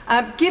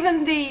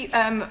 Given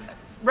the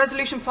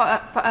Resolution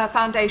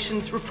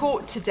Foundation's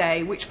report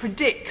today, which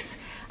predicts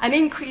an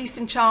increase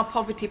in child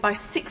poverty by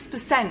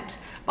 6%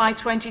 by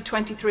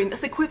 2023, and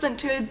that's equivalent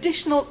to an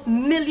additional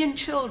 1 million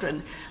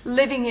children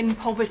living in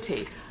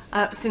poverty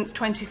since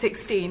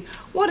 2016.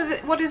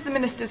 What is the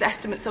Minister's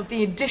estimates of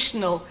the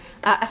additional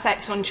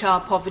effect on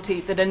child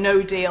poverty that a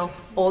no deal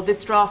or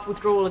this draft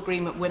withdrawal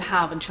agreement would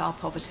have on child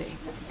poverty?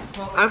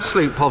 Well,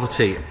 absolute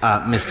poverty,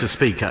 Mr.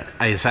 Speaker,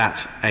 is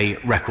at a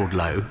record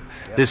low.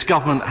 This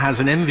government has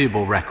an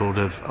enviable record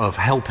of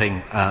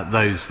helping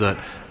those that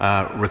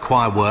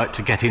require work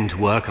to get into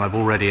work, and I've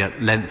already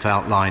at length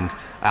outlined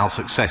our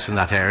success in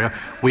that area.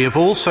 We have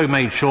also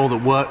made sure that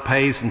work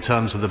pays in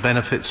terms of the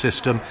benefit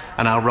system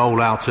and our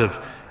rollout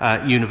of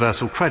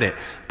universal credit.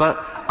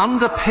 But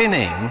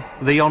underpinning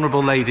the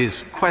Honourable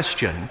Lady's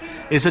question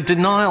is a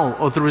denial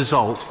of the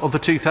result of the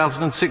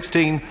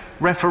 2016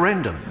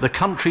 referendum. The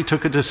country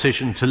took a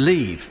decision to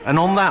leave, and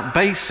on that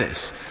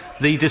basis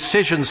the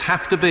decisions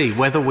have to be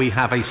whether we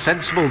have a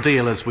sensible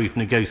deal as we've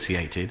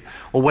negotiated,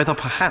 or whether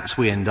perhaps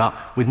we end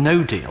up with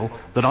no deal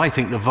that I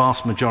think the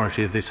vast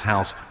majority of this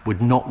House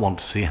would not want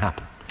to see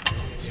happen.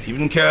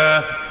 Stephen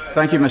Kerr.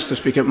 Thank you, Mr.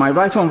 Speaker. My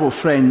right honourable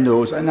friend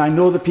knows, and I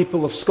know the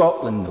people of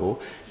Scotland know,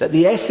 that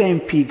the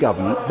SNP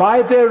government,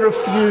 by their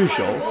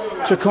refusal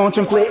to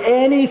contemplate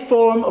any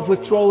form of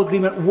withdrawal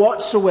agreement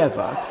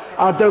whatsoever,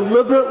 are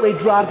deliberately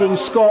dragging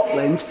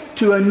Scotland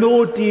to a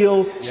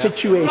no-deal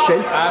situation,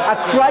 a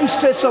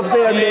crisis of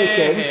their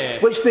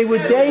making, which they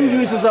would then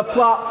use as a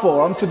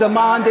platform to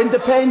demand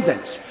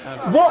independence.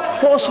 What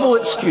possible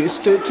excuse,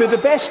 to the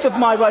best of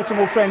my right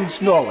honourable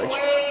friend's knowledge,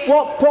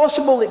 what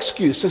possible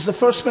excuse does the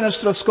First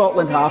Minister of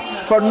Scotland have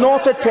for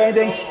not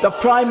attending the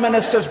Prime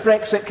Minister's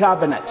Brexit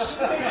cabinets?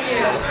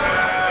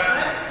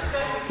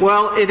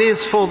 Well, it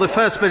is for the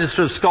First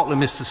Minister of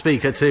Scotland, Mr.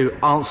 Speaker, to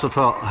answer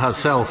for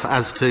herself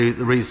as to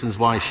the reasons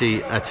why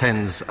she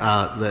attends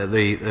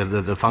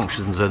the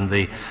functions and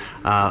the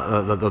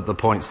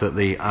points that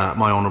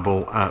my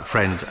honourable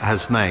friend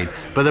has made.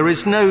 But there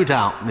is no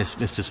doubt,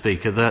 Mr.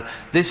 Speaker, that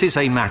this is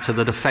a matter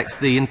that affects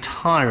the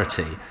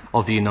entirety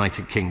of the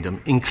United Kingdom,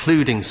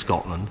 including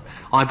Scotland.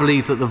 I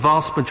believe that the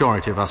vast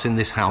majority of us in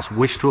this House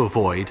wish to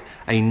avoid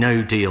a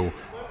no-deal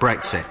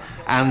Brexit,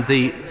 and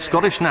the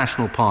Scottish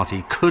National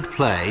Party could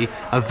play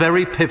a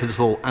very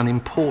pivotal and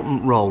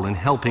important role in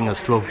helping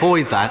us to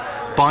avoid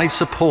that by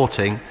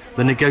supporting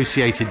the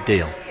negotiated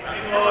deal.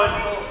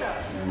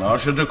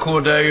 Marsha de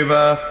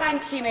Cordova.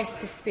 Thank you,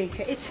 Mr.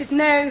 Speaker. It is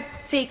no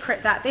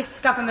secret that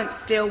this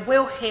government's deal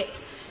will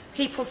hit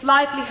people's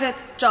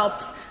livelihoods,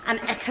 jobs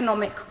and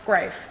economic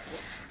growth.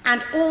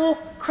 And all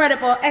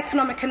credible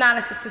economic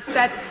analysis has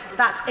said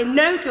that a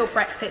no-deal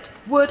Brexit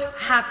would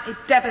have a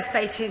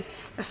devastating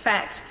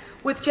effect.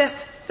 With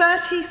just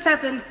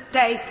 37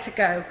 days to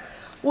go,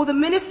 will the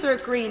Minister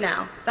agree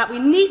now that we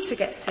need to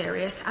get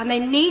serious and they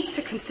need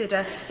to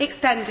consider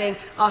extending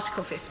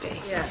Article 50?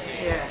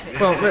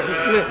 Well,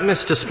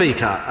 Mr.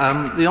 Speaker,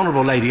 the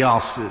Honourable Lady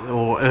asks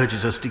or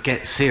urges us to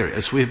get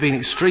serious. We've been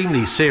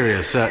extremely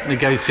serious at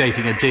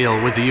negotiating a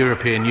deal with the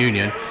European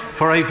Union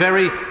for a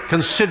very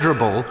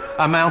considerable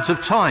amount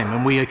of time,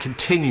 and we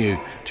continue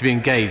to be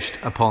engaged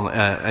upon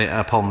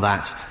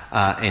that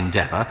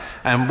endeavour.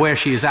 And where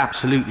she is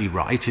absolutely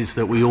right is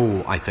that we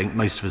all, I think,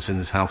 most of us in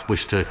this House,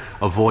 wish to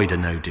avoid a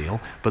no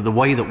deal. But the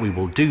way that we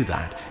will do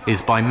that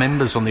is by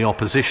members on the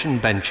opposition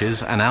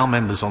benches and our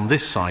members on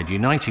this side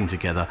uniting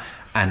together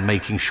and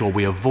making sure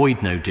we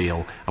avoid no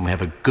deal and we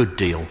have a good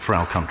deal for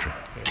our country.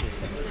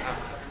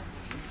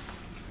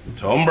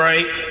 Tom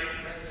Brake.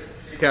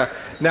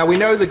 Now, we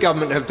know the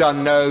government have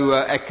done no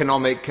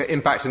economic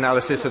impact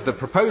analysis of the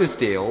proposed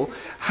deal.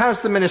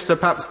 Has the Minister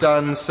perhaps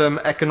done some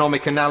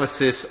economic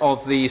analysis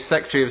of the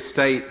Secretary of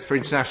State for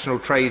International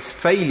Trade's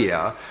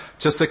failure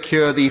to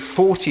secure the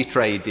 40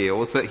 trade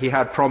deals that he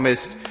had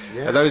promised,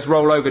 those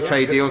rollover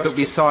trade deals that will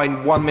be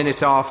signed 1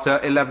 minute after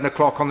 11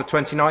 o'clock on the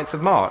 29th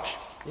of March?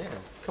 Yeah,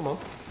 come on.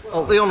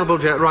 Well, the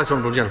Right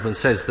Honourable Gentleman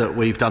says that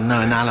we've done no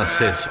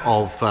analysis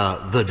of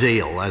the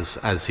deal,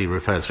 as he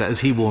refers to it. As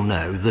he will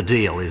know, the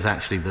deal is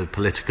actually the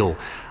political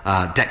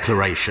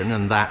declaration,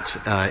 and that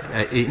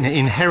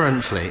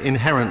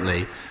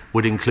inherently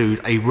would include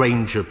a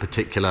range of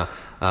particular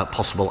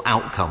possible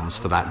outcomes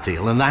for that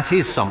deal. And that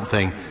is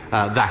something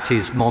that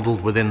is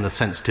modelled within the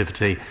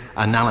sensitivity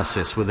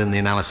analysis, within the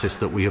analysis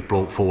that we have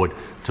brought forward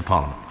to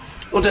Parliament.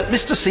 Well,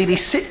 Mr. Seeley,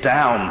 sit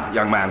down,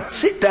 young man.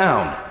 Sit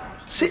down.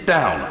 Sit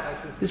down.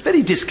 It's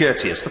very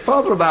discourteous. The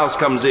father of the house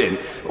comes in.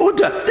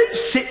 Order! Don't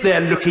sit there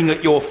looking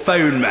at your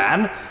phone,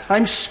 man.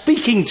 I'm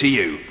speaking to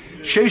you.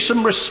 Show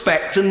some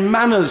respect and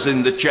manners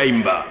in the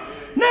chamber.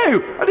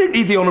 No, I don't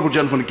need the honourable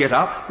gentleman to get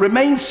up.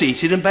 Remain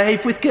seated and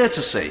behave with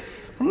courtesy.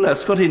 What on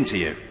earth's got into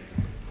you?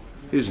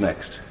 Who's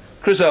next?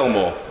 Chris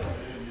Elmore.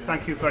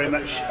 Thank you very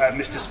much,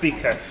 Mr.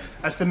 Speaker.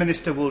 As the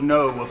Minister will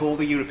know, of all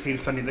the European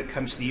funding that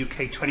comes to the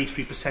UK,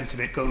 23% of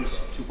it goes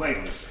to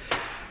Wales.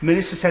 The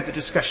Minister said that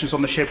discussions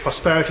on the Shared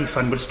Prosperity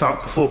Fund would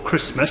start before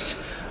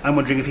Christmas. I'm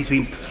wondering if he's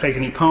played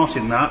any part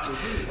in that.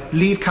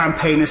 Leave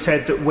campaigner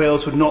said that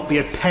Wales would not be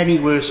a penny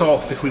worse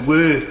off if we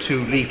were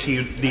to leave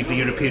the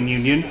European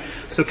Union.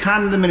 So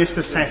can the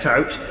Minister set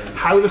out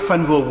how the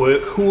fund will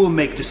work, who will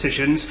make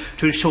decisions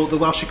to ensure that the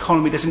Welsh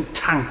economy doesn't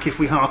tank if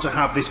we are to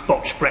have this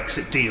botched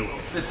Brexit deal?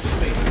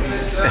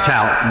 Set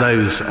out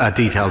those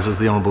details, as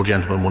the Honourable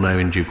Gentleman will know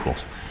in due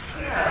course.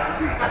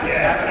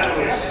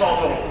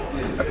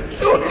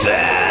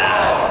 Order!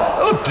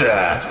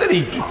 It's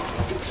very...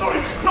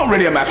 not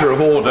really a matter of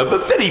order,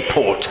 but very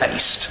poor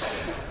taste.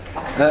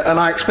 And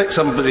I expect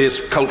somebody as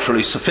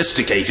culturally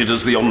sophisticated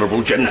as the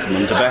Honourable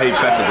Gentleman to behave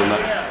better than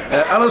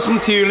that. Alison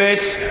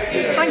Thewlis.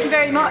 Thank you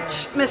very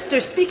much,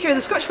 Mr. Speaker.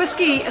 The Scotch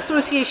Whisky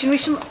Association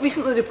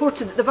recently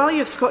reported that the value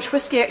of Scotch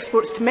whisky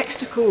exports to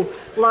Mexico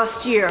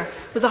last year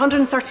was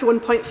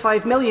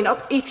 $131.5 million,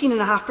 up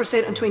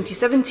 18.5% in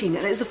 2017,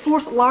 and it is the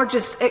fourth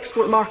largest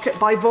export market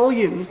by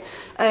volume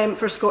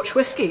for Scotch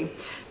whisky.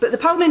 But the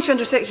Parliamentary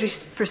Under-Secretary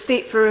for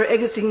State for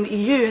exiting the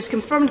EU has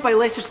confirmed by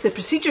letter to the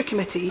Procedure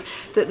Committee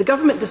that the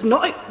government does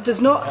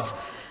not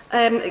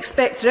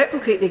expect to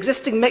replicate the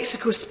existing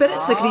Mexico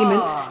Spirits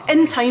Agreement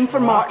in time for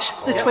March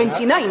the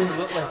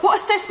 29th. What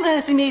assessment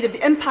has he made of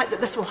the impact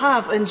that this will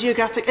have on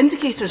geographic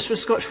indicators for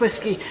Scotch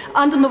whisky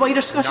and on the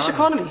wider Scottish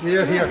economy?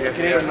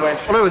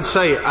 What I would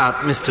say,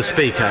 Mr.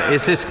 Speaker,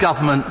 is this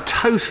government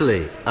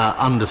totally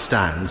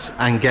understands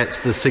and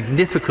gets the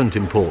significant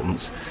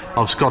importance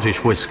of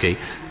Scottish whisky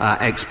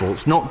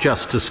exports, not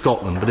just to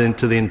Scotland but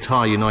into the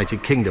entire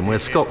United Kingdom, where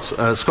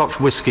Scotch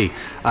whisky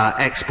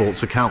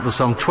exports account for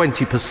some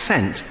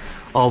 20%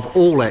 of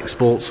all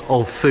exports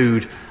of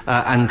food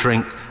and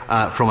drink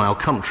from our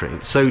country.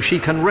 So she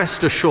can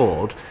rest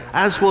assured,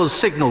 as was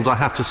signalled, I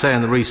have to say,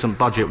 in the recent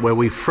budget where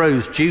we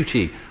froze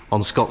duty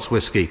on Scots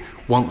whisky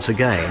once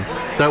again,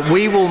 that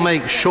we will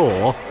make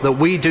sure that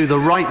we do the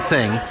right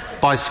thing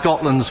by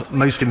Scotland's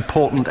most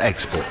important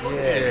export.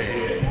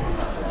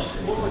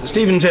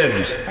 Stephen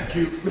Timms. Thank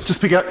you, Mr.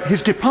 Speaker.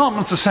 His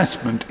department's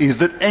assessment is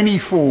that any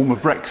form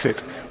of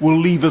Brexit will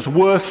leave us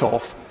worse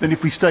off than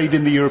if we stayed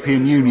in the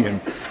European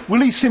Union.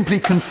 Will he simply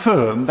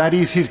confirm that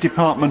is his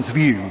department's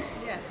view?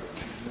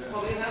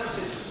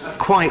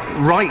 Quite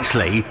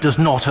rightly does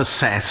not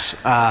assess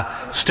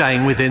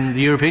staying within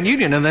the European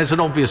Union, and there's an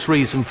obvious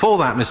reason for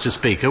that, Mr.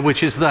 Speaker,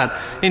 which is that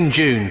in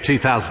June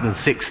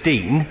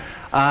 2016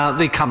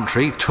 the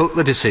country took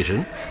the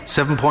decision.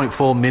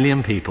 7.4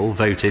 million people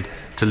voted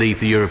to leave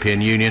the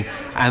European Union,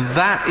 and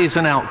that is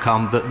an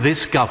outcome that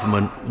this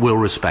government will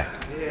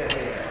respect.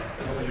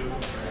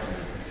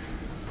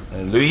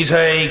 Louise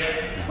Haig.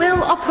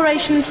 Will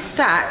Operation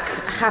Stack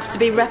have to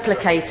be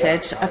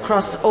replicated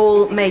across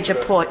all major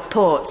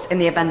ports in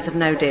the event of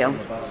no deal?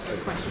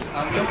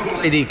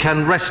 Lady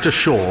can rest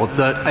assured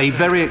that a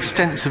very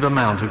extensive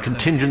amount of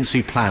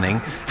contingency planning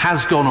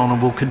has gone on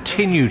and will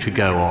continue to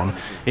go on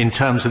in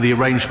terms of the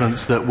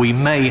arrangements that we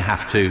may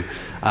have to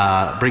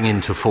bring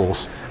into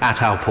force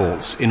at our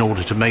ports in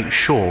order to make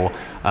sure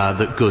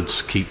that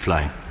goods keep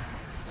flowing.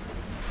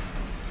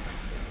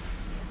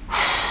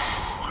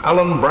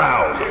 Alan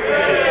Brown.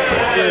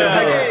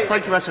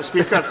 Thank you, Mr.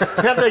 Speaker.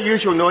 I've heard the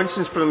usual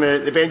nonsense from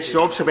the benches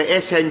obviously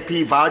about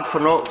SNP bad for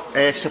not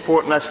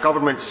supporting this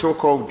government's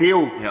so-called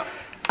deal. Yeah.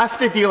 If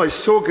the deal is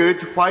so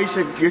good, why is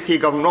the UK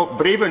government not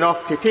brave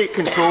enough to take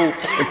control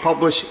and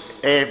publish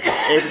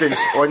evidence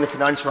on the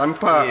financial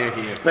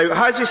impact? Now,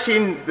 has he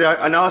seen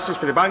the analysis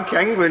for the Bank of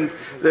England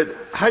that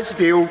his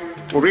deal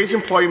will raise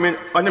unemployment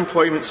by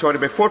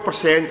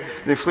 4%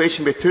 and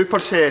inflation by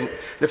 2%?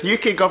 If the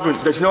UK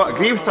government does not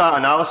agree with that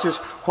analysis,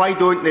 why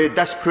don't they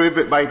disprove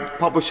it by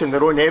publishing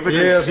their own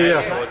evidence?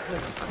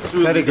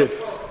 Very good.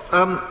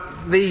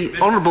 The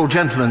honourable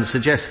gentleman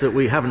suggests that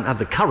we haven't had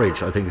the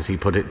courage, I think as he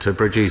put it, to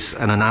produce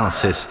an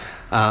analysis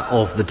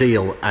of the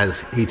deal,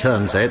 as he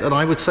terms it, and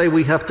I would say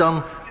we have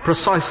done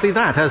precisely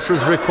that, as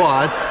was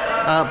required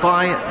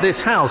by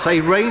this House. A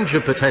range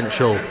of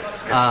potential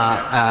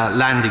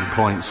landing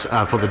points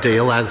for the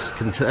deal, as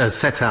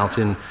set out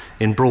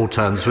in broad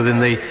terms within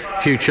the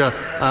future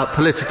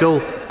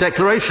political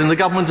declaration. The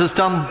government has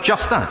done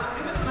just that.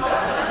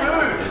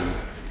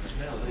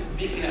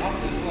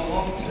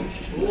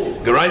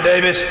 Geraint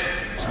Davis.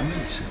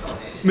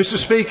 Mr.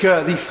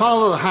 Speaker, the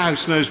Father of the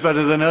House knows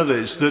better than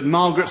others that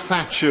Margaret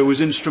Thatcher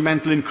was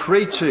instrumental in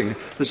creating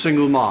the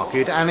single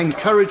market and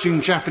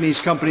encouraging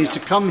Japanese companies to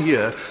come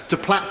here to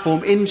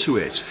platform into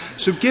it.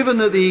 So given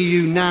that the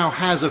EU now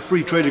has a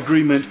free trade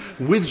agreement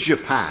with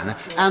Japan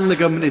and the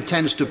government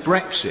intends to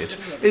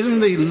Brexit, isn't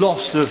the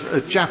loss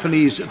of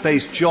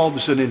Japanese-based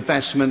jobs and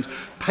investment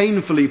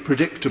painfully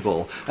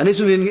predictable? And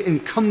isn't it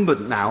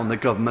incumbent now on the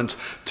government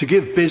to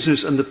give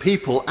business and the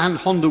people and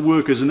Honda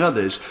workers and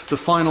others the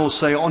final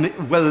say on it,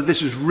 whether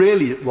this is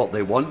really what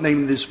they want,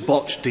 namely this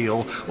botched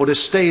deal, or to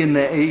stay in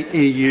the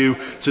EU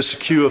to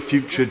secure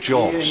future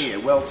jobs?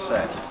 Well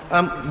said.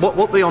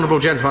 What the honourable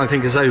gentleman, I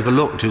think, has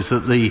overlooked is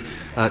that the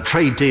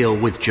trade deal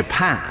with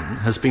Japan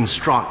has been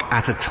struck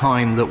at a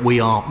time that we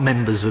are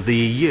members of the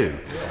EU.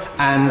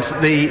 And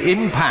the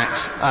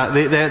impact,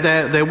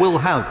 there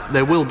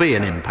will be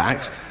an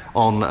impact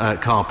on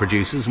car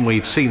producers, and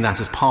we've seen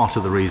that as part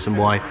of the reason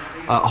why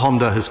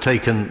Honda has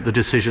taken the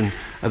decision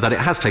that it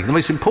has taken. The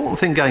most important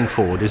thing going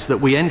forward is that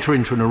we enter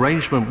into an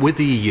arrangement with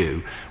the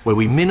EU where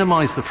we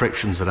minimise the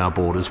frictions at our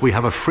borders, we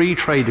have a free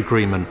trade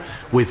agreement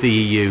with the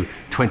EU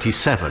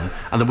 27,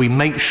 and that we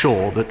make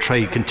sure that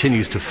trade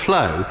continues to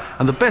flow.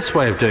 And the best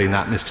way of doing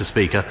that, Mr.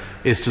 Speaker,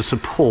 is to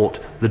support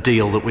the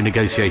deal that we're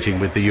negotiating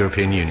with the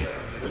European Union.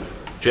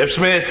 Jeff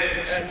Smith.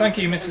 Thank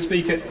you, Mr.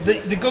 Speaker.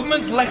 The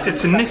government's letter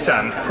to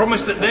Nissan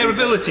promised that their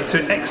ability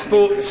to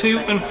export to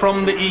and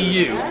from the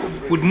EU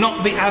would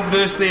not be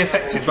adversely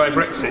affected by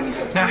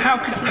Brexit. Now,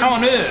 how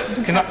on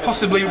earth can that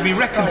possibly be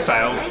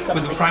reconciled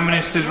with the Prime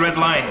Minister's red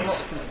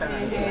lines?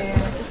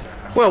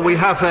 Well, we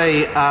have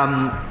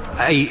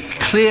a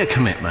clear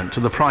commitment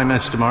to the Prime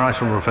Minister, my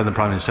right honourable friend the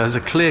Prime Minister, has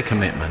a clear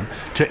commitment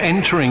to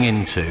entering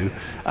into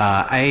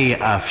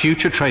a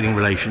future trading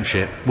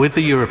relationship with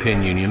the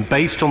European Union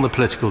based on the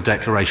political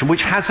declaration,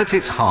 which has at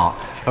its heart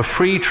a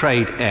free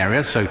trade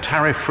area, so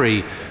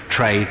tariff-free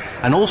trade,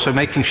 and also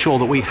making sure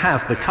that we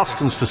have the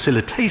customs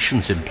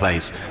facilitations in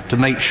place to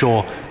make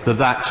sure that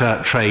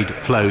that trade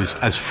flows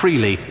as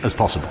freely as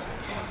possible.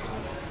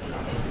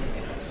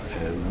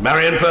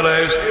 Marion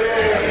Fellows.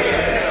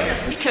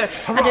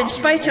 And in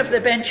spite of the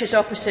benches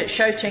opposite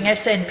shouting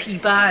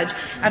SNP bad,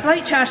 I'd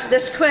like to ask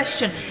this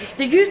question.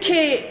 The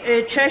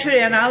UK Treasury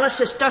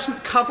analysis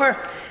doesn't cover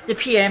the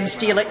PM's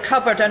deal. It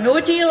covered a no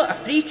deal, a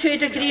free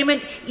trade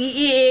agreement,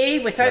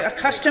 EEA without a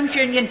customs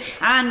union,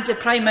 and the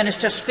Prime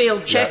Minister's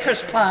failed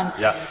Chequers plan.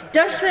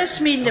 Does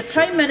this mean the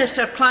Prime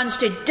Minister plans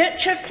to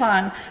ditch her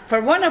plan for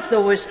one of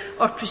those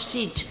or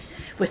proceed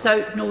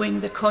without knowing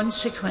the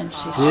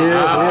consequences?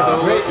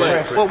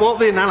 Well, what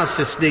the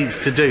analysis needs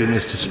to do,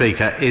 Mr.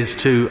 Speaker, is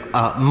to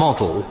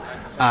model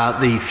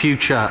the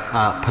future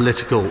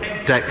political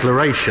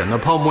declaration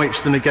upon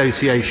which the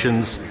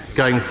negotiations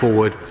going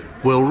forward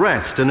will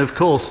rest. And of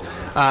course,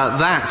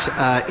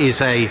 that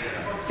is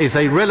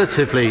a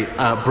relatively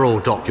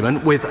broad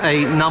document with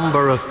a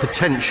number of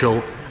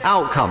potential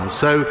outcomes.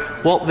 So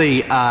what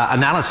the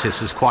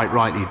analysis has quite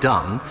rightly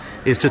done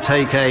is to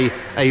take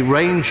a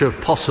range of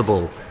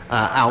possible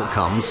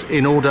outcomes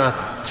in order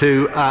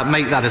to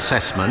make that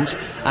assessment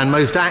and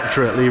most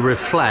accurately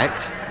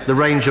reflect the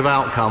range of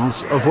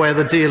outcomes of where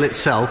the deal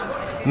itself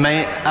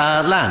may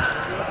land.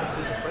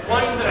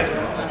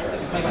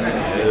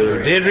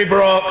 Deirdre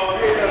Brock.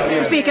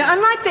 Mr. Speaker,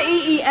 unlike the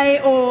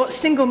EEA or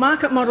single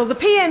market model, the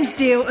PM's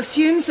deal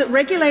assumes that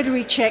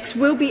regulatory checks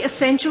will be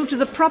essential to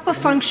the proper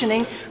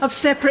functioning of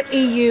separate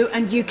EU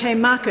and UK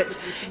markets.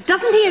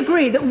 Doesn't he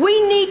agree that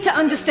we need to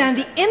understand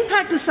the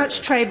impact of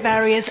such trade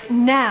barriers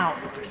now?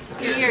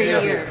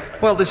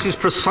 Well, this is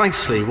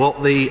precisely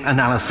what the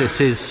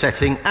analysis is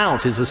setting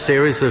out, is a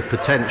series of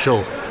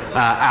potential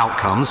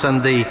outcomes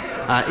and the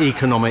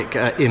economic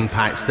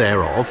impacts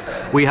thereof.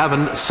 We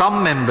have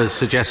some members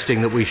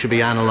suggesting that we should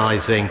be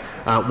analysing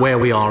where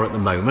we are at the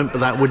moment,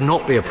 but that would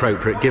not be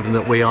appropriate given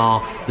that we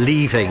are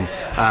leaving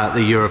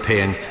the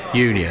European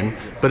Union.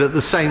 But at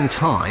the same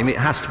time, it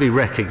has to be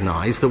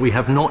recognised that we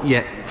have not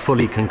yet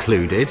fully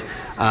concluded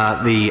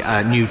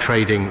the new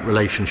trading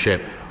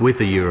relationship with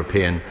the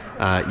European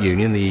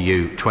Union, the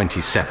EU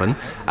 27,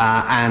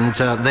 and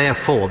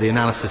therefore the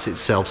analysis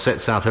itself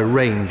sets out a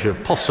range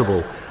of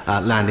possible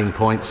landing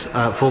points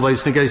for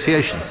those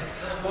negotiations.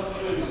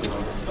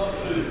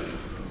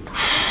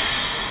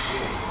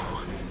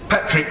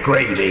 Patrick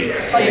Grady.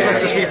 Thank you,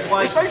 Mr.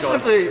 Speaker. It sounds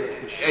simply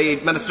a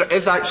Minister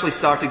is actually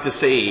starting to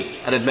say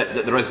and admit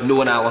that there is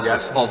no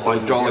analysis of the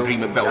withdrawal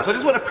agreement bill. So I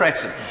just want to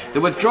press him.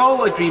 The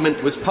withdrawal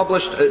agreement was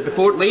published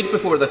laid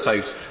before this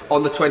House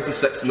on the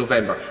 26th of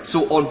November.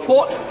 So on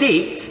what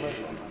date,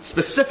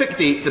 specific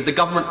date, did the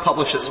government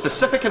publish its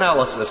specific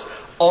analysis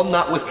on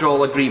that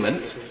withdrawal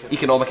agreement,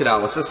 economic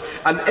analysis?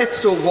 And if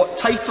so, what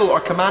title or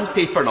command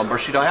paper number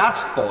should I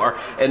ask for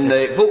in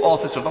the vote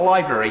office or the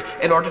library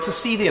in order to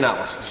see the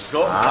analysis?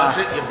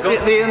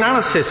 The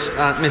analysis,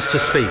 Mr.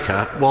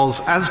 Speaker,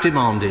 was, as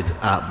demanded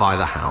by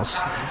the House,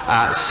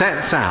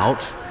 sets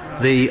out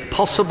the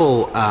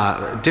possible,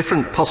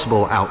 different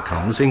possible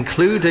outcomes,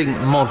 including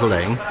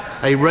modelling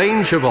a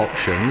range of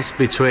options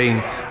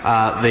between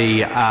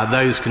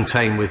those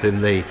contained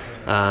within the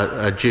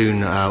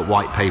June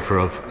white paper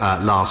of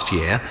last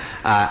year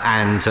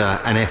and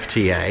an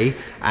FTA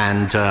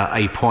and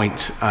a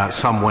point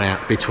somewhere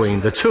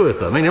between the two of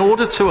them in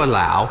order to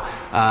allow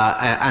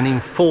an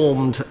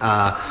informed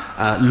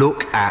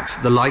look at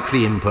the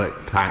likely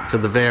impact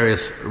of the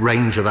various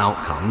range of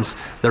outcomes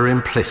that are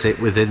implicit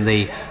within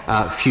the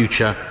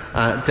future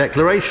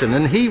declaration.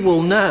 And he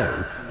will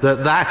know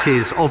that that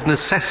is of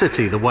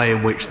necessity the way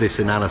in which this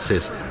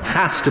analysis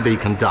has to be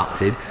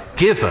conducted,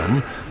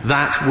 given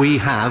that we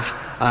have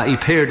a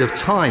period of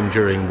time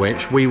during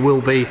which we will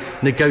be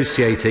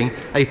negotiating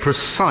a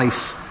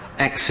precise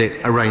exit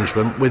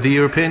arrangement with the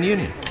European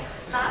Union.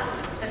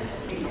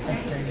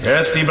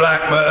 Kirsty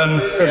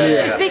Blackburn.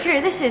 Mr.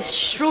 Speaker, this is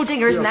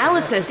Schrodinger's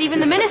analysis. Even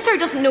the Minister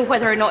doesn't know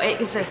whether or not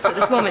it exists at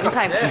this moment in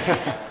time.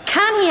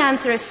 Can he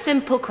answer a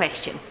simple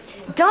question?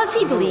 Does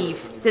he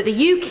believe that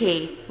the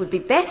UK would be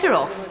better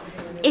off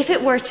if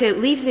it were to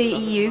leave the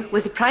EU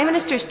with the Prime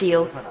Minister's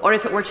deal, or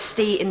if it were to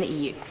stay in the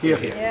EU?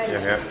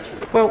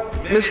 Well,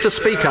 Mr.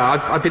 Speaker,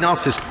 I've been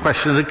asked this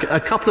question a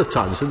couple of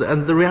times,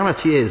 and the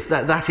reality is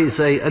that that is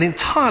an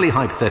entirely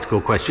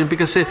hypothetical question,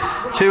 because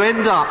to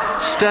end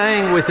up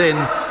staying within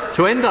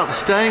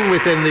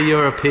the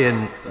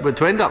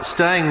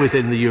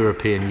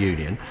European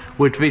Union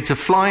would be to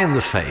fly in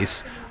the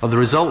face of the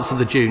results of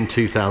the June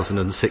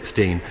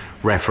 2016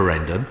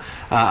 referendum,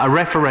 a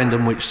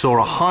referendum which saw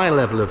a high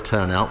level of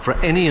turnout for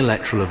any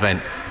electoral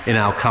event in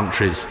our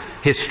country's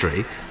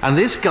history, and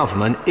this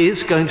government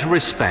is going to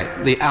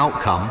respect the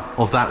outcome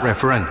of that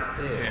referendum.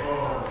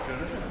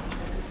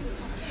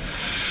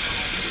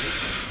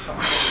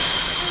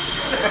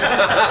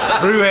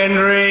 Drew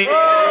Henry.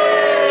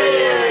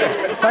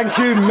 Thank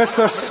you,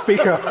 Mr.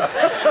 Speaker.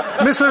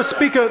 Mr.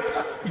 Speaker,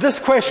 this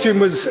question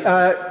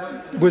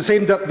was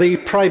aimed at the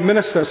Prime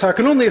Minister, so I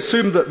can only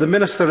assume that the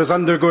Minister is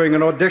undergoing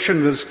an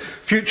audition as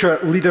future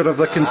leader of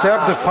the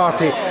Conservative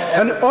Party.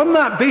 And on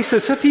that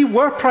basis, if he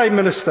were Prime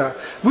Minister,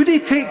 would he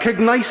take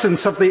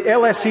cognizance of the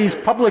LSE's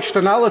published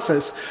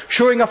analysis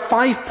showing a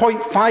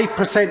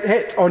 5.5%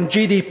 hit on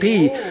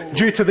GDP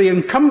due to the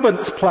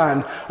incumbent's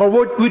plan, or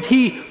would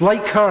he,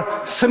 like her,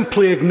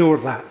 simply ignore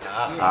that?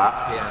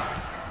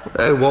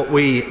 What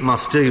we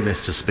must do,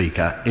 Mr.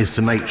 Speaker, is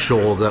to make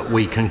sure that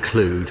we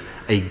conclude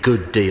a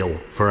good deal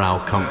for our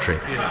country.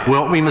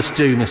 What we must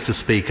do, Mr.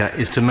 Speaker,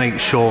 is to make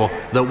sure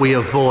that we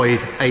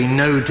avoid a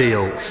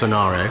no-deal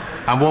scenario.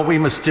 And what we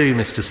must do,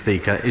 Mr.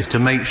 Speaker, is to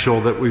make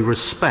sure that we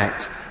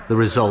respect the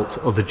result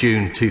of the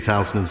June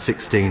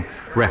 2016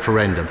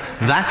 referendum.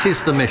 That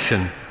is the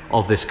mission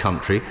of this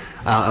country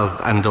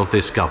and of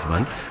this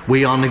government.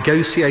 We are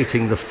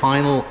negotiating the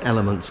final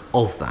elements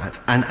of that.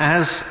 And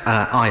as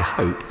I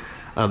hope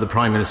the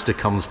Prime Minister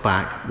comes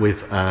back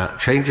with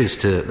changes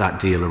to that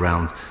deal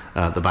around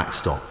the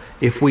backstop,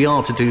 if we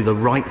are to do the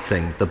right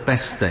thing, the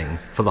best thing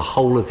for the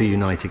whole of the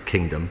United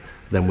Kingdom,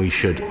 then we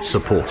should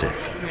support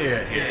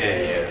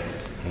it.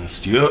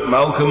 Stuart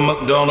Malcolm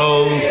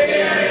MacDonald.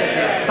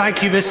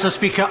 Thank you, Mr.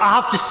 Speaker. I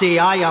have to say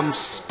I am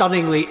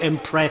stunningly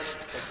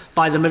impressed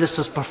by the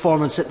Minister's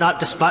performance at that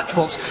dispatch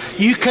box.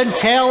 You can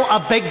tell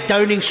a big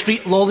Downing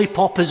Street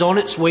lollipop is on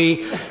its way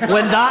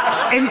when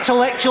that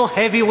intellectual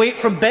heavyweight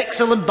from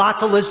Bexhill and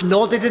Battle is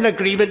nodded in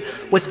agreement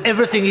with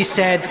everything he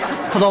said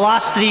for the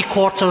last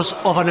 3/4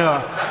 of an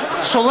hour.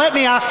 So let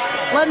me ask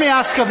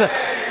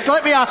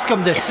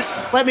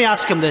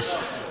him this.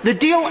 The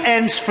deal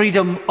ends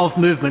freedom of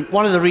movement,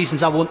 one of the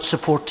reasons I won't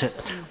support it.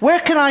 Where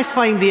can I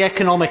find the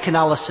economic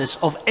analysis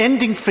of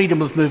ending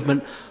freedom of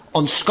movement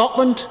on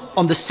Scotland,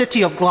 on the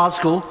City of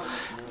Glasgow?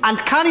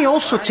 And can he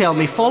also tell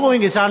me,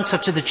 following his answer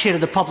to the Chair of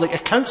the Public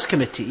Accounts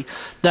Committee,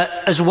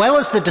 that as well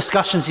as the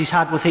discussions he's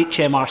had with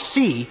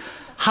HMRC,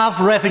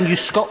 have Revenue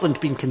Scotland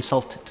been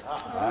consulted?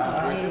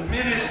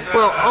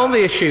 Well, on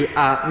the issue,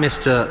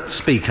 Mr.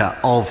 Speaker,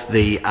 of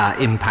the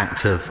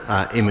impact of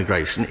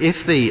immigration,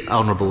 if the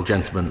honourable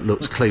gentleman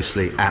looks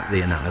closely at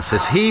the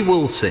analysis, he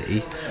will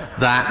see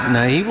that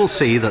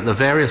the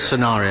various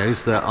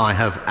scenarios that I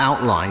have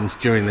outlined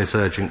during this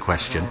urgent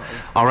question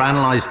are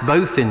analysed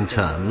both in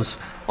terms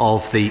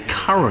of the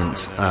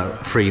current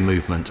free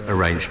movement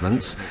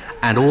arrangements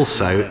and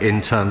also in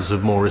terms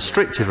of more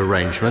restrictive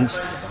arrangements,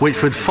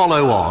 which would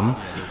follow on,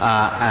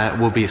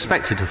 will be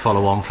expected to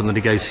follow on from the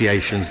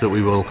negotiations that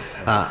we will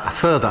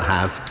further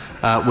have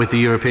with the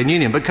European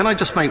Union. But can I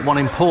just make one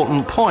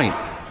important point,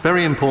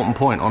 very important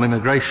point on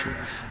immigration,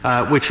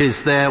 which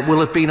is there will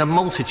have been a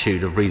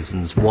multitude of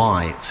reasons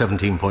why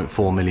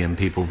 17.4 million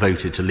people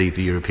voted to leave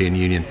the European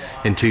Union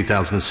in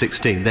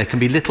 2016. There can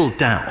be little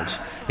doubt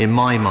in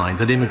my mind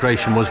that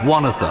immigration was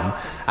one of them,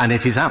 and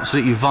it is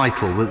absolutely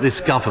vital that this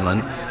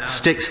government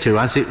sticks to,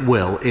 as it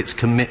will, its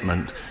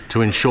commitment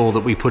to ensure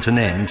that we put an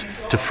end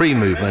to free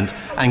movement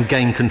and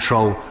gain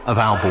control of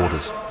our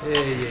borders.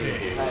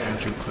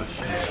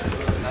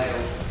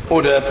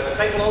 Order.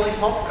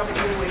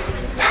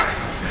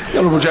 The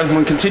honourable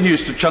gentleman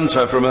continues to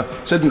chunter from a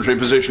sedentary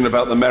position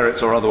about the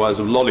merits or otherwise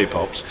of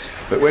lollipops,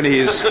 but when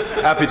his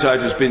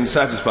appetite has been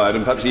satisfied,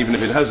 and perhaps even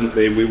if it hasn't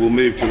been, we will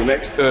move to the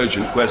next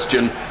urgent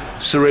question.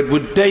 Sir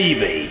Edward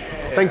Davey.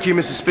 Thank you,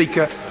 Mr.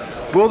 Speaker.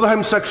 Will the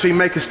Home Secretary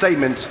make a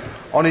statement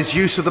on his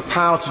use of the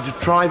power to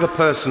deprive a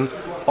person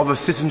of a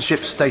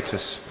citizenship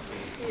status?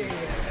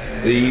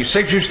 The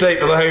Secretary of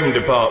State for the Home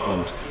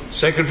Department,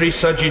 Secretary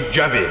Sajid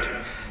Javid.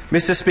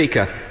 Mr.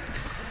 Speaker,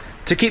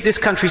 to keep this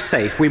country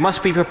safe, we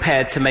must be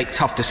prepared to make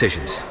tough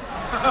decisions.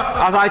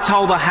 As I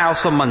told the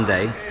House on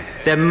Monday,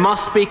 there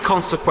must be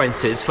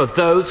consequences for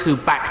those who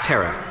back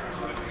terror.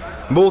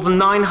 More than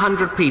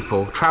 900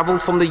 people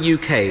travelled from the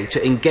UK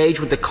to engage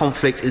with the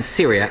conflict in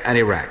Syria and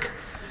Iraq.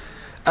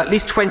 At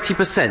least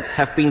 20%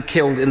 have been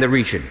killed in the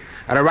region,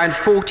 and around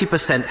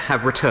 40%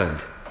 have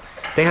returned.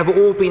 They have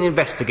all been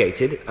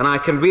investigated, and I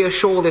can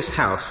reassure this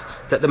House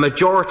that the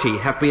majority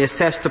have been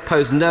assessed to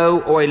pose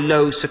no or a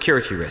low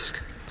security risk.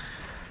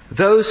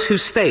 Those who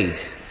stayed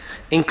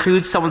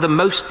include some of the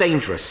most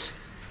dangerous,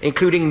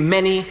 including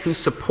many who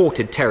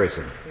supported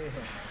terrorism,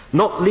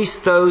 not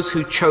least those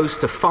who chose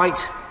to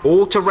fight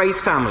or to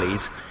raise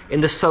families in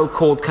the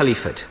so-called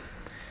caliphate.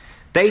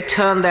 They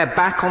turned their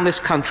back on this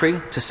country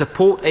to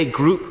support a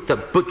group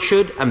that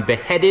butchered and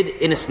beheaded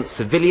innocent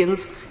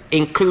civilians,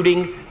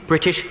 including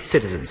British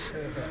citizens,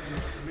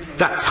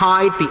 that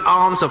tied the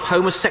arms of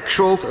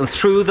homosexuals and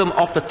threw them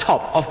off the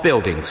top of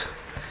buildings,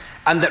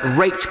 and that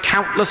raped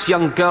countless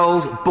young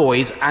girls,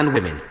 boys and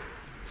women.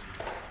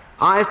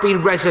 I have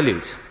been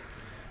resolute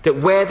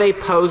that where they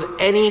pose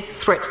any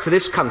threat to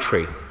this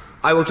country,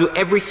 I will do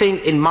everything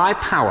in my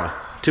power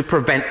to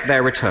prevent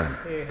their return.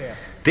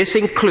 This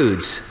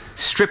includes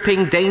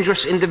stripping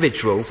dangerous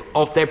individuals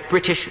of their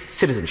British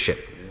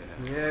citizenship.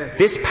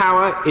 This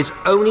power is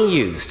only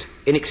used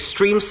in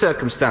extreme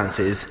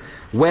circumstances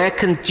where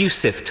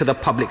conducive to the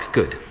public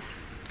good.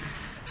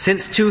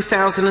 Since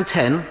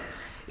 2010,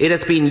 it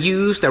has been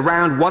used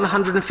around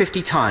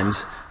 150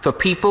 times for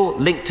people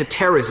linked to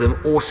terrorism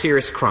or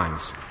serious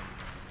crimes.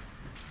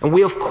 And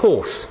we, of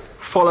course,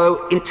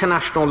 follow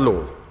international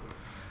law.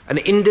 An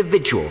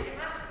individual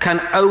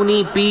can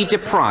only be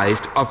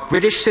deprived of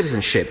British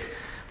citizenship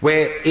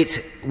where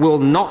it will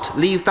not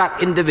leave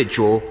that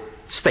individual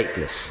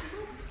stateless.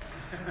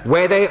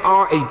 Where they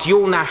are a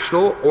dual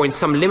national or in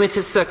some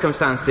limited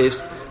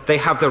circumstances, they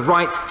have the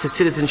right to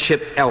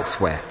citizenship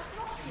elsewhere.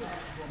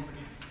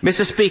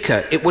 Mr.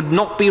 Speaker, it would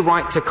not be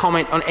right to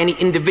comment on any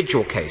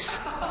individual case,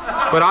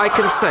 but I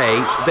can say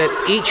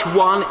that each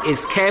one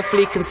is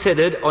carefully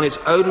considered on its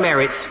own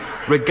merits,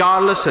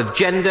 regardless of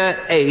gender,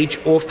 age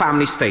or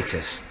family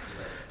status.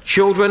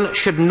 Children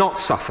should not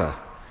suffer,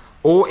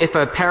 or if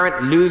a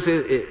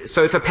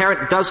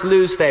parent does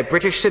lose their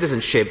British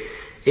citizenship,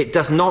 it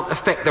does not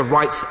affect the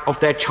rights of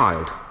their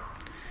child.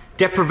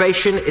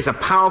 Deprivation is a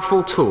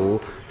powerful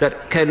tool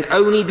that can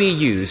only be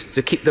used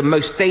to keep the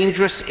most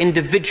dangerous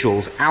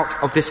individuals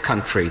out of this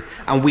country,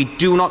 and we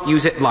do not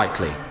use it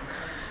lightly.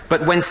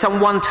 But when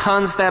someone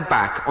turns their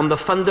back on the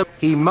fundamental...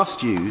 he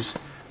must use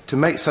to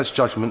make such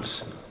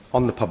judgments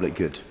on the public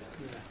good.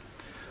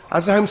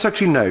 As the Home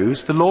Secretary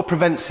knows, the law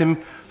prevents him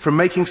from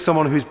making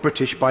someone who is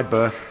British by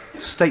birth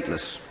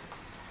stateless.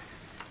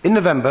 In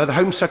November, the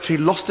Home Secretary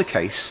lost a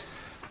case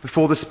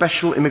before the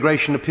Special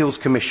Immigration Appeals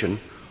Commission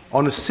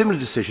on a similar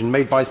decision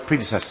made by his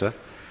predecessor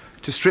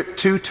to strip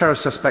 2 terror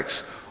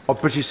suspects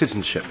of British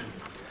citizenship.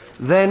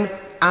 Then,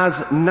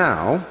 as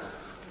now,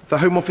 the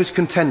Home Office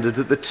contended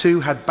that the 2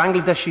 had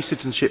Bangladeshi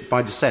citizenship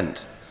by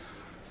descent,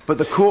 but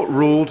the court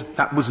ruled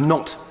that was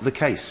not the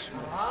case,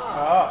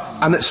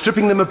 and that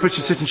stripping them of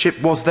British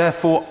citizenship was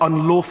therefore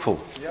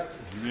unlawful.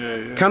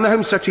 Can the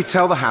Home Secretary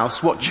tell the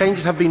House what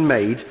changes have been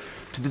made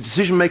to the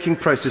decision-making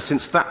process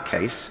since that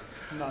case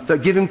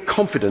that give him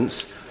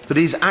confidence that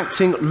he is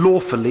acting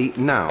lawfully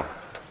now?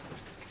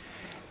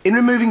 In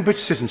removing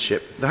British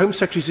citizenship, the Home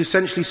Secretary is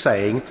essentially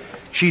saying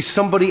she's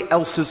somebody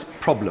else's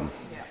problem.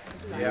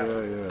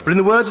 But in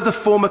the words of the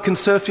former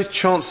Conservative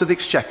Chancellor of the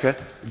Exchequer,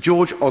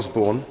 George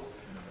Osborne,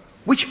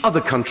 which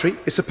other country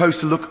is supposed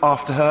to look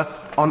after her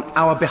on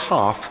our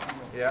behalf?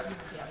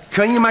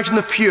 Can you imagine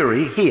the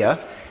fury here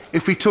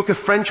if we took a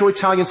French or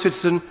Italian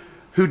citizen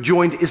who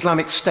joined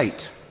Islamic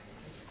State?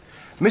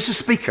 Mr.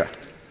 Speaker,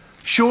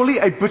 surely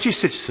a British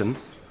citizen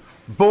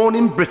born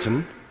in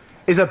Britain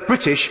is a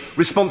British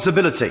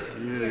responsibility.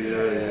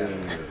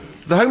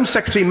 The Home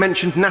Secretary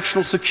mentioned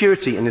national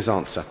security in his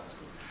answer.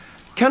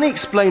 Can he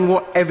explain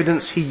what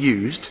evidence he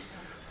used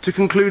to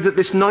conclude that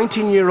this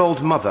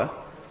 19-year-old mother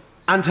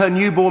and her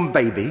newborn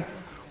baby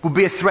would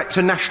be a threat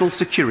to national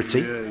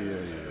security?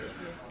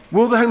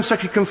 Will the Home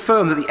Secretary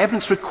confirm that the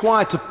evidence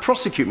required to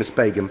prosecute Ms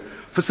Begum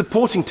for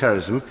supporting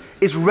terrorism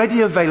is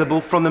readily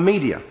available from the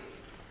media?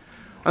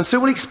 And so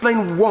will he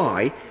explain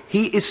why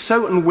he is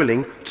so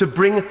unwilling to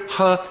bring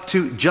her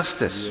to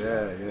justice?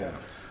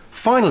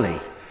 Finally,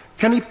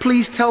 can he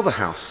please tell the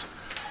House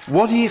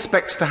what he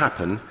expects to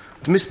happen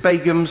to Ms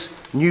Begum's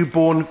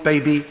newborn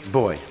baby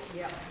boy?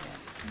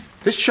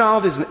 This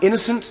child is an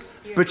innocent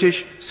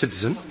British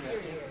citizen,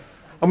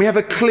 and we have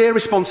a clear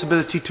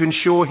responsibility to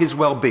ensure his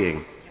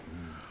well-being.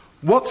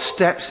 What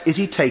steps is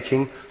he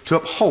taking to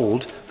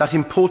uphold that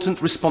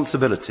important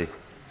responsibility?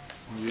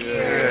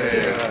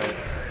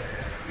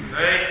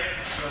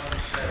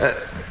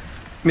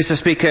 Mr.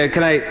 Speaker,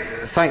 can I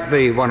thank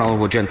the Right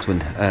Honourable Gentleman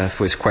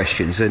for his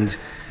questions, and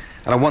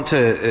I want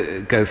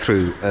to go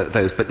through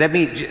those. But let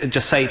me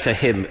just say to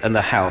him and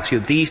the House,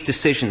 these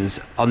decisions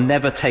are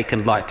never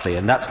taken lightly,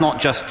 and that's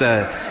not just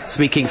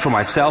speaking for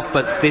myself,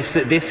 but this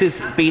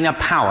has been a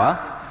power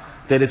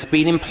that has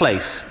been in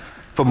place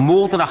for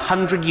more than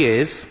 100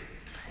 years.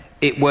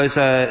 It was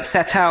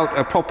set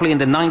out properly in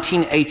the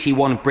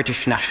 1981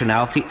 British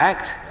Nationality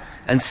Act,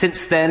 and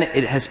since then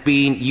it has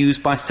been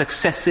used by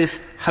successive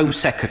Home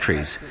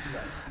Secretaries.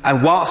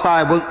 And whilst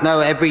I won't know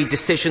every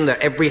decision that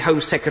every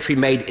Home Secretary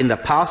made in the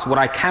past, what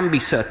I can be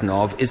certain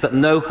of is that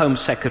no Home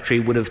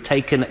Secretary would have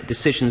taken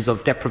decisions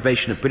of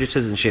deprivation of British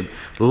citizenship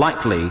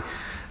lightly.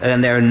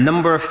 And there are a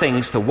number of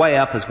things to weigh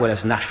up, as well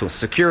as national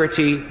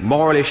security,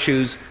 moral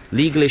issues,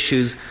 legal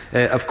issues.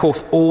 Of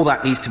course, all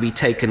that needs to be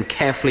taken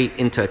carefully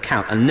into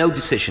account, and no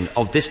decision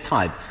of this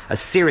type, as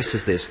serious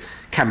as this,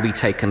 can be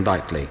taken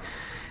lightly.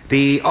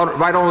 The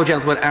Right Honourable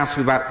Gentleman asked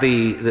me about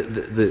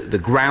the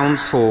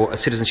grounds for a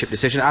citizenship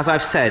decision. As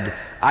I've said,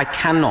 I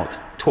cannot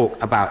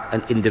talk about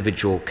an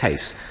individual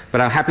case,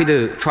 but I'm happy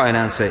to try and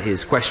answer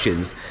his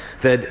questions.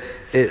 That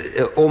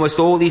almost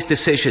all these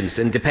decisions,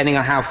 and depending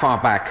on how far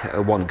back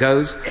one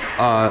goes,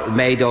 are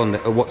made on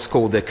what's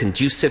called the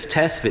conducive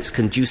test, if it's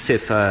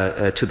conducive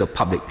to the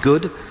public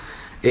good.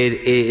 It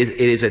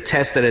is a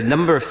test that a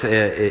number of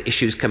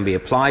issues can be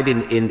applied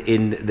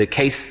in the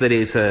case that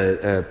is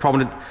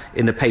prominent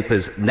in the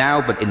papers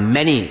now, but in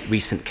many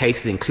recent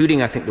cases,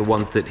 including I think the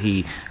ones that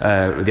the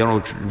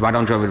Right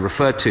Honourable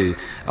referred to,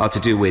 are to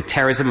do with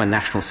terrorism and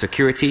national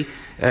security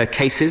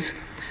cases.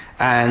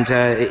 And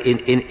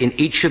in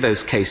each of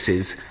those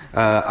cases,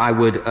 I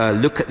would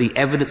look at the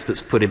evidence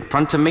that's put in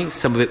front of me.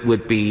 Some of it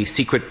would be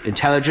secret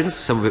intelligence,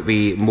 some of it would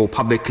be more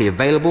publicly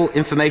available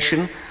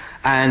information,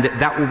 and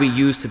that will be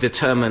used to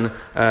determine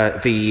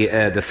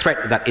the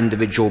threat that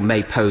individual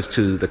may pose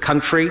to the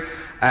country.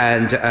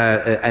 And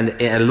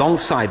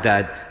alongside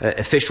that,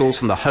 officials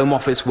from the Home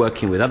Office,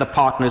 working with other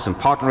partners and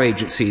partner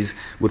agencies,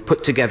 would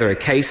put together a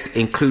case,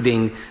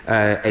 including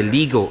a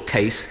legal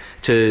case,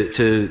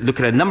 to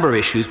look at a number of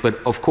issues,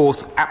 but of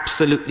course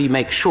absolutely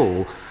make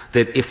sure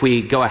that if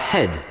we go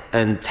ahead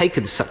and take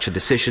such a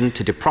decision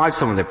to deprive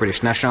someone of their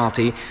British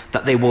nationality,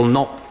 that they will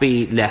not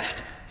be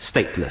left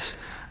stateless.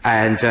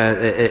 And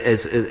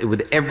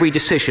with every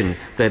decision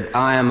that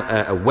I am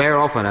aware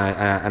of,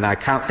 and I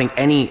can't think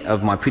any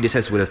of my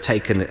predecessors would have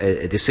taken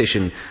a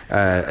decision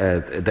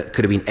that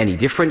could have been any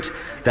different,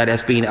 that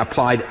has been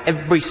applied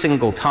every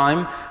single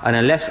time. And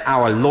unless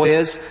our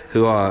lawyers,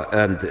 who are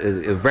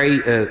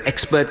very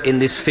expert in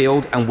this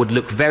field and would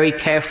look very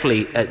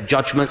carefully at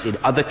judgments in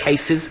other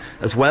cases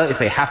as well, if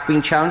they have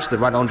been challenged, the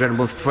Right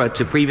Honourable referred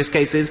to previous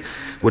cases,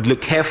 would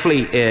look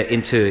carefully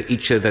into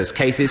each of those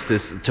cases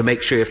to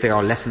make sure if there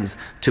are lessons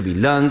to be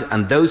learned,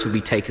 and those would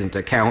be taken into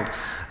account.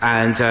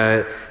 And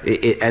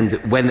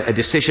when a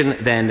decision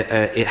then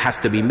it has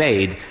to be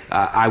made,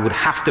 I would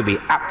have to be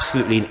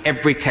absolutely, in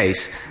every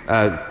case,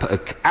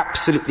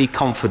 absolutely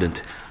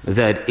confident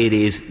that it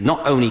is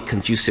not only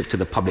conducive to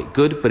the public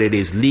good, but it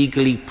is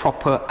legally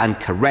proper and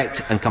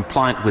correct and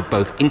compliant with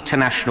both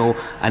international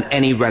and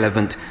any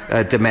relevant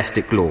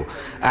domestic law.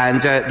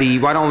 And the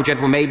right honourable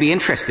gentleman may be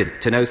interested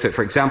to know that,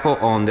 for example,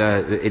 on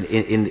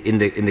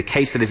in the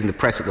case that is in the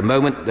press at the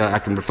moment, I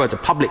can refer to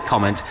public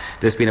comment.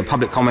 There's been a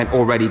public comment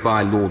already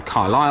by Lord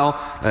Carlisle,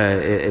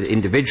 an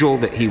individual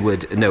that he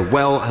would know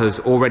well, has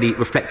already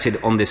reflected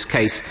on this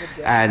case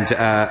and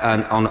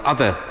on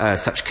other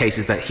such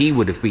cases that he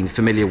would have been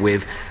familiar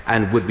with,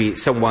 and would be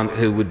someone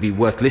who would be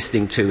worth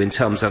listening to in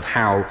terms of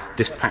how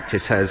this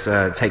practice has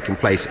taken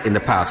place in the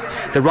past.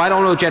 The right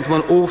honourable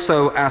gentleman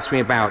also asked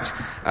me about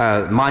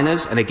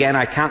minors, and again,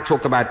 I can't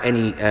talk about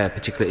any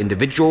particular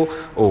individual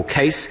or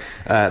case,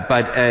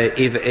 but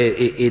if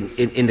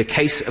in the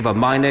case of a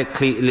minor,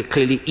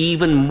 clearly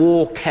even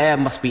more care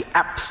must be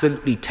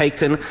absolutely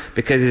taken,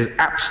 because it is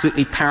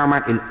absolutely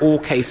paramount in all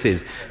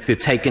cases to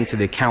take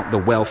into account the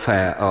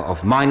welfare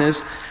of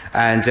minors.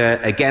 And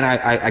again,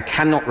 I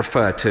cannot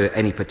refer to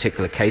any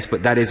particular case,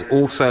 but that is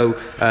also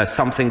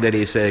something that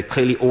is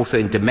clearly also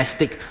in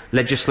domestic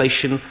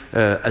legislation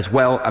as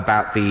well,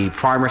 about the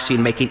primacy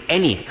in making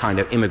any kind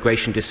of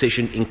immigration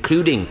decision,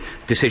 including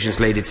decisions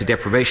related to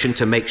deprivation,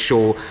 to make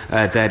sure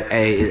that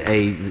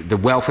the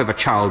welfare of a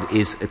child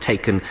is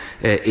taken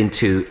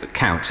into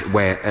account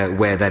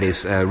where that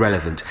is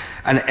relevant.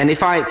 And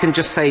if I can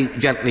just say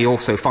gently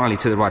also, finally,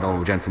 to the right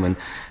honourable gentleman,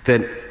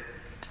 that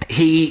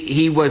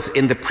he was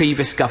in the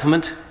previous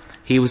government.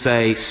 He was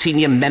a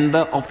senior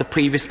member of the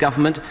previous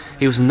government.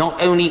 He was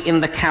not only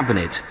in the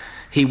cabinet,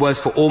 he was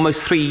for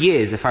almost 3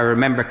 years, if I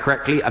remember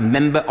correctly, a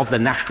member of the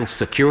National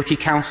Security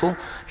Council.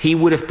 He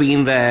would have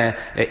been there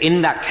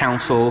in that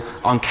council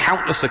on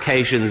countless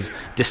occasions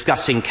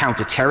discussing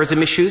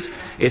counter-terrorism issues.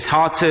 It's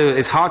hard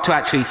to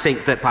actually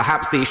think that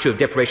perhaps the issue of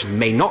deprivation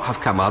may not have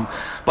come up,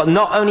 but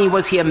not only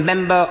was he a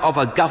member of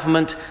a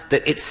government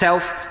that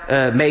itself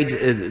made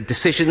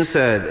decisions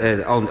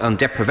on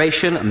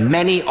deprivation,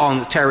 many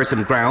on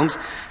terrorism grounds,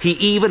 he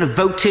even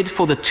voted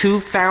for the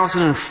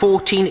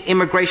 2014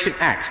 Immigration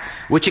Act,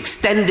 which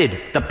extended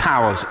the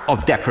powers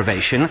of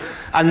deprivation,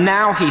 and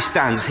now he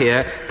stands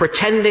here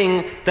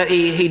pretending that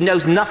he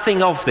knows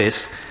nothing of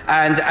this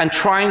and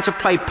trying to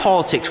play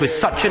politics with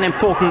such an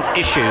important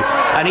issue,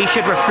 and he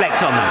should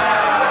reflect on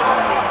that.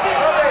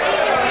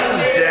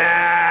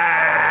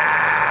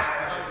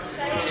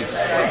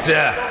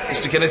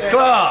 Mr. Kenneth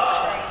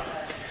Clark.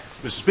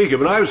 Mr. Speaker,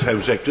 when I was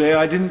Home Secretary,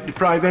 I didn't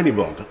deprive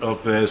anyone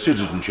of their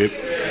citizenship,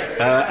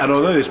 and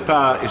although this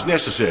power is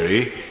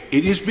necessary,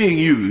 it is being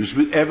used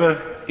with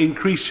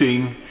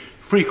ever-increasing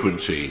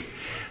frequency.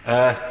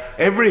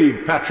 Every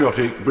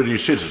patriotic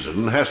British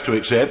citizen has to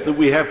accept that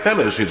we have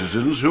fellow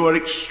citizens who are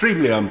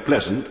extremely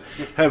unpleasant,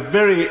 have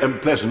very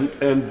unpleasant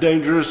and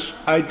dangerous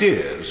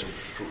ideas,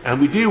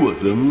 and we deal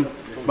with them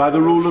by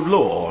the rule of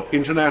law,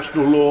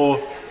 international law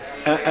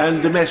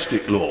and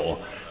domestic law.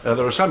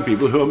 There are some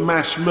people who are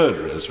mass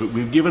murderers, but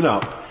we've given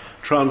up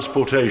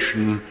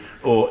transportation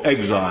or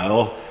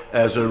exile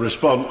as a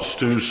response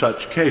to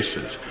such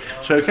cases.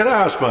 So can I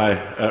ask my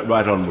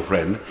right honourable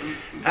friend,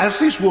 as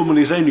this woman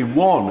is only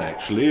one,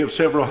 actually, of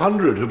several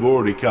hundred who have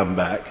already come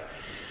back,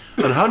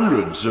 and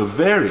hundreds of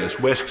various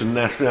Western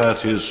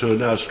nationalities who are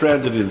now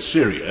stranded in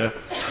Syria,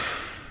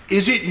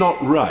 is it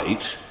not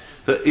right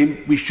that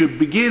we should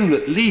begin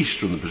at least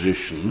from the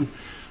position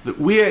that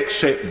we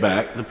accept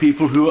back the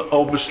people who are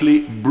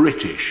obviously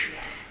British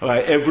by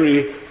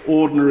every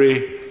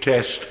ordinary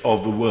test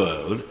of the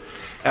world,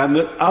 and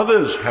that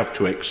others have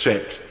to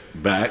accept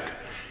back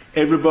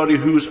everybody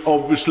who's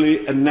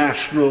obviously a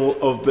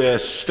national of their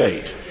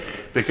state?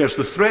 Because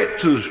the threat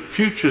to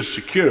future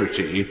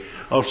security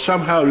of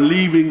somehow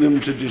leaving them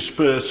to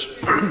disperse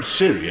from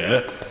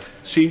Syria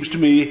seems to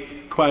me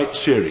quite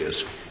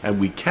serious. And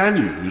we can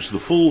use the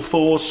full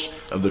force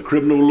of the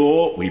criminal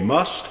law, we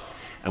must,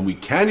 and we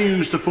can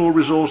use the full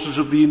resources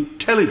of the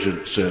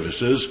intelligence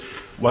services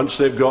once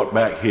they've got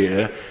back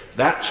here.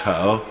 That's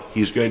how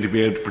he's going to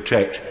be able to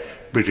protect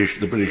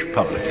the British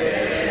public.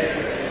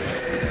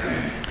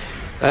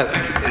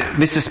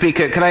 Mr.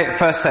 Speaker, can I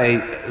first say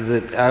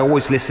that I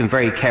always listen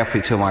very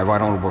carefully to my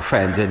right honourable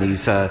friend, and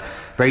he's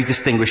very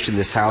distinguished in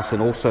this House,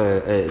 and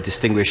also a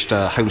distinguished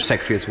Home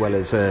Secretary, as well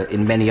as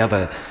in many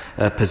other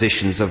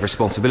positions of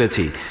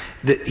responsibility.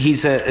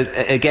 He's,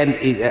 again,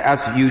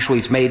 as usual,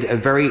 he's made a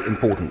very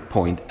important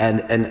point,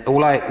 and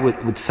all I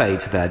would say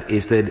to that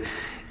is that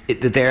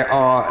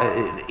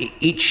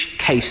each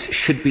case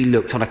should be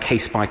looked on a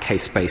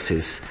case-by-case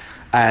basis.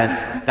 And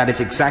that is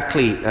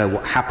exactly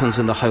what happens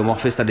in the Home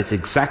Office. That is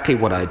exactly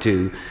what I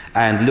do,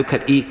 and look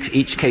at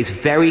each case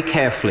very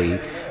carefully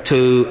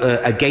to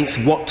against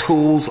what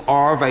tools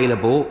are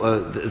available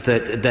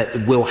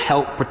that will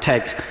help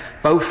protect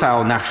both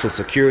our national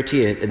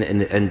security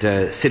and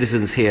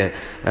citizens here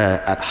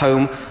at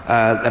home,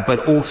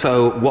 but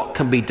also what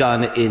can be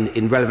done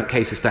in relevant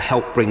cases to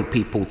help bring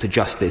people to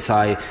justice.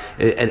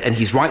 And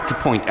he's right to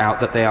point out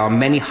that there are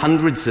many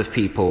hundreds of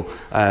people,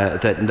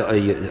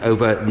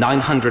 over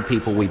 900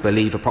 people, we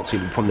believe,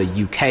 approximately from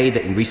the UK,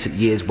 that in recent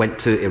years went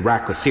to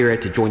Iraq or Syria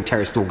to join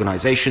terrorist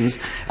organisations,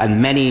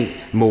 and many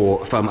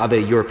more from other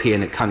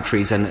European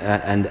countries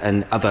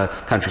and other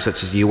countries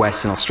such as the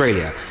US and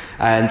Australia.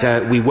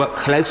 And we work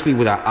closely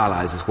with our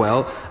allies as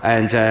well,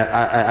 and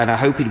I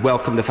hope he'd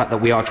welcome the fact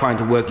that we are trying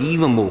to work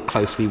even more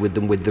closely with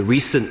them with the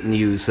recent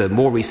news,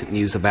 more recent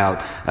news about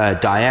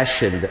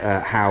Daesh and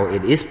how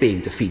it is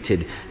being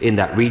defeated in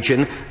that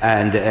region,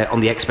 and on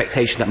the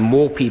expectation that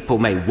more people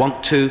may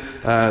want to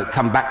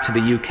come back to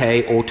the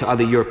UK or to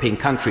other European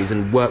countries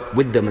and work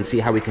with them and see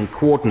how we can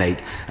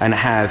coordinate and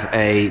have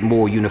a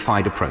more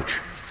unified approach.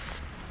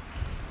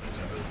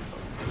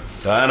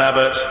 Diane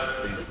Abbott.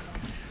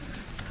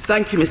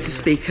 Thank you, Mr.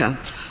 Speaker.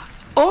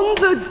 On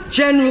the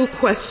general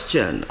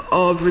question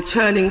of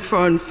returning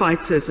foreign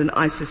fighters and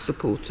ISIS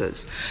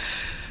supporters,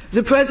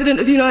 the President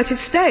of the United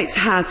States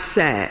has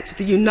said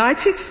the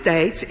United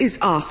States is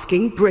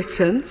asking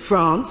Britain,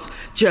 France,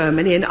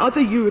 Germany and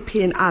other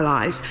European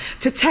allies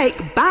to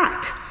take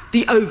back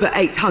the over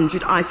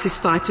 800 ISIS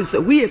fighters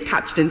that we have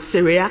captured in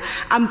Syria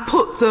and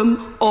put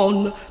them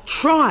on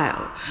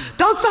trial.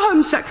 Does the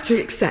Home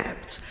Secretary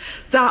accept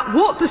that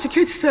what the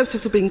security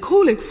services have been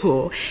calling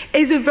for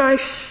is a very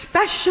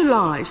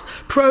specialised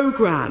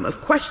programme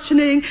of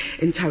questioning,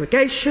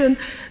 interrogation,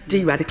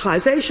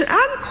 de-radicalisation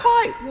and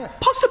quite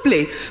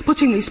possibly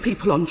putting these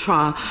people on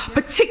trial,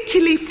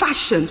 particularly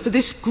fashioned for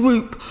this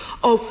group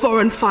of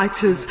foreign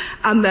fighters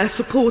and their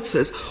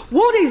supporters?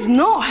 What is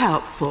not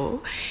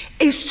helpful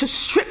is to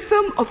strip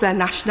them of their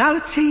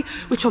nationality,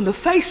 which on the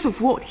face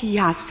of what he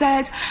has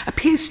said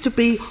appears to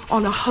be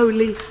on a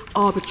wholly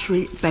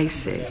arbitrary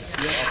basis.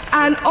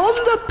 And on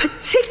the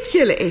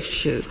particular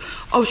issue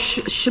of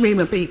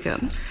Shamima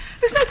Begum,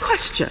 there's no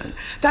question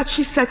that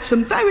she said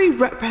some very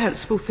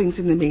reprehensible things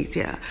in the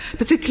media,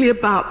 particularly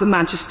about the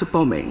Manchester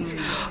bombings.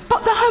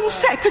 But the Home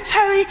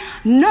Secretary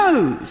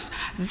knows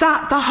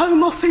that the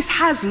Home Office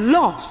has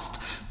lost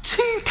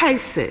 2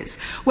 cases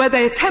where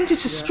they attempted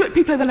to strip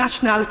people of their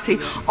nationality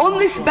on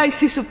this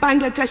basis of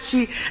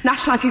Bangladeshi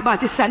nationality by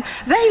descent.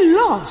 They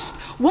lost.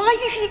 Why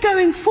is he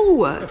going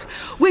forward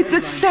with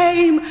the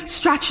same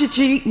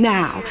strategy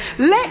now?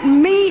 Let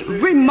me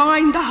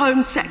remind the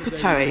Home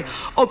Secretary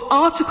of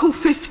Article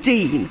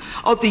 15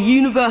 of the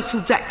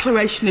Universal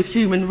Declaration of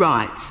Human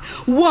Rights.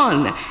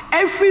 1.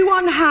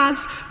 Everyone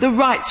has the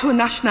right to a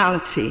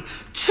nationality.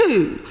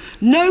 2.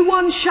 No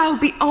one shall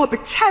be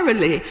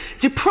arbitrarily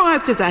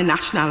deprived of their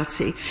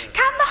nationality.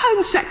 Can the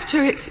Home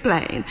Secretary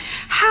explain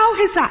how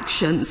his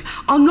actions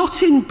are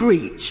not in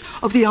breach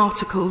of the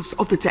articles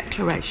of the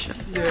Declaration?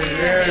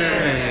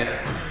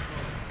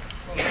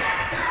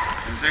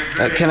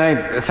 Can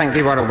I thank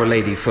the Right Honourable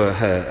Lady for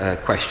her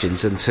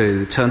questions and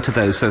to turn to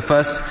those. So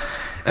first,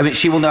 I mean,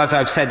 she will know, as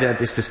I've said at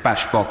this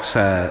dispatch box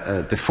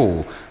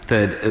before,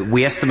 that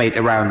we estimate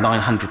around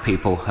 900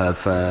 people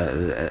have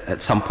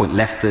at some point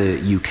left the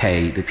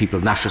UK, the people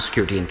of national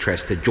security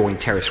interest, to join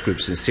terrorist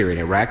groups in Syria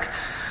and Iraq.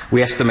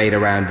 We estimate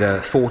around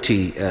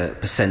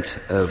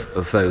 40%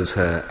 of those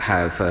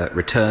have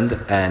returned,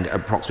 and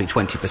approximately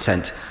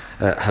 20%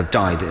 have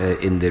died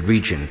in the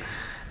region.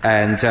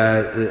 And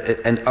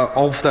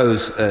of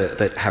those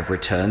that have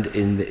returned,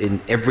 in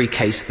every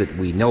case that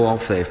we know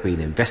of, they have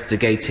been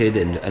investigated,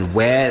 and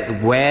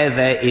where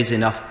there is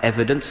enough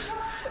evidence,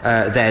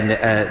 then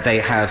they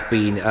have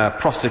been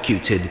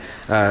prosecuted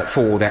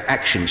for their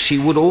actions. She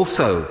would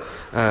also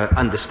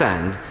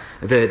understand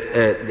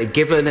that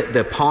given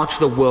the part of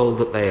the world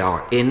that they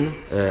are in,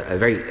 a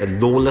very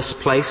lawless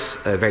place,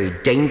 a very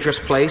dangerous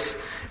place,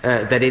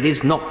 that it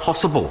is not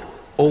possible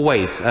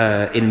always,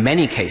 in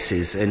many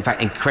cases, in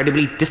fact,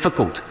 incredibly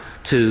difficult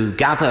to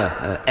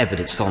gather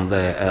evidence on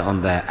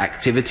their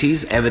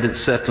activities, evidence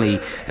certainly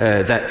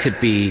that could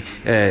be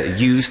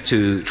used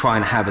to try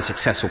and have a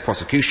successful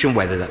prosecution,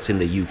 whether that's in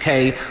the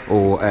UK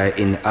or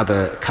in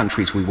other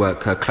countries we work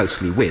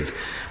closely with.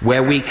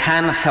 Where we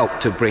can help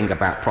to bring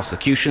about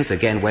prosecutions,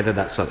 again, whether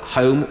that's at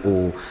home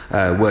or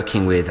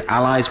working with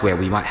allies where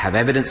we might have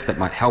evidence that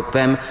might help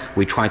them,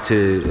 we try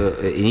to,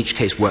 in each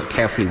case, work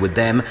carefully with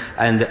them,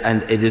 and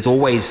it is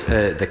always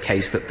the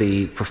case that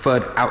the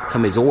preferred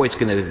outcome is always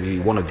going to be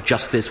one of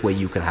justice, where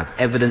you can have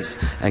evidence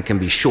and can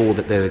be sure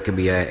that there can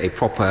be a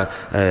proper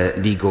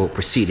legal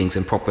proceedings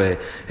and proper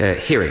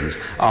hearings.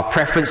 Our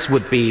preference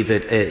would be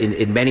that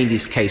in many of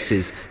these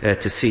cases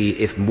to see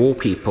if more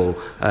people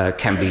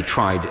can be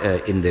tried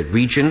in the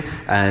region.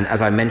 And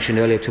as I mentioned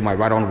earlier to my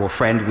right honourable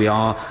friend, we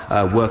are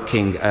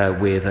working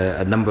with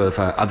a number of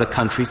other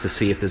countries to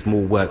see if there's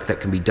more work that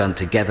can be done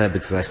together,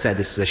 because as I said,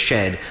 this is a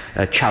shared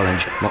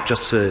challenge.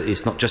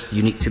 It's not just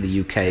unique to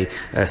the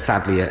UK,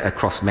 sadly,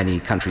 across many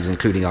countries,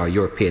 including our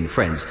European European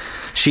friends.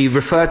 She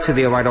referred to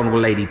the Right Honourable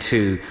Lady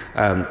to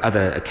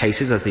other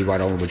cases, as the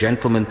Right Honourable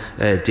Gentleman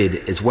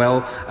did as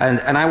well.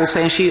 And I will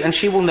say, and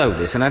she will know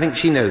this, and I think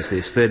she knows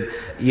this, that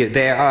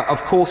there are,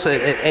 of course,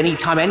 at any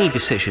time, any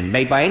decision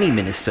made by any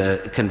minister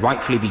can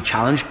rightfully be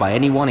challenged by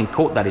anyone in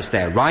court. That is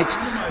their right.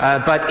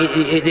 But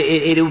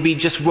it would be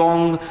just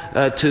wrong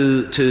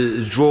to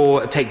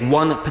take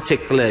one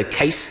particular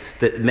case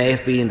that may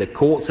have been in the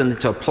courts and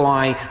to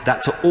apply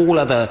that to all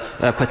other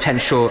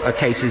potential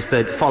cases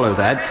that follow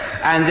that.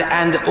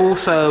 And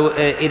also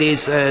it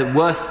is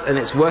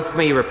worth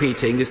me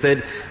repeating is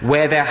that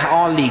where there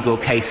are legal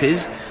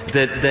cases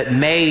that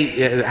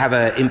may have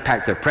an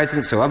impact of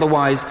presence or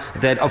otherwise,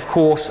 that of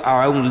course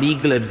our own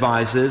legal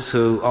advisors,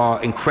 who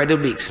are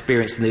incredibly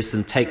experienced in this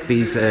and take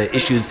these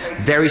issues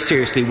very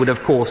seriously, would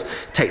of course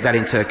take that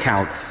into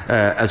account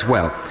as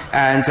well.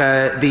 And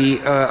the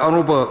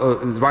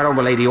Right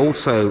Honourable Lady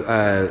also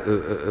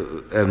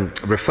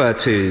referred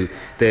to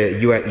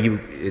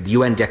the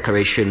UN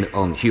Declaration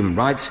on Human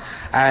Rights,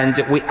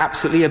 and we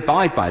absolutely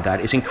abide by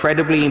that. It's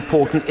incredibly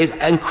important. It's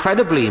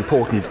incredibly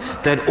important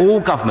that all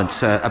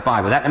governments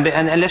abide by that.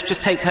 And let's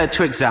just take her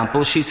two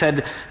examples. She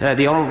said, the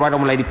Right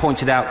Honourable Lady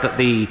pointed out that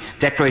the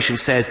Declaration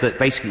says that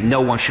basically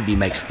no one should be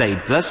made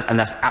stateless, and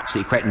that's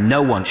absolutely correct.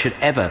 No one should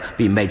ever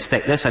be made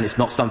stateless, and it's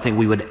not something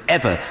we would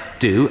ever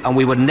do, and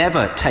we would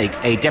never take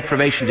a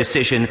deprivation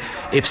decision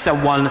if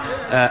someone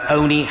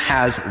only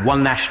has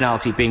one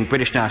nationality, being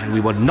British nationality.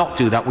 We would not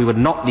do that. We would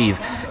not leave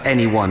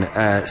anyone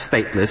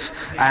stateless.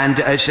 And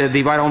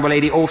the Right Honourable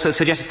Lady also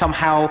suggested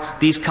somehow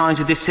these kinds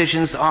of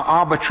decisions are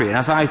arbitrary. And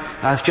as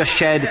I've just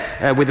shared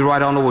with the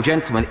Right Honourable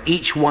Gentleman,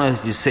 each one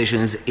of the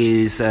decisions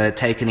is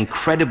taken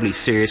incredibly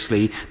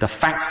seriously. The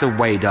facts are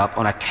weighed up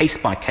on a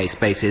case-by-case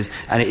basis,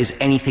 and it is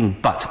anything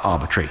but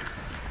arbitrary.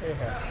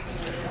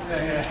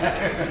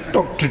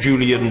 Dr.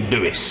 Julian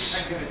Lewis.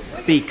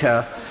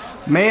 Speaker,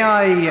 may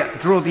I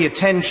draw the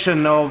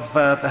attention of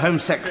the Home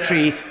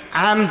Secretary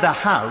and the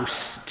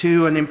House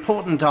to an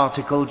important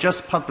article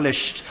just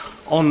published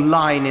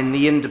online in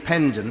The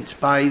Independent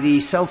by the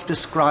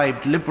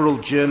self-described liberal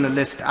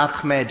journalist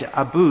Ahmed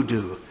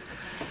Aboudu,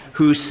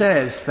 who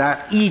says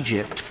that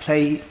Egypt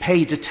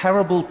paid a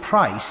terrible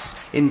price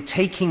in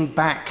taking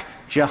back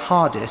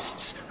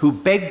jihadists who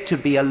begged to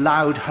be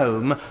allowed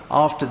home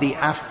after the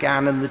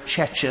Afghan and the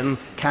Chechen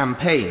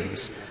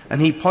campaigns.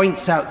 And he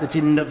points out that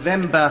in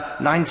November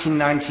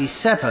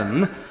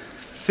 1997,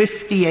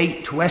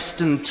 58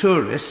 Western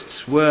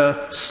tourists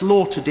were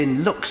slaughtered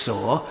in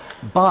Luxor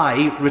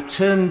by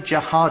returned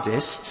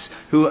jihadists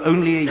who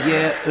only a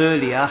year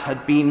earlier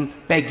had been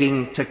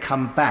begging to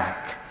come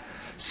back.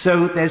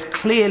 So there's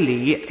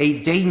clearly a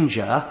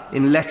danger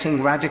in letting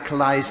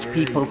radicalised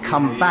people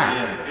come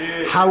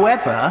back.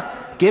 However,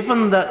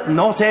 given that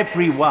not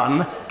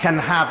everyone can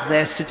have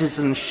their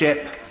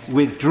citizenship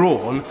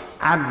withdrawn,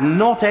 and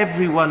not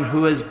everyone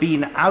who has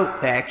been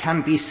out there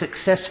can be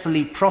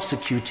successfully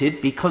prosecuted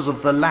because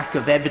of the lack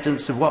of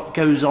evidence of what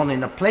goes on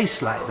in a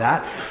place like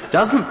that,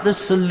 doesn't the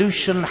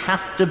solution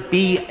have to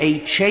be a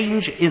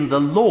change in the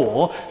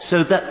law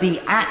so that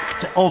the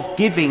act of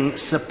giving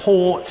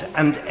support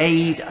and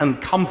aid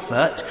and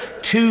comfort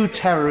to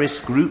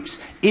terrorist groups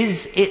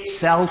is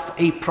itself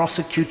a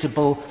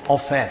prosecutable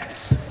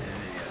offence?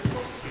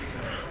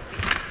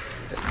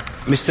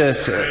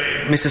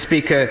 Mr.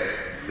 Speaker,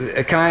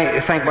 can I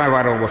thank my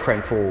right honourable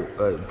friend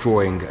for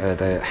drawing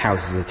the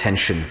House's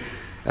attention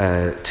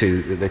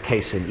to the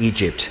case in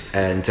Egypt,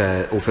 and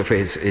also for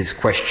his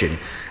question.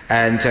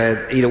 And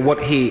what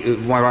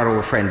my right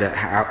honourable friend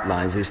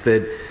outlines is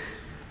that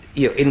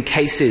in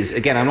cases,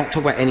 again, I'm not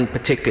talking about any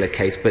particular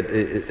case, but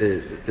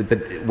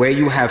where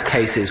you have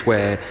cases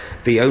where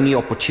the only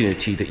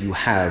opportunity that you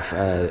have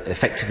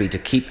effectively to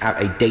keep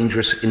out a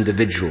dangerous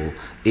individual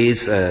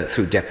is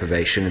through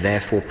deprivation, and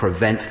therefore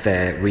prevent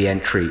their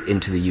re-entry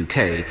into the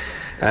UK,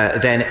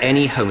 then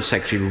any Home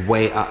Secretary would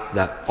weigh up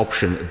that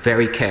option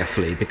very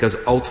carefully, because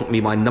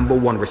ultimately my number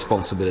one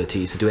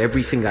responsibility is to do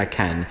everything I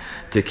can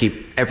to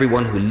keep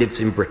everyone who lives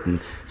in Britain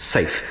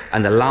safe.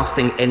 And the last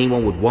thing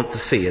anyone would want to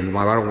see, and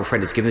my honourable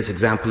friend has given this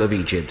example of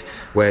Egypt,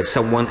 where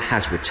someone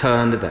has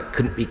returned that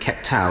couldn't be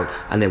kept out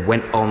and then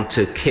went on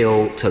to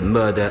kill, to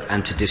murder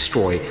and to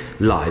destroy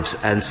lives.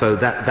 And so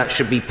that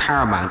should be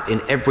paramount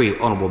in every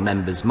honourable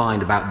member's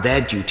mind about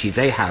their duty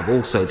they have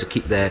also to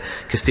keep their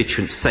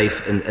constituents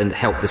safe and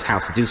help this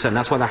House to do so. And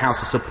that's why the House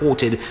has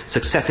supported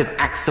successive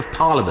acts of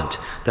Parliament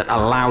that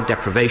allow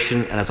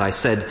deprivation, and as I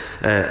said,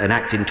 an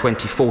act in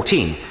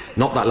 2014,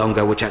 not that long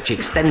ago, which actually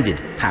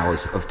extended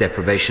powers of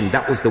deprivation.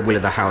 That was the will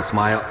of the House.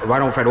 My right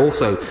honourable friend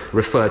also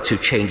referred to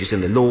changes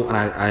in the law, and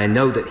I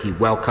know that he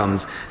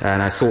welcomes,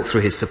 and I sought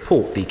through his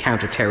support, the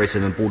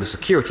Counter-Terrorism and Border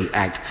Security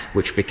Act,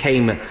 which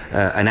became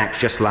an act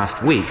just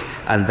last week,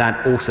 and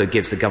that also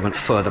gives the government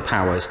further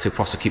powers to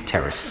prosecute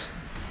terrorists.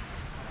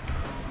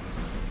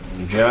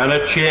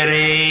 Joanna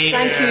Cherry.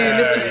 Thank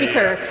you, Mr.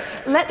 Speaker.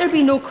 Let there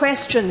be no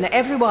question that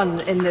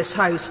everyone in this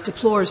House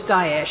deplores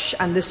Daesh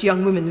and this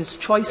young woman's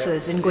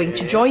choices in going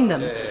to join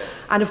them.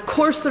 And of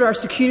course there are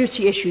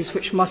security issues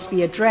which must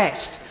be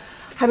addressed.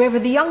 However,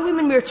 the young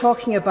woman we are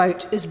talking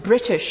about is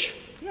British.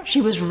 She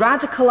was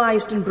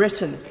radicalised in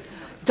Britain.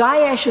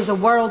 Daesh is a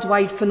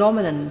worldwide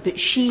phenomenon, but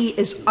she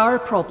is our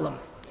problem.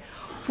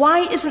 Why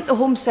isn't the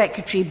Home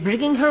Secretary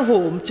bringing her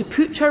home to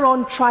put her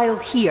on trial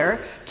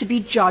here to be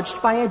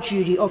judged by a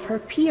jury of her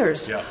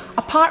peers?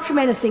 Apart from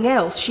anything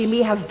else, she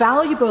may have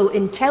valuable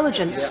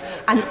intelligence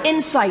and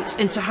insights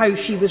into how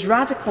she was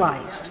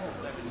radicalised.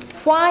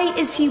 Why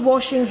is he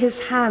washing his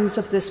hands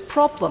of this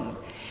problem?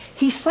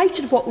 He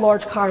cited what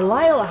Lord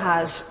Carlisle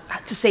has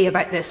to say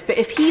about this, but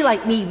if he,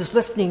 like me, was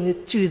listening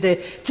to the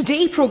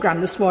Today programme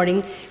this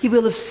morning, he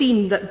will have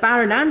seen that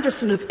Baron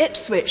Anderson of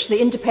Ipswich,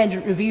 the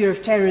independent reviewer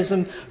of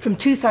terrorism from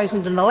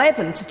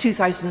 2011 to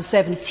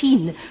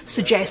 2017,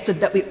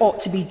 suggested that we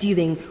ought to be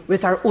dealing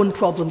with our own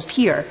problems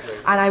here.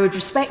 And I would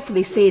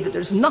respectfully say that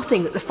there's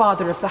nothing that the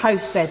Father of the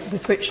House said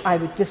with which I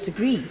would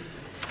disagree.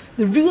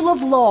 The rule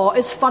of law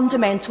is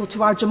fundamental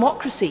to our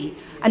democracy,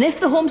 and if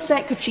the Home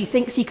Secretary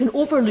thinks he can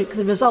overlook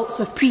the results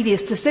of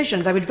previous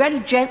decisions, I would very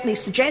gently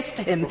suggest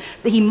to him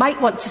that he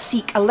might want to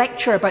seek a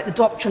lecture about the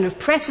doctrine of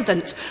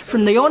precedent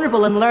from the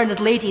Honourable and Learned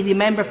Lady, the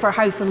member for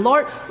Louth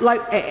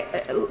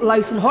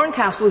and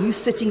Horncastle, who's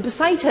sitting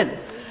beside him.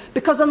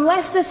 Because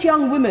unless this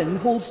young woman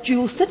holds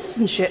dual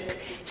citizenship,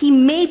 he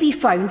may be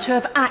found to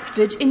have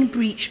acted in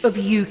breach of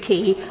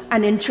UK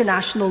and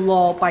international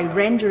law by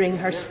rendering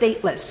her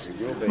stateless.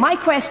 My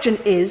question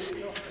is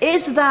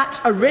that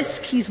a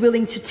risk he's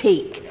willing to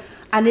take?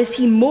 And is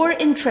he more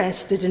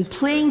interested in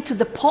playing to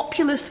the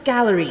populist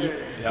gallery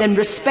than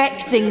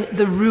respecting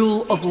the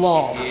rule of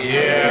law?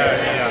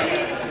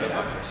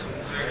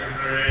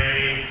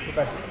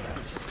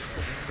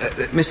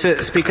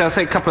 Mr. Speaker, I'll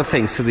say a couple of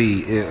things to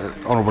the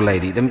Honourable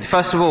Lady.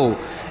 First of all,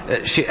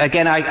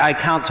 I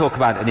can't talk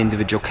about an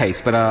individual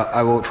case, but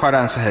I will try to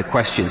answer her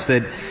questions.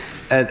 That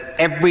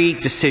every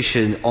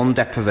decision on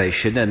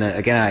deprivation, and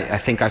again, I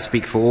think I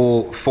speak for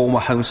all former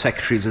Home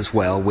Secretaries as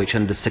well, which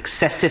under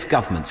successive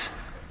governments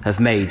have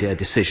made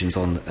decisions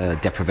on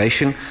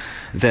deprivation,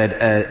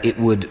 that it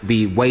would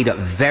be weighed up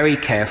very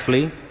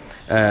carefully.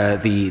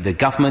 The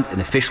government and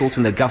officials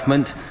in the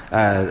government,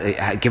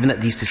 given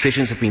that these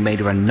decisions have been made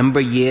over a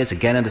number of years,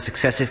 again under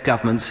successive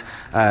governments,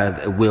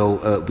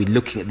 will be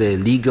looking at the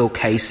legal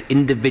case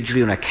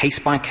individually on a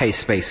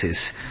case-by-case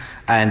basis.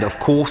 And of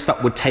course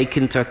that would take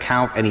into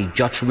account any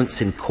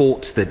judgments in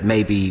courts that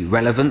may be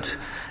relevant.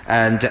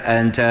 And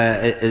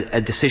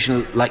a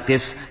decision like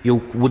this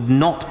would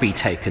not be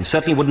taken,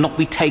 certainly would not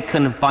be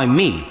taken by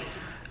me,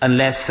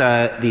 unless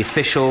the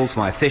officials,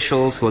 my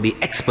officials, who are the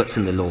experts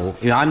in the law.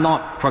 I'm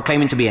not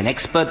proclaiming to be an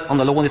expert on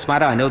the law in this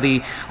matter. I know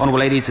the Honourable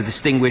Lady is a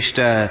distinguished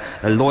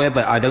lawyer,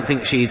 but I don't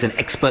think she's an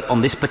expert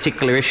on this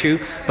particular issue.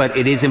 But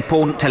it is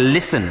important to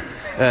listen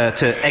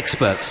to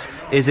experts.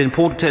 It is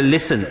important to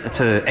listen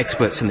to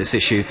experts in this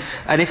issue.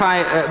 And if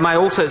I might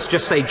also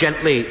just say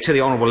gently to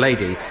the Honourable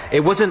Lady,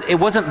 it wasn't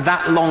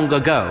that long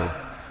ago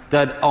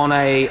that on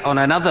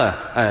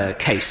another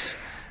case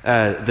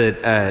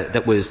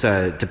that was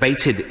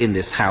debated in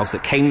this House,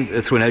 that came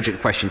through an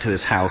urgent question to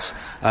this House,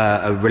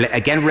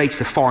 again related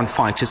to foreign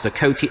fighters, the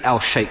Koti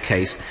al-Sheikh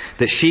case,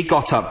 that she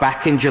got up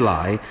back in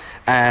July,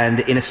 and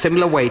in a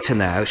similar way to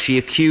now, she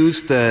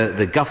accused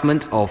the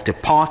government of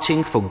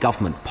departing from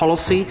government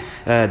policy.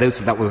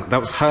 That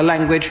was her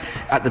language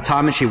at the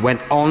time, and she went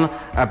on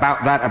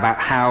about that, about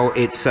how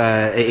it's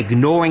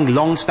ignoring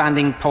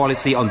long-standing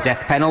policy on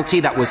death penalty.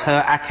 That was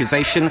her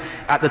accusation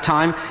at the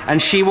time, and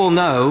she will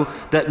know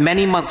that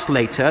many months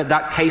later,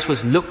 that case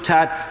was looked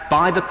at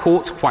by the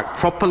courts quite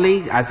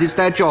properly, as is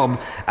their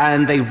job,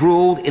 and they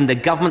ruled in the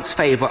government's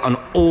favour on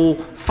all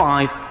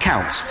 5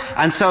 counts.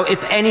 And so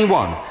if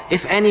anyone,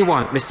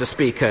 Mr.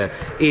 Speaker,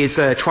 is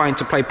trying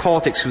to play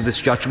politics with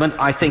this judgment,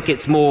 I think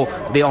it's more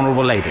the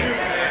Honourable Lady.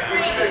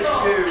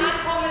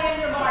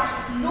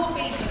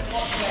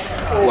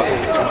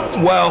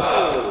 Well,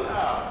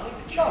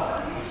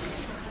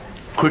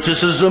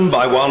 criticism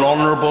by one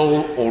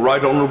honourable or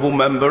right honourable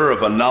member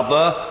of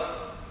another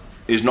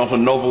is not a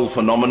novel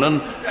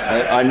phenomenon.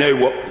 I know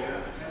what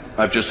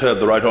I've just heard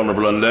the right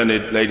honourable and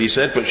learned lady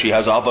said, but she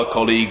has other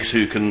colleagues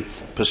who can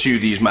pursue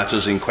these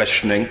matters in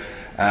questioning,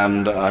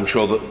 and I'm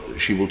sure that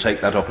she will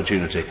take that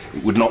opportunity.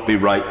 It would not be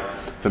right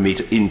for me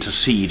to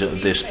intercede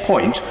at this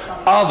point,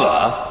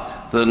 other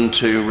than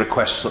to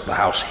request that the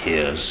House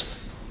hears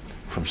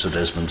from Sir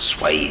Desmond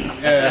Swain.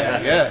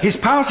 His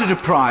power to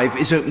deprive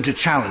is open to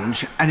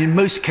challenge, and in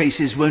most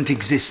cases won't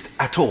exist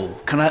at all.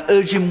 Can I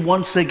urge him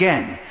once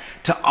again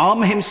to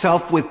arm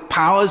himself with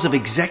powers of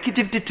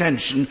executive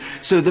detention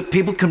so that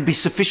people can be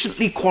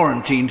sufficiently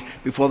quarantined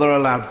before they're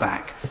allowed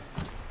back?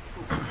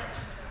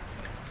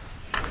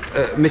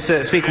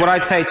 Mr. Speaker, what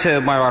I'd say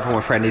to my right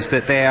honourable friend is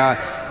that they are,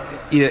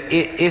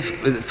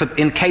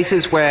 in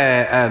cases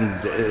where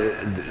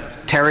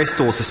terrorists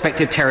or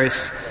suspected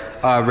terrorists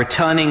are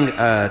returning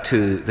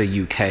to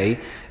the UK,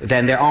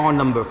 then there are a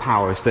number of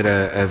powers that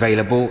are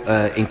available,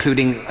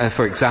 including,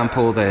 for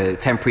example, the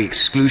temporary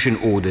exclusion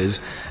orders,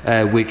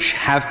 which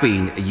have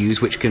been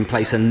used, which can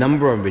place a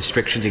number of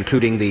restrictions,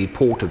 including the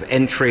port of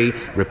entry,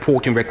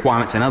 reporting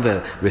requirements and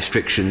other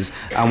restrictions.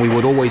 And we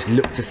would always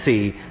look to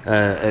see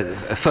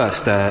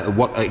first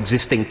what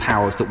existing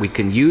powers that we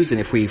can use, and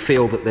if we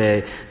feel that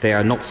they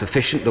are not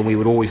sufficient, then we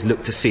would always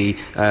look to see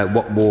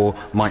what more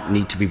might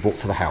need to be brought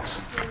to the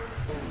House.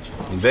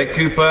 Yvette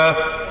Cooper.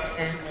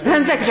 The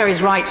Home Secretary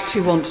is right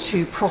to want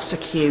to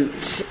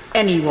prosecute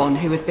anyone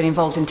who has been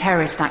involved in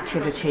terrorist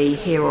activity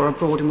here or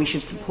abroad, and we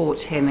should support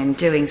him in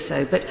doing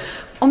so. But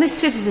on this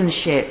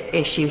citizenship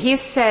issue, he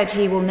has said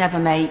he will never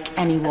make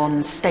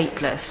anyone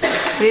stateless.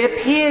 But it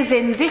appears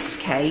in this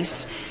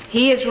case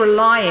he is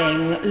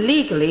relying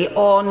legally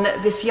on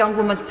this young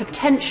woman's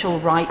potential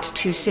right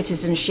to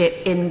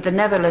citizenship in the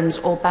Netherlands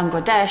or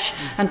Bangladesh,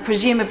 and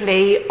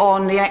presumably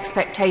on the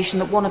expectation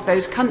that one of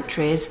those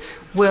countries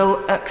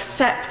will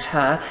accept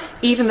her,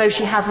 even though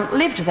she hasn't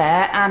lived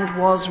there and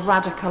was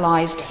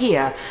radicalised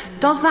here.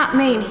 Does that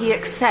mean he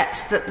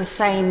accepts that the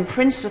same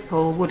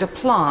principle would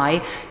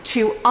apply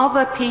to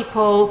other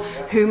people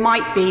who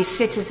might be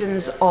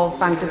citizens of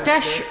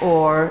Bangladesh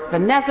or the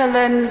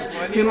Netherlands,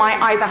 who might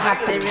either have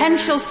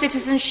potential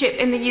citizenship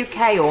in the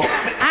UK or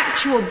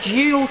actual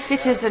dual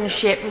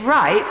citizenship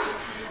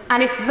rights?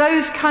 And if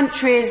those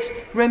countries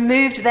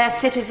removed their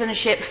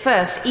citizenship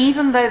first,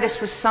 even though this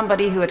was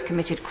somebody who had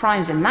committed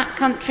crimes in that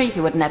country,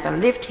 who had never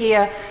lived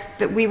here,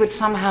 that we would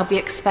somehow be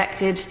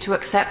expected to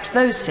accept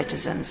those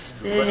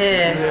citizens?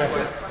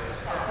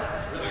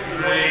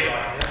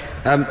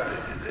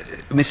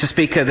 Mr.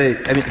 Speaker,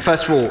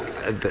 first of all,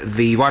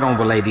 the Right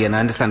Honourable Lady, and I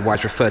understand why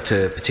it's referred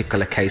to a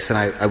particular case, and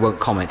I won't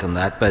comment on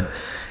that, but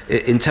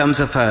in terms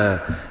of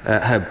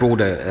her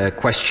broader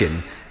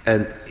question,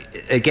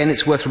 again,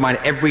 it's worth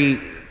reminding every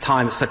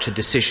time such a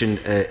decision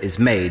is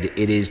made,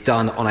 it is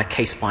done on a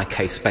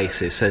case-by-case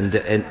basis, and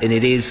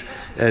it is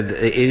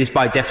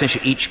by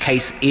definition, each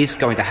case is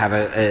going to have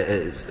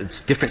a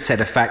different set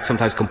of facts,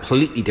 sometimes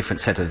completely different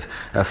set of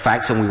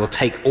facts, and we will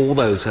take all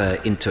those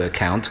into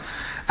account.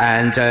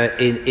 And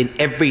in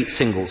every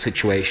single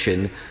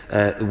situation,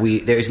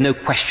 there is no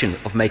question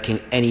of making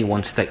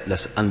anyone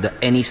stateless under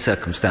any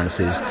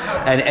circumstances.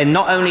 And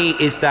not only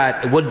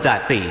would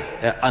that be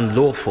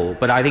unlawful,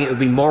 but I think it would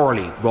be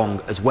morally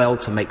wrong as well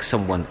to make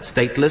someone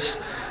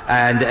stateless.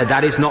 And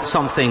that is not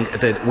something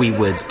that we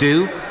would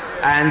do.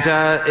 And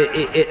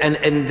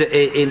in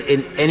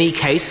any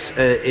case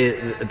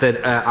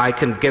that I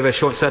can give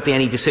assurance, certainly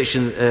any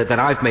decision that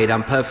I've made,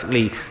 I'm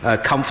perfectly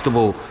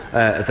comfortable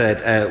that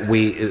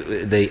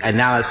the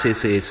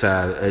analysis is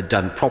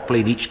done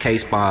properly in each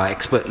case by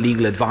expert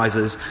legal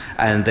advisors,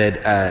 and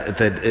that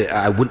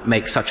I wouldn't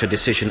make such a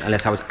decision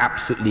unless I was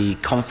absolutely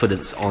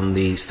confident on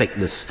the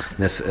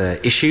statelessness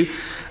issue.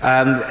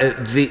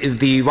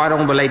 The Right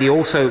Honourable Lady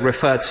also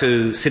referred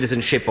to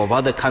citizenship of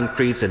other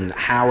countries and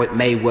how it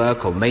may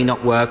work or may not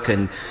work,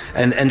 and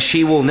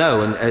she will know,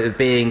 and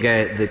being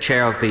the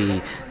chair of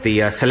the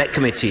Select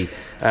Committee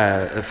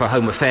for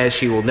Home Affairs,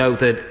 she will know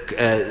that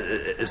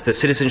the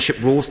citizenship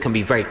rules can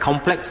be very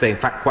complex. They're in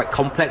fact quite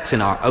complex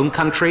in our own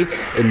country.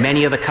 In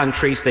many other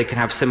countries they can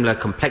have similar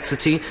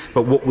complexity,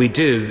 but what we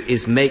do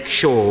is make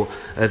sure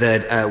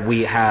that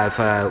we have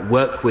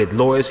worked with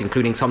lawyers,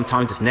 including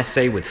sometimes, if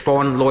necessary, with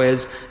foreign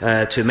lawyers,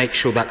 to make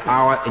sure that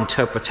our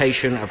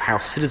interpretation of how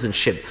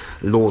citizenship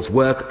laws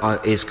work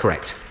is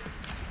correct.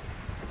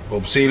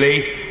 Bob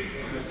Seeley.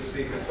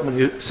 Someone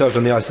who served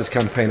on the ISIS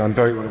campaign, I'm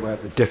very well aware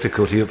of the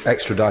difficulty of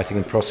extraditing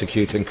and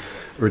prosecuting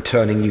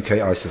returning UK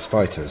ISIS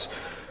fighters.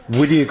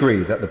 Would you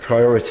agree that the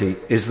priority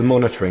is the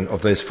monitoring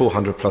of those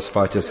 400 plus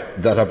fighters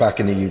that are back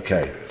in the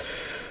UK?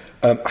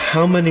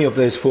 How many of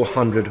those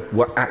 400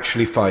 were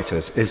actually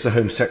fighters? Is the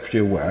Home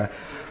Secretary aware?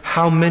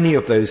 How many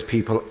of those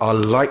people are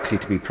likely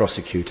to be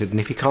prosecuted? And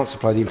if he can't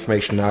supply the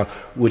information now,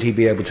 would he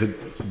be able to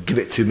give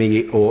it to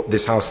me or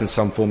this House in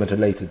some form at a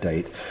later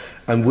date?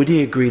 And would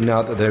he agree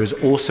now that there is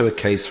also a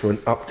case for an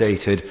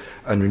updated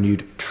and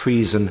renewed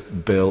treason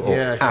bill or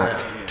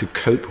act to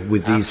cope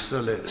with these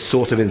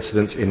sort of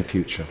incidents in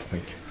future?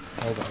 Thank you.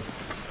 Hold on.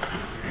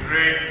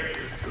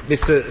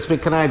 Mr.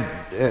 Speaker, can I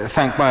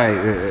thank my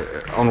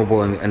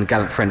honourable and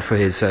gallant friend for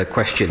his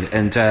question?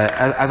 And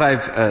as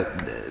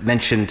I've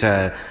mentioned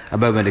a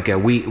moment ago,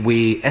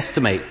 we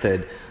estimate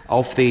that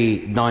of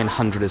the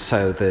 900 or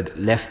so that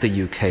left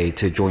the UK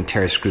to join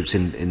terrorist groups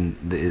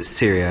in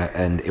Syria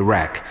and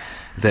Iraq,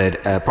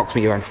 that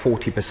approximately around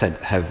 40%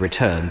 have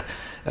returned.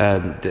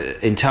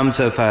 In terms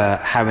of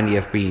how many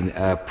have been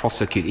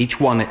prosecuted, each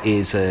one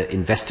is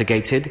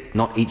investigated.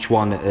 Not each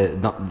one,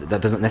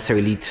 that doesn't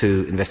necessarily lead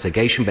to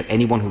investigation, but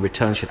anyone who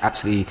returns should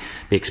absolutely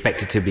be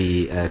expected to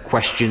be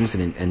questioned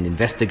and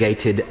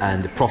investigated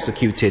and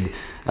prosecuted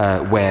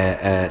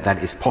where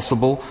that is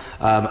possible.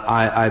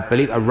 I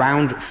believe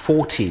around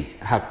 40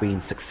 have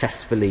been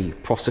successfully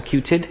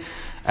prosecuted.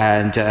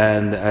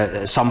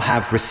 And some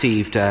have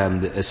received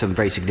some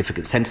very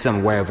significant sentences.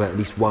 I'm aware of at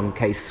least one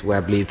case where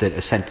I believe that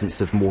a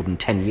sentence of more than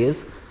 10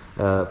 years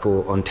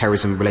on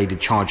terrorism-related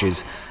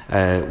charges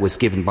was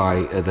given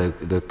by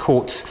the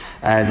courts,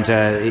 and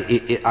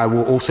I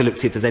will also look to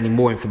see if there's any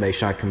more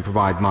information I can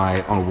provide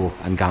my honourable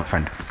and gallant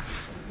friend.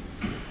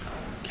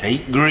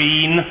 Kate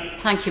Green.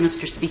 Thank you,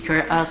 Mr.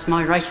 Speaker. As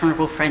my right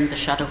honourable friend, the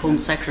Shadow Home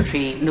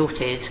Secretary,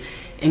 noted,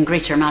 in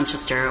Greater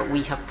Manchester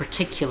we have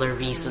particular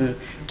reason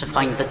to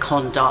find the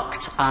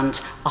conduct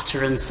and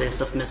utterances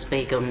of Ms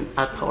Begum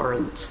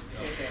abhorrent.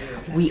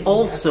 We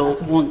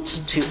also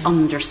want to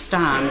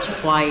understand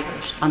why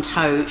and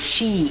how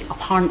she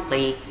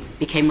apparently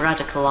became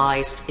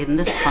radicalised in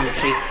this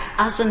country,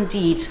 as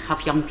indeed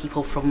have young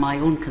people from my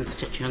own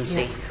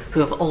constituency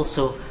who have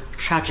also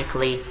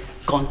tragically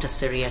gone to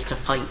Syria to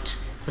fight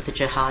with the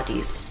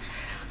jihadis.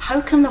 How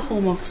can the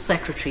Home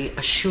Secretary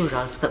assure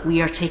us that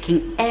we are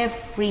taking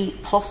every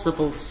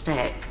possible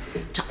step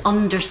to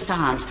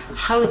understand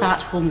how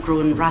that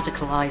homegrown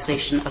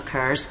radicalisation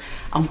occurs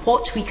and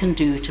what we can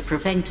do to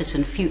prevent it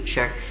in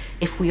future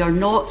if we are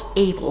not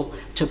able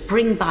to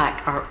bring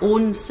back our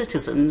own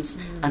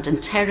citizens and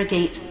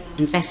interrogate,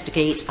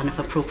 investigate and, if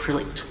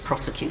appropriate,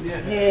 prosecute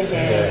them?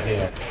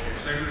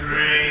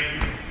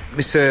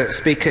 Mr.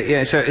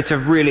 Speaker, so it's a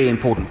really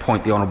important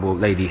point the Honourable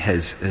Lady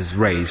has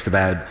raised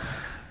about.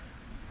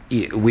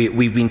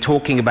 We've been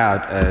talking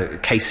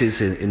about cases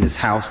in this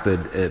House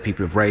that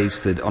people have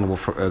raised, that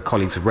honourable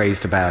colleagues have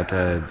raised about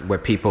where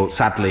people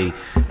sadly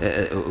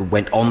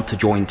went on to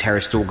join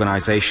terrorist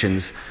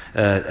organisations,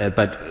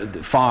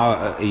 but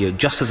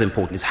just as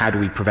important is how do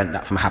we prevent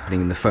that from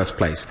happening in the first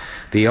place.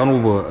 The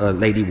Honourable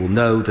Lady will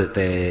know that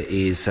there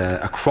is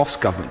across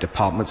government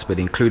departments, but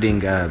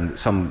including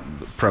some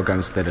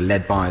programmes that are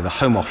led by the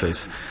Home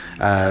Office,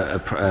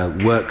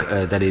 work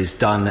that is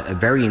done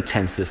very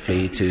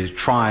intensively to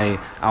try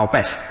our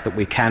best that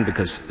we can,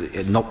 because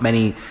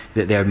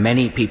there are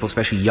many people,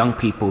 especially young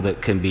people,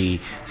 that can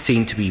be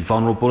seen to be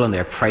vulnerable and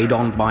they're preyed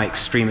on by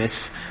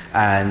extremists.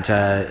 And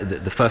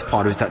the first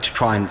part is that to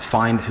try and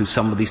find who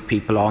some of these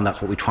people are, and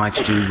that's what we try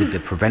to do with the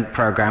Prevent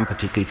programme,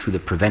 particularly through the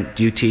Prevent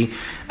duty.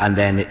 And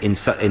then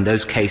in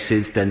those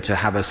cases, then to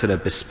have a sort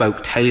of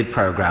bespoke, tailored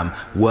programme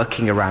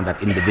working around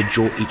that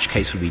individual. Each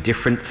case will be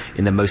different.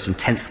 In the most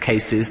intense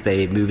cases,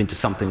 they move into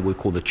something we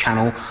call the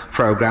Channel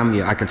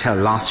programme. I can tell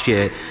last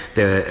year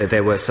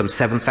there were some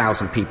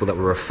 7,000 people that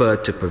were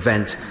referred to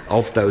Prevent.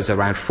 Of those,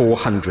 around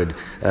 400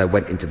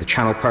 went into the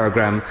Channel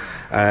programme.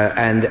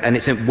 And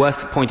it's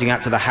worth pointing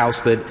out to the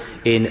House that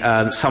in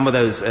some of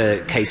those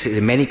cases,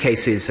 in many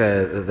cases,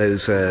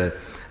 those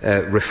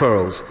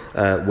referrals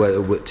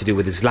were to do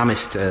with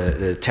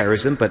Islamist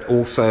terrorism, but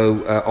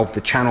also of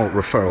the Channel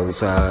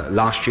referrals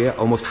last year,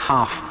 almost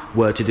half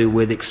were to do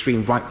with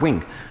extreme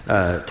right-wing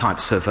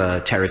types of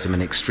terrorism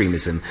and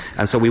extremism.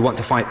 And so we want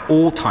to fight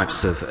all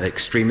types of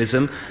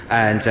extremism,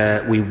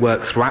 and we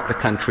work throughout the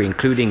country,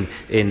 including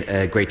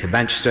in Greater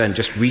Manchester. And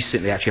just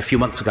recently, actually a few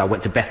months ago, I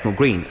went to Bethnal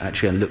Green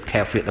actually and looked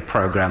carefully at the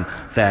programme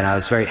there, and I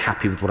was very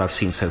happy with what I've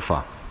seen so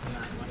far.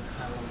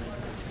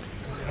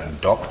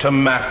 Dr.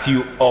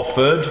 Matthew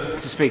Offord. Mr.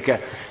 Speaker,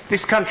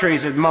 this country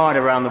is admired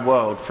around the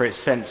world for its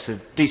sense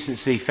of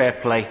decency, fair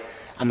play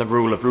and the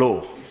rule of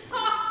law.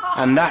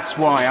 And that's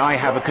why I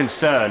have a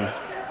concern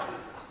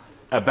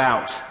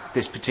about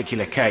this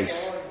particular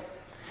case.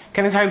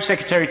 Can the Home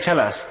Secretary tell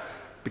us,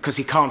 because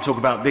he can't talk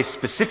about this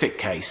specific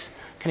case,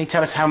 can he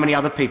tell us how many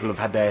other people have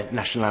had their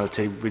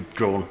nationality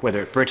withdrawn,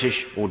 whether it's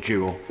British or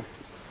dual?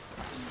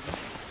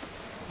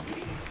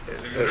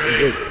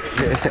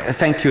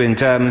 Thank you.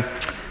 And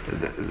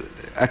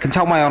I can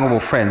tell my honourable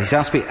friend, he's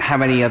asked me how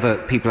many other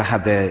people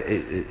had their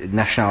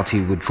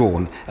nationality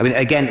withdrawn. I mean,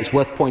 again, it's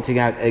worth pointing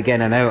out,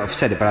 again, I know I've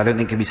said it, but I don't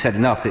think it can be said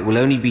enough, that it will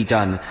only be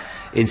done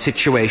in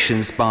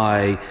situations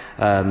by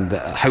the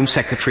Home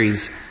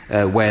Secretaries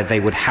where they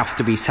would have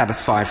to be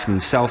satisfied for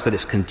themselves that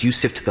it's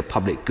conducive to the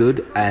public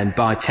good, and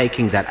by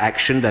taking that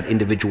action, that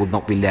individual would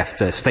not be left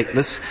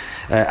stateless.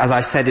 As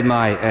I said in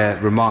my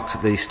remarks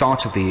at the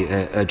start of the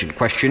urgent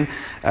question,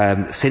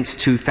 since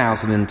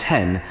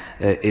 2010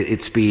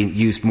 it's been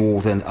used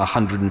more than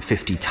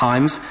 150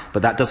 times,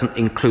 but that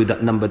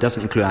number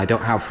doesn't include, I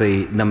don't have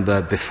the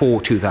number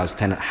before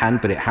 2010 at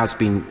hand, but it has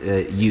been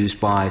used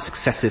by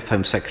successive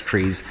Home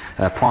Secretaries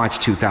prior to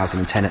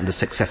 2010 under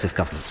successive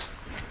governments.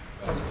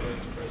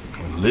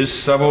 Liz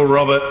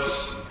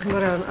Saville-Roberts.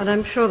 And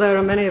I'm sure there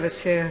are many of us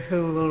here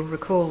who will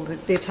recall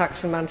the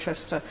attacks in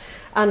Manchester,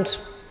 and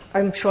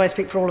I'm sure I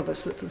speak for all of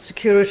us that for the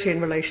security in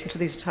relation to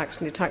these attacks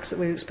and the attacks that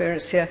we've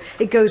experienced here,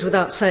 it goes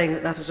without saying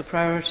that that is a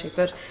priority.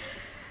 But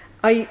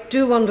I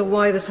do wonder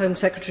why this Home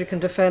Secretary can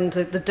defend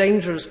the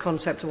dangerous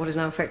concept of what is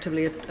now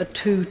effectively a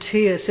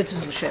two-tier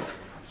citizenship,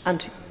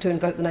 and to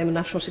invoke the name of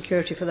national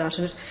security for that.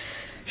 And it's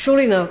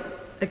surely now,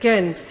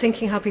 again,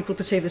 thinking how people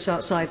perceive this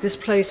outside, this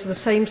plays to the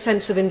same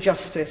sense of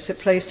injustice. It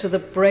plays to the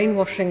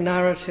brainwashing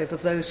narrative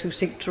of those who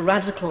seek to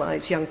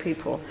radicalise young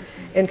people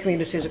in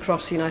communities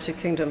across the United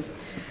Kingdom.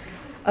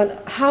 And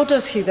how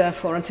does he,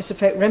 therefore,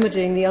 anticipate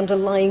remedying the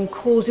underlying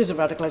causes of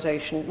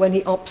radicalisation when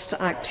he opts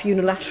to act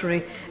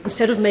unilaterally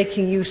instead of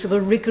making use of a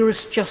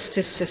rigorous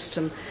justice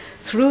system?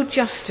 Through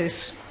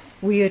justice,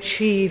 we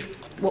achieve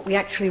what we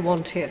actually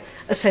want here,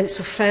 a sense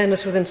of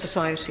fairness within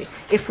society.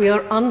 If we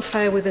are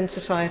unfair within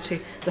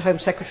society, the Home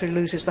Secretary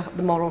loses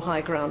the moral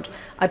high ground.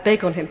 I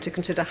beg on him to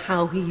consider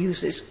how he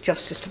uses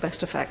justice to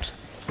best effect.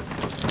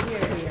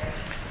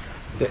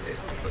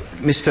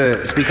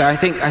 Mr. Speaker, I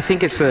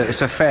think it's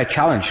a fair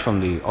challenge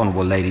from the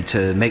Honourable Lady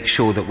to make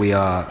sure that we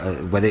are,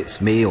 whether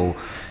it's me or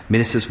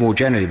ministers more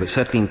generally, but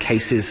certainly in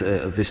cases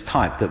of this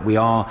type, that we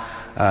are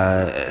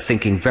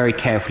thinking very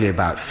carefully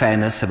about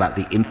fairness, about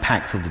the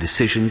impact of the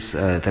decisions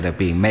that are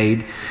being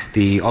made.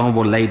 The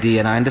Honourable Lady,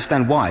 and I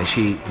understand why,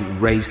 she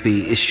raised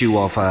the issue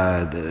of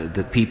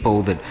the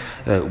people that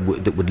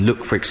would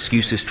look for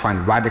excuses, try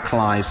and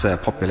radicalise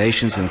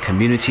populations and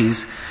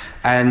communities.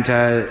 And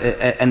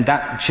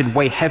that should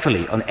weigh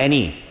heavily on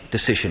any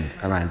decision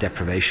around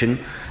deprivation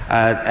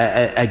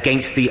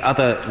against the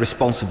other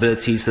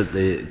responsibilities that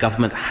the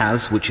government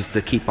has, which is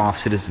to keep our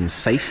citizens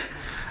safe.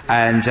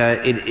 And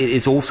it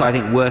is also, I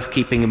think, worth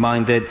keeping in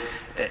mind that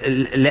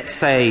let's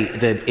say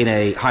that in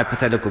a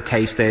hypothetical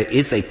case there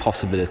is a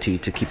possibility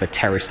to keep a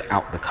terrorist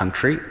out of the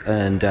country,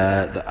 and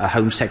a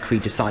Home Secretary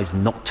decides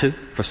not to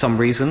for some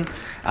reason,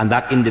 and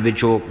that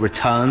individual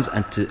returns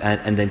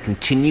and then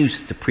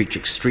continues to preach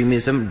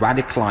extremism,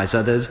 radicalise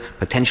others,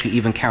 potentially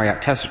even carry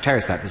out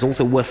terrorist acts. It's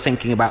also worth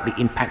thinking about the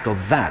impact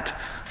of that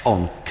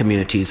on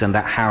communities and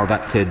how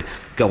that could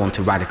go on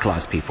to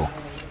radicalise people.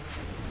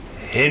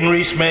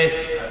 Henry Smith.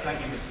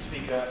 Thank you, Mr.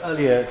 Speaker.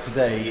 Earlier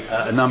today,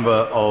 a number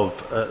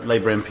of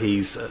Labour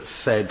MPs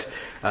said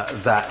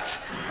that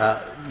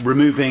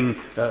removing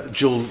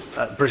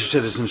British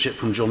citizenship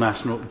from dual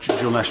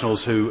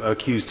nationals who are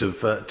accused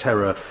of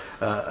terror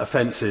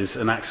offences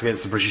and acts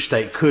against the British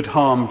state could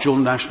harm dual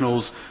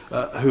nationals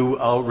who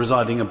are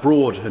residing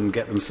abroad and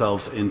get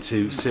themselves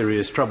into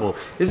serious trouble.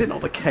 Is it not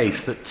the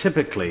case that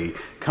typically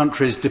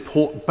countries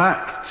deport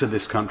back to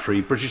this country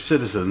British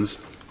citizens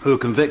who are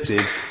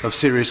convicted of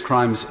serious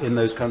crimes in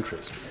those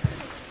countries?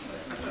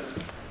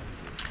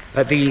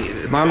 My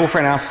honourable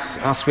friend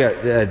asked me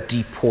about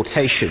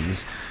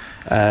deportations,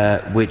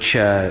 which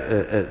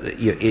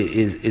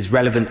is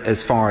relevant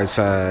as far as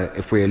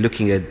if we're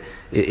looking at,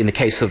 in the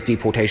case of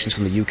deportations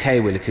from the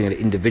UK, we're looking at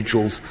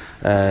individuals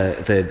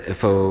that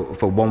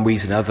for one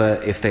reason or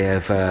another, if they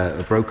have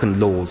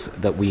broken laws,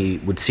 that we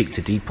would seek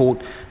to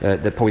deport.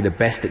 Probably the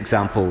best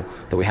example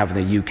that we have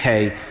in the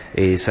UK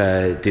is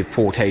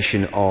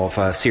deportation of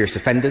serious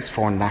offenders,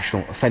 foreign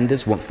national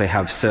offenders, once they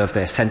have served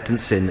their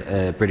sentence in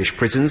British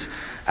prisons.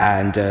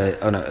 And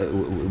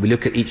we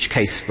look at each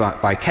case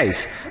by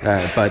case,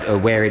 but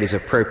where it is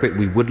appropriate,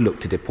 we would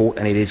look to deport.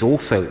 And it is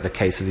also the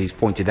case, as he's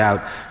pointed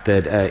out,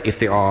 that if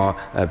there are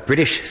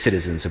British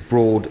citizens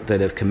abroad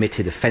that have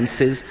committed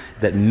offences,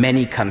 that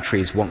many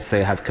countries, once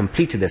they have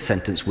completed their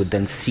sentence, would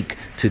then seek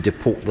to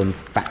deport them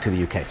back to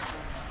the UK.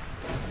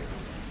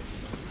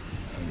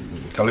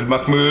 Khalid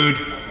Mahmood.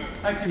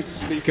 Thank you,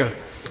 Mr. Speaker.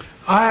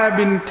 I have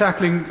been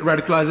tackling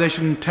radicalisation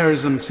and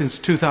terrorism since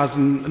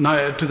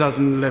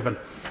 2011.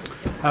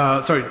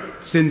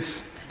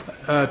 Since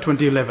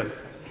 2011.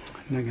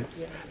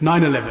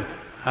 9/11.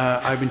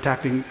 I've been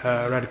tackling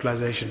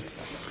radicalisation.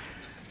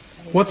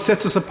 What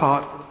sets us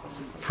apart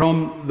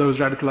from those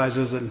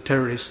radicalisers and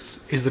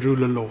terrorists is the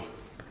rule of law.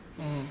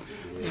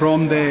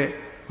 From their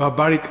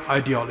barbaric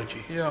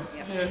ideology. Good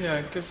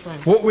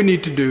point. What we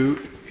need to do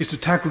is to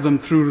tackle them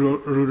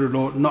through rule of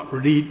law, not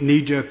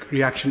knee-jerk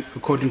reaction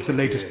according to the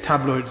latest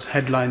tabloid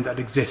headline that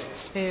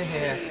exists.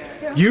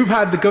 You've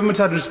had, the government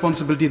had a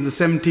responsibility in the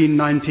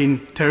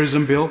 1719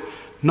 terrorism bill,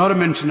 not a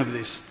mention of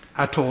this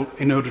at all,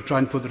 in order to try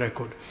and put the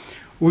record.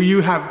 Will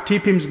you have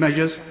TPIM's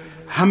measures?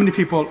 How many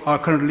people are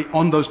currently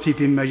on those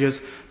TPIM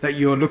measures that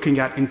you're looking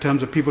at in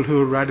terms of people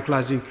who are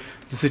radicalising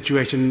the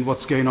situation and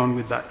what's going on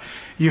with that?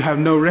 You have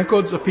no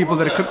records of people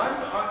that are...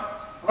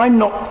 I'm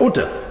not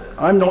order.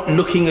 I'm not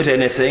looking at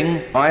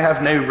anything. I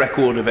have no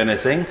record of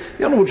anything.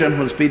 The honourable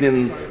gentleman's been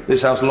in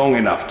this House long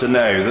enough to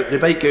know that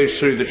debate goes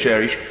through the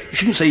chair. You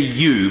shouldn't say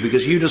you,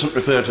 because you doesn't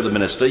refer to the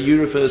Minister, you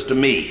refers to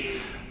me.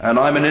 And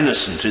I'm an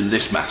innocent in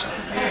this matter.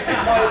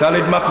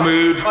 Khalid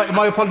Mahmood.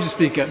 My apologies,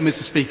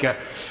 Mr. Speaker.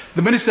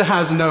 The Minister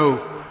has no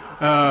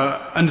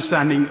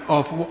understanding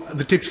of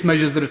the TIPS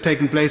measures that have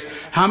taken place,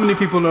 how many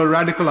people are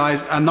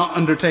radicalised and not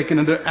undertaken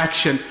under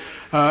action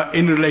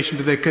in relation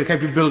to their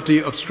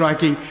capability of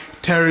striking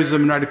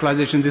terrorism and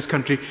radicalisation in this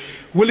country.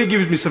 Will he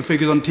give me some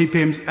figures on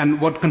TPIMs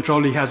and what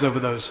control he has over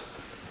those?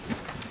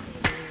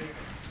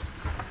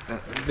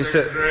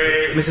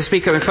 Mr.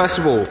 Speaker, first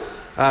of all,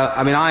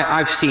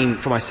 I've seen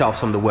for myself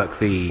some of the work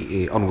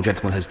the honourable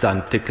gentleman has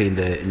done,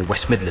 particularly in the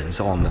West Midlands,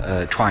 on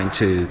trying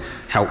to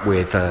help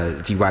with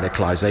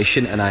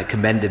de-radicalisation, and I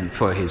commend him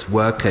for his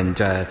work. And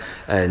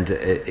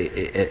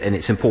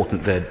it's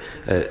important that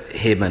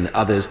him and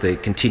others they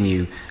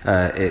continue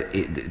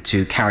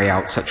to carry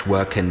out such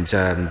work and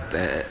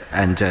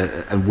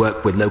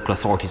work with local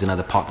authorities and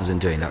other partners in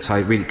doing that. So I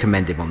really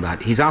commend him on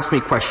that. He's asked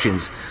me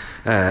questions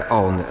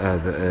on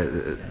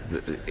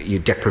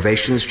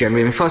deprivations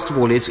generally. First of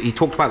all, he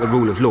talked about the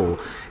rule of law.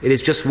 It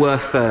is just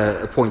worth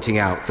pointing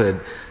out that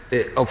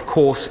of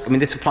course, I mean,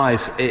 this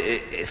applies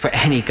for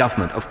any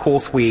government. Of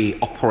course, we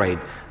operate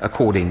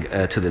according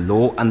to the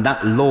law, and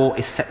that law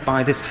is set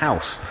by this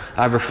House.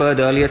 I've referred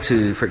earlier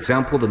to, for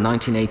example, the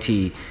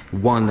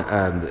 1981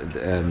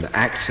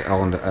 Act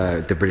on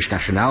the British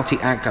Nationality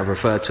Act. I've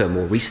referred to a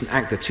more recent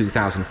act, the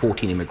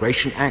 2014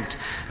 Immigration Act.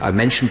 I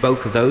mentioned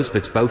both of those,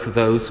 but both of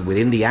those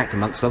within the Act,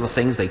 amongst other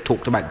things, they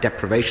talked about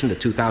deprivation. The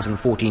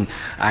 2014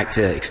 Act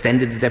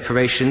extended the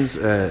deprivations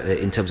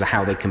in terms of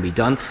how they can be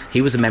done.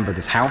 He was a member of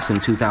this House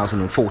in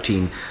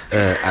 2014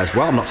 as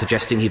well. I'm not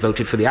suggesting he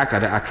voted for the Act.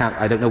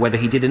 I don't know whether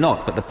he did or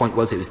not, but the point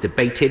was it was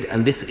debated,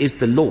 and this is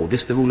the law.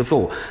 This is the rule of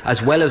law.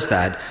 As well as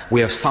that,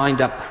 we have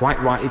signed up quite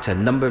rightly to a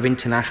number of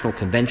international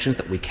conventions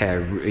that we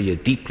care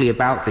deeply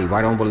about. The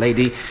Right Honourable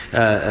Lady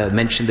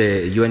mentioned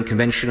the UN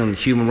Convention on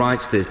Human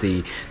Rights. There's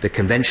the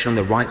Convention on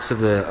the Rights of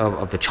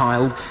the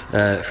Child,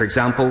 for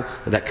example,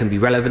 that can be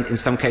relevant in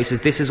some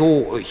cases. This is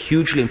all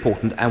hugely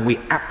important, and we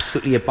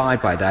absolutely abide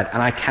by that.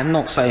 And I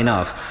cannot say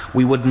enough,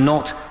 we would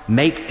not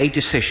make a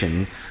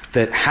decision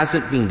that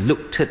hasn't been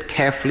looked at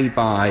carefully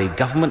by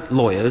government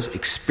lawyers,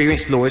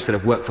 experienced lawyers that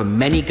have worked for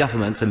many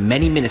governments and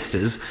many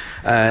ministers,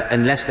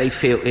 unless they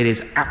feel it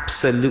is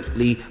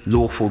absolutely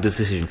lawful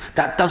decision.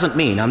 That doesn't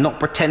mean, I'm not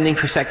pretending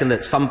for a second that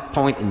at some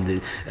point in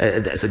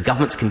the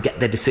governments can get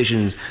their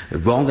decisions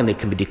wrong and they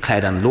can be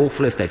declared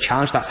unlawful if they're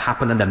challenged. That's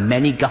happened under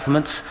many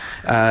governments,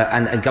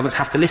 and governments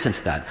have to listen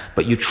to that.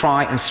 But you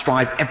try and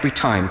strive every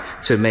time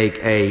to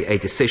make a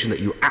decision that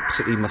you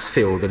absolutely must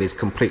feel that is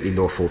completely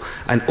lawful.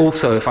 And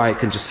also, if I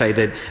can just say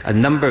that a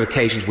number of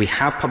occasions we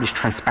have published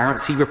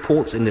transparency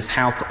reports in this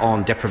House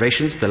on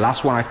deprivations. The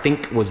last one, I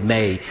think, was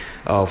May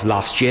of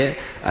last year,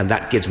 and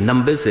that gives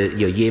numbers,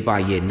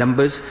 year-by-year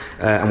numbers,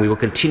 and we will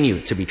continue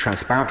to be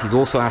transparent. He's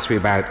also asked me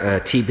about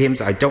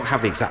TBIMs. I don't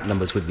have the exact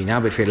numbers with me now,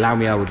 but if you allow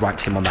me, I would write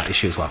to him on that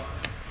issue as well.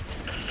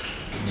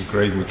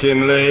 Craig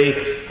McKinley.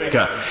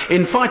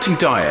 In fighting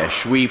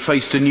Daesh, we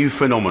faced a new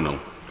phenomenon.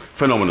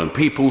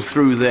 People,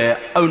 through their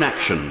own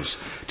actions,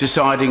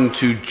 deciding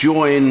to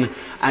join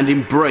and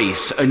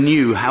embrace a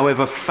new,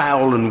 however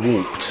foul and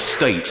warped,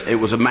 state. It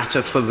was a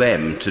matter for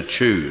them to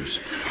choose.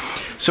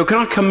 So can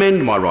I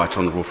commend my right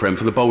honourable friend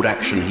for the bold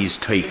action he's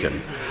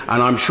taken?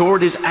 And I'm sure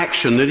it is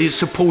action that is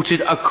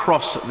supported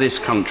across this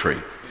country.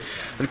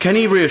 And can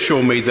he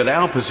reassure me that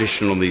our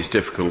position on these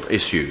difficult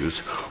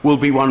issues will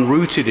be one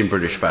rooted in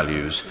British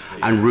values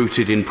and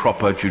rooted in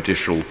proper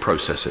judicial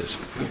processes?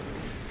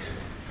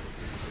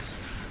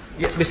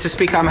 Mr.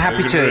 Speaker, I'm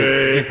happy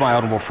to give my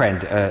honourable friend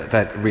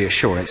that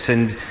reassurance.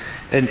 And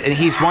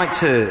he's right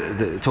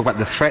to talk about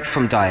the threat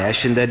from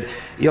Daesh, and that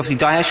obviously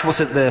Daesh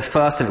wasn't the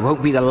first and it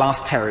won't be the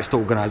last terrorist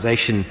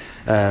organisation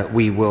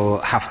we will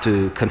have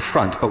to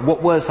confront. But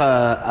what was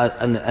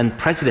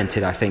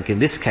unprecedented, I think, in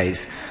this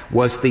case,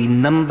 was the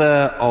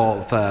number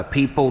of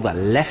people that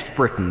left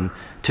Britain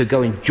to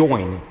go and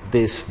join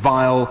this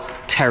vile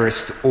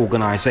terrorist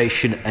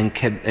organisation and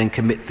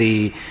commit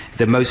the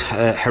most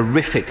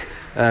horrific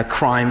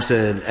crimes,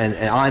 and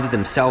either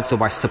themselves or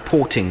by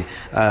supporting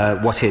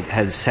what it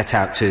has set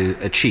out to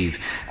achieve.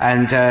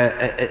 And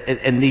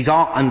these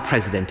are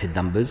unprecedented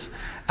numbers.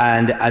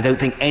 And I don't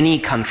think any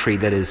country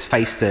that has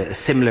faced a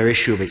similar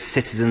issue of its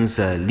citizens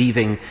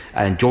leaving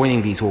and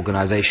joining these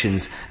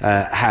organisations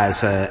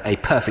has a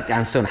perfect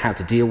answer on how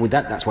to deal with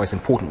that. That's why it's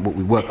important that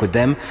we work with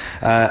them,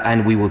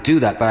 and we will do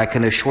that. But I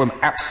can assure them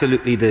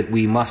absolutely that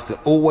we must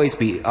always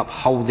be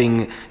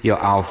upholding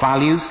our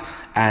values.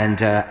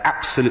 And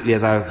absolutely,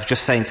 as I was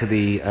just saying to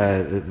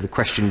the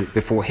question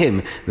before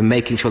him, we're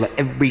making sure that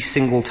every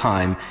single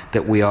time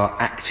that we are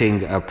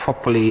acting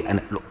properly and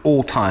at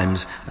all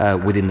times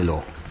within the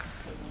law.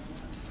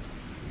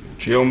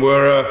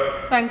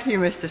 Thank you,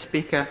 Mr.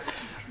 Speaker.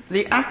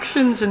 The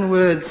actions and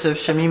words of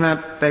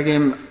Shamima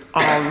Begum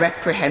are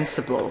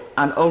reprehensible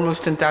and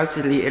almost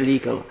undoubtedly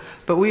illegal.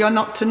 But we are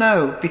not to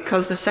know,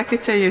 because the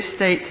Secretary of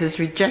State has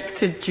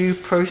rejected due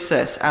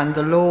process and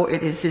the law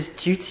it is his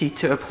duty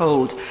to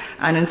uphold,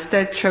 and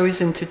instead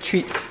chosen to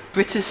treat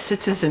British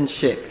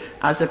citizenship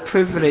as a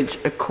privilege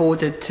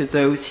accorded to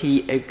those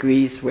he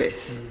agrees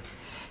with.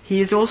 He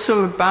is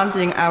also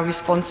abandoning our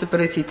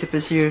responsibility to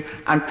pursue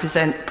and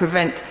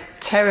prevent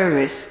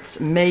terrorists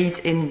made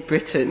in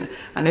Britain,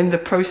 and in the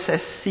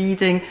process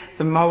ceding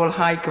the moral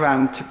high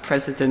ground to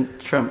President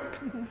Trump.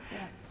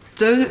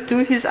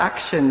 Do his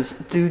actions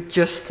do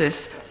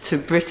justice to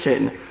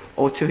Britain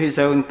or to his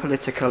own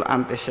political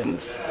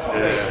ambitions?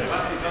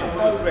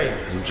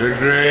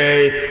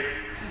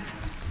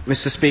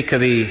 Mr. Speaker,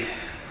 the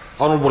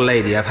Honourable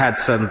Lady, I've had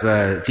some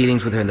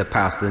dealings with her in the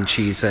past, and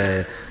she's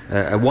a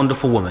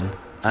wonderful woman.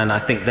 And I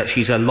think that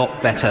she's a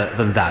lot better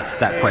than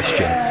that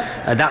question.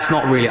 That's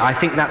not really, I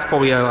think that's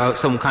probably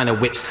some kind of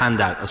whip's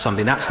handout or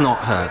something. That's not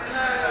her.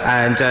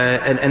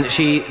 And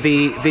she,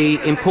 the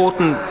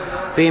important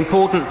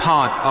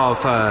part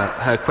of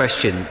her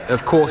question,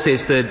 of course,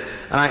 is that,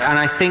 and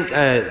I think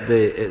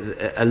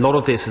a lot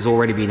of this has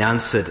already been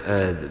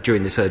answered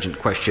during this urgent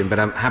question, but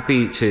I'm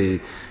happy to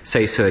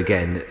say so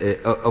again.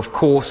 Of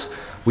course,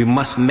 we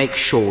must make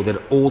sure that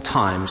at all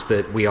times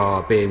that we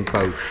are being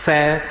both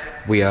fair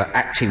we are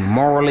acting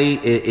morally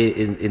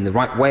in the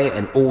right way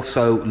and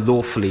also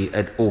lawfully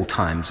at all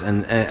times.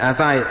 And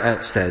as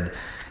I said,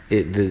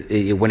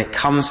 when it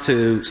comes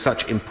to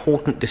such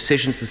important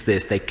decisions as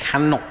this, they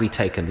cannot be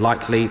taken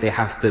lightly. They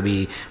have to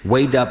be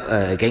weighed up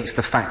against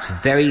the facts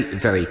very,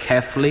 very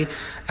carefully,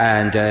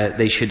 and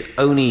they should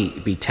only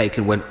be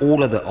taken when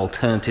all of the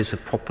alternatives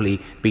have properly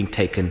been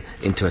taken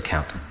into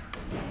account.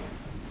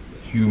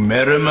 Hugh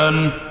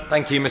Merriman.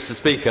 Thank you, Mr.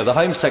 Speaker. The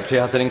Home Secretary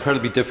has an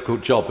incredibly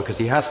difficult job because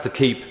he has to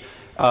keep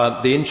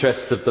the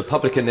interests of the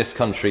public in this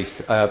country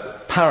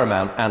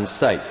paramount and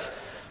safe.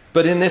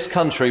 But in this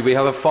country, we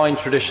have a fine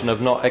tradition of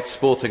not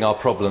exporting our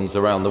problems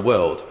around the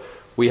world.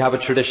 We have a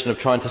tradition of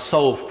trying to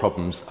solve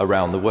problems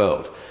around the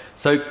world.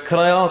 So can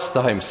I ask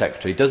the Home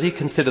Secretary, does he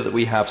consider that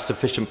we have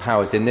sufficient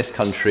powers in this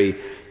country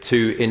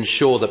to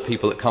ensure that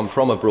people that come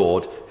from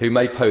abroad who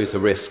may pose a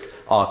risk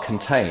are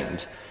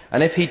contained?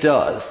 And if he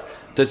does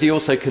he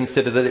also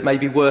consider that it may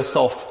be worse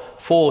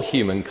off for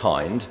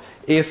humankind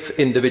if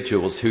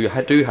individuals who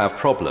do have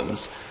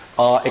problems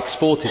are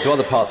exported to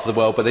other parts of the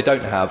world but they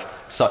don't have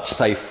such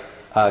safe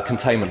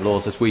containment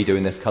laws as we do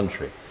in this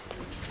country?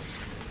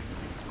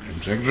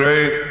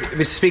 Secretary.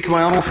 Mr. Speaker,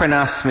 my honourable friend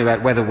asked me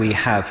about whether we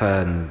have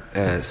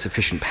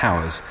sufficient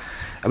powers.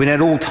 I mean,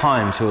 at all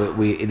times,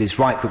 it is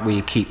right that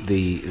we keep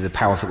the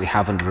powers that we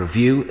have under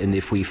review, and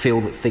if we feel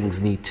that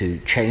things need to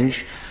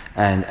change,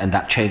 and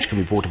that change can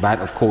be brought about,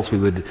 of course we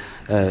would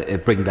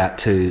bring that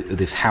to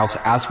this House,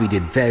 as we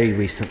did very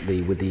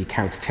recently with the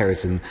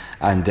Counter-Terrorism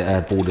and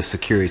Border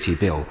Security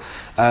Bill.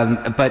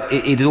 But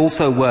it is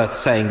also worth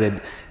saying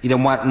that, no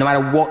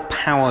matter what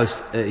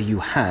powers you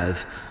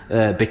have,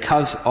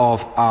 because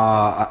of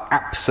our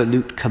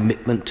absolute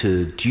commitment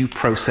to due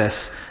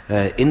process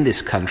in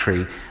this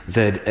country,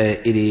 that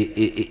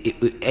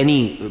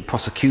any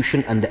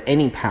prosecution under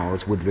any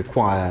powers would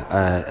require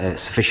a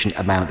sufficient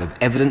amount of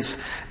evidence,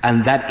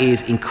 and that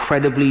is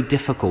incredibly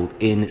difficult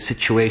in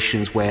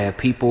situations where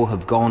people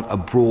have gone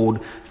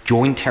abroad,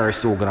 joined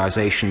terrorist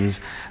organisations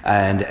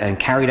and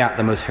carried out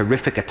the most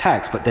horrific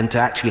attacks, but then to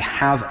actually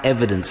have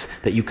evidence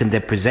that you can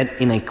then present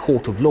in a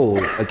court of law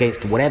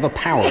against whatever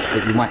power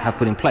that you might have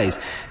put in place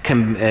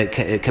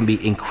can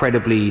be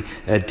incredibly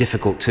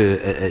difficult to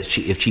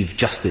achieve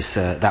justice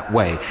that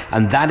way.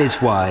 And that is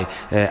why,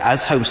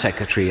 as Home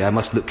Secretary, I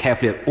must look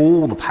carefully at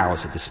all the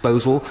powers at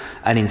disposal,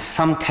 and in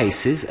some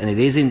cases, and it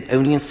is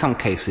only in some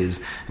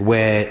cases,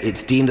 where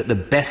it's deemed that the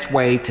best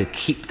way to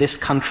keep this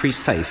country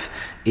safe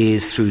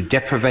is through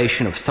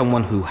deprivation of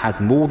someone who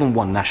has more than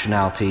one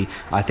nationality.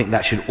 I think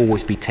that should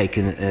always be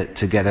taken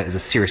together as a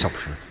serious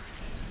option.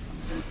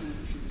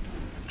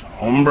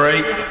 On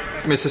break.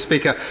 Mr.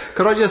 Speaker,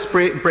 could I just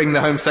bring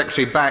the Home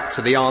Secretary back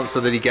to the answer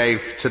that he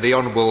gave to the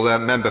honourable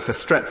member for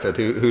Stretford,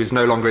 who is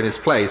no longer in his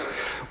place,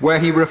 where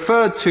he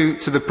referred to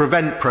the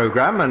PREVENT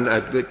programme, and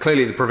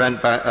clearly the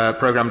PREVENT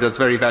programme does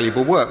very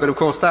valuable work, but of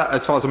course that,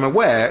 as far as I'm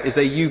aware, is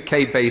a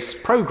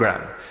UK-based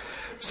programme.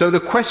 So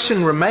the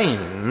question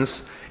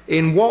remains,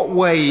 in what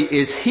way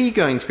is he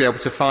going to be able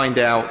to find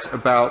out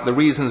about the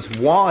reasons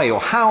why or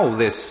how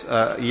this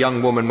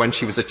young woman, when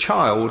she was a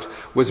child,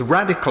 was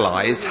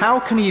radicalised? How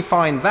can he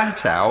find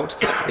that out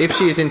if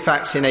she is in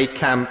fact in a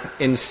camp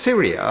in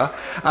Syria?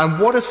 And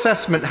what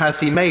assessment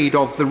has he made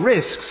of the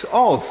risks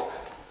of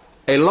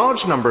a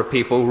large number of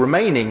people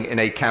remaining in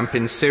a camp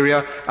in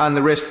Syria, and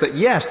the risk that,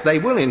 yes, they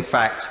will in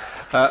fact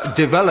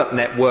develop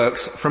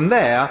networks from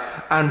there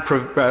and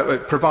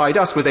provide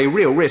us with a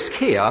real risk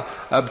here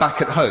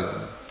back at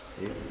home?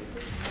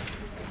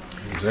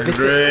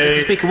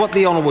 Mr. Speaker, what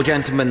the honourable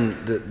gentleman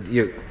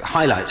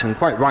highlights, and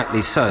quite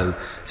rightly so,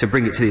 to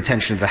bring it to the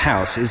attention of the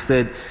House, is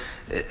that,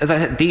 as I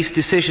said, these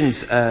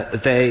decisions,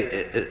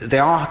 they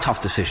are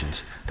tough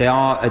decisions. They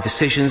are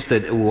decisions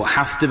that will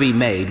have to be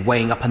made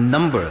weighing up a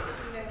number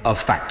of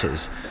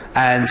factors.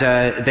 And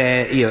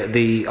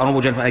the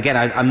honourable gentleman, again,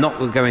 I'm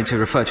not going to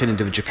refer to an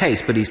individual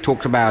case, but he's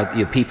talked about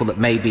people that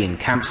may be in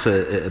camps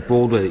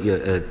abroad,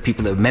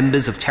 people that are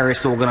members of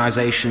terrorist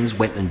organisations,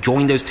 went and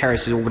joined those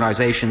terrorist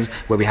organisations,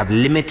 where we have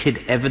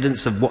limited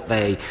evidence of what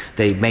they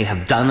may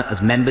have done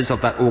as members of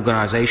that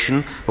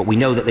organisation, but we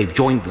know that they've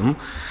joined them.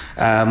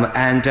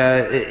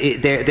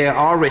 There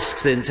are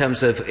risks in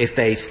terms of if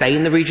they stay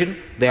in the region.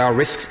 There are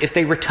risks if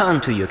they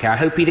return to the UK. I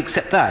hope he'd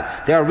accept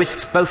that. There are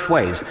risks both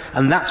ways,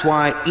 and that's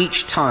why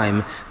each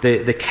time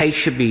the case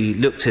should be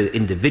looked at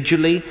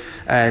individually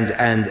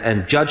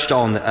and judged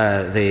on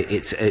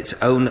its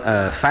own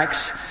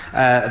facts.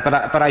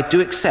 But I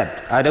do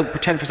accept. I don't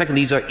pretend for a second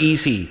these are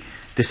easy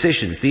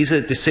decisions. These are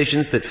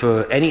decisions that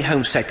for any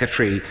Home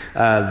Secretary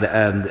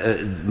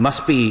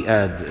must be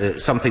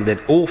something that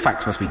all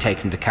facts must be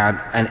taken into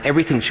account and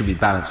everything should be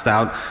balanced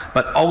out.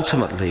 But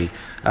ultimately,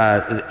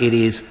 it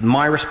is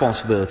my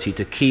responsibility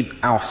to keep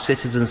our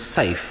citizens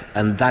safe,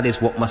 and that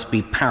is what must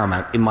be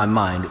paramount in my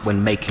mind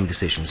when making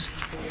decisions.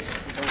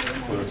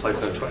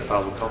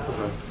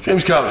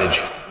 James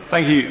Cartledge.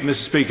 Thank you, Mr.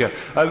 Speaker.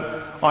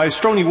 I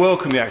strongly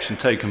welcome the action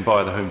taken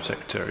by the Home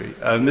Secretary.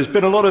 There's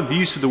been a lot of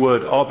use of the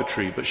word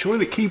arbitrary, but surely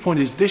the key point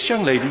is this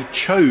young lady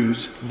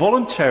chose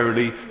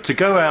voluntarily to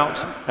go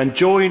out and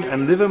join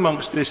and live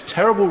amongst this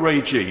terrible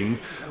regime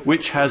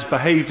which has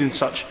behaved in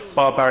such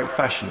barbaric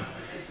fashion.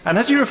 And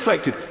has he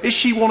reflected, is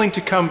she wanting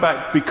to come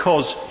back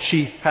because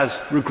she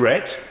has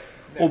regret,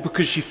 or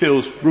because she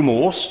feels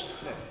remorse,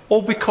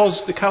 or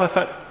because the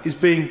caliphate is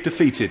being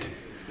defeated?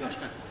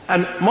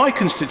 And my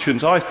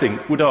constituents, I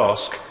think, would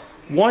ask,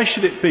 why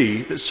should it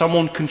be that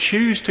someone can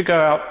choose to go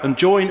out and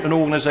join an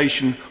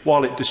organisation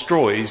while it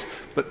destroys,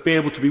 but be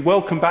able to be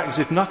welcomed back as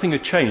if nothing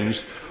had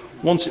changed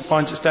once it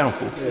finds its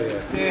downfall?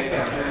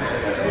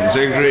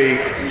 Secretary.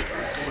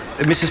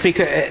 Mr.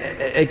 Speaker,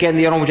 again,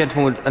 the honourable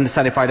gentleman would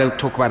understand if I don't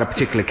talk about a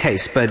particular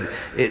case, but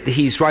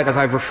he's right, as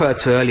I've referred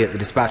to earlier at the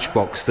dispatch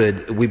box,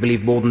 that we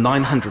believe more than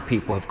 900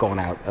 people have gone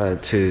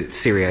out to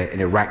Syria and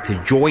Iraq to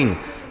join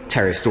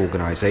terrorist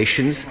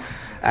organisations.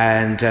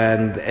 And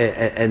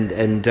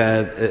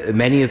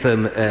many of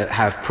them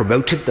have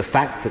promoted the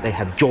fact that they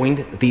have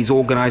joined these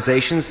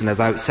organisations. And as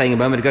I was saying a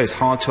moment ago, it's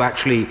hard to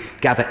actually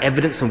gather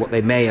evidence on what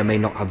they may or may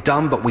not have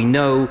done, but we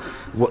know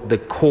what the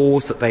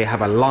cause that they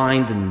have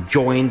aligned and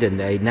joined, and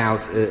they now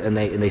and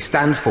they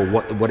stand for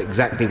what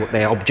exactly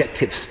their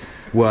objectives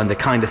were and the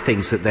kind of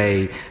things that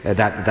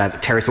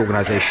that terrorist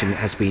organisation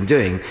has been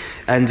doing.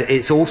 And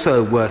it's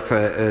also worth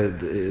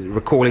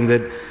recalling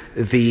that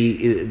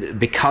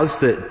because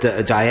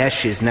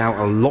Daesh is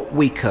now a lot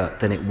weaker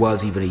than it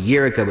was even a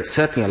year ago, but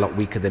certainly a lot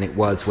weaker than it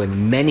was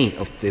when many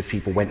of the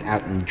people went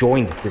out and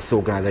joined this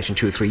organisation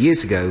 2 or 3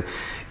 years ago,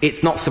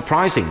 it's not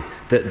surprising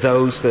that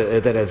those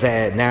that are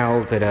there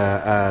now, that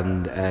are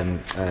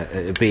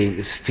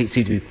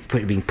seem to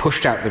be being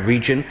pushed out of the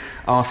region,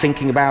 are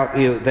thinking about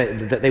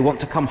that they want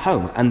to come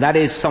home, and that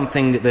is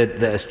something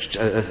that a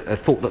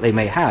thought that they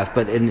may have.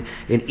 But in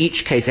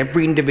each case,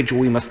 every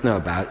individual we must know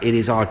about. It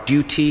is our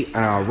duty and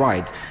our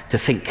right to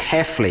think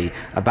carefully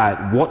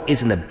about what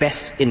is in the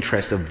best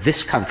interest of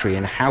this country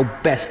and how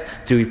best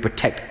do we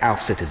protect our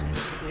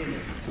citizens.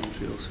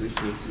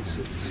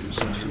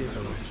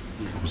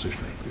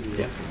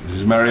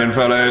 Mrs. Marion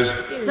Fellows.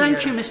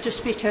 Thank you, Mr.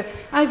 Speaker.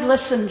 I've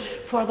listened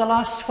for the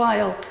last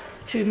while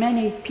to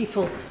many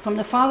people, from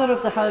the Father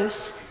of the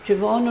House to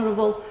the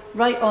Honourable,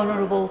 Right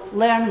Honourable,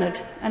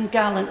 learned and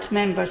gallant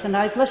members, and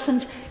I've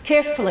listened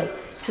carefully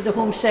to the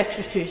Home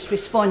Secretary's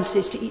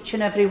responses to each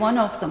and every one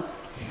of them.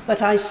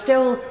 But I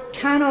still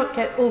cannot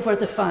get over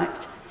the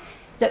fact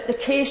that the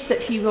case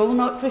that he will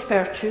not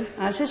refer to,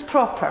 as is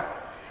proper,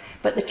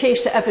 but the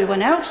case that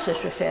everyone else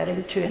is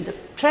referring to and the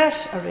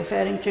press are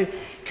referring to,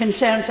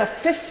 concerns a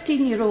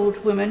 15-year-old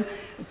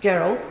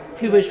girl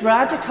who was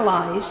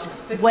radicalised,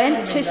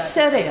 went to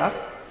Syria,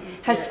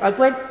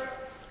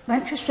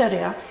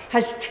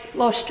 has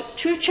lost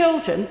 2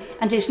 children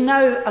and is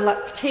now a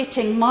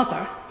lactating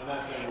mother,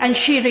 and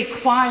she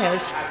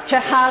requires to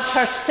have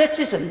her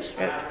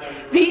citizenship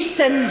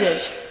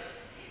rescinded.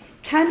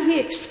 Can he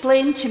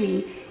explain to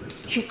me,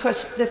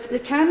 because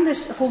can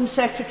this Home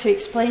Secretary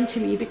explain to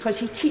me, because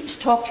he keeps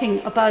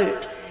talking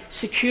about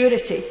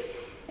security,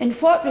 in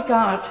what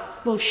regard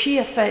will she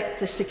affect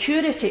the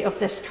security of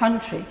this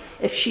country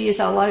if she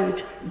is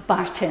allowed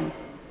back in?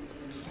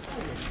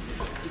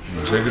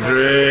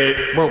 Secretary.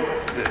 Well,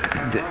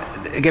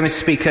 again, Mr.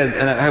 Speaker,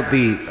 and I hope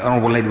the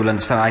honourable lady will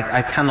understand,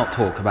 I cannot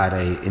talk about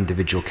an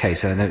individual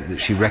case. I know that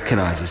she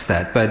recognises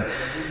that, but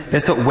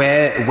let's look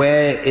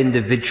where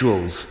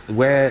individuals,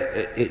 where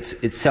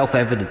it's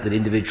self-evident that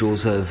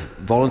individuals have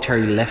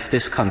voluntarily left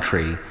this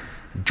country,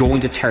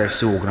 joined a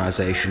terrorist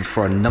organisation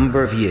for a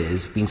number of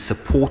years, been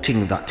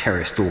supporting that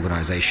terrorist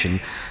organisation.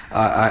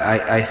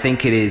 I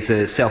think it is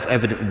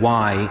self-evident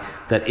why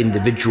that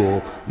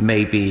individual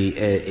may be,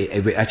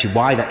 actually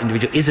why that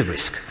individual is a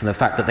risk from the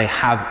fact that they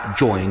have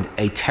joined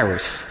a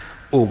terrorist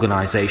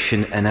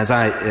organisation. And as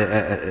I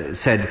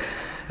said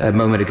a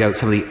moment ago,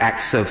 some of the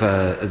acts of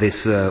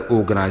this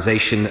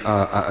organisation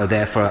are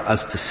there for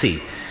us to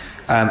see.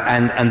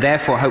 And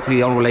therefore, hopefully,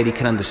 the honourable lady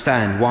can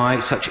understand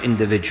why such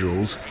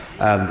individuals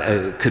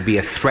could be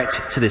a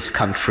threat to this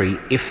country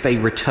if they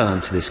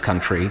return to this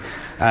country,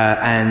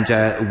 and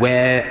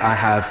where I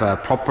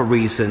have proper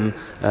reason,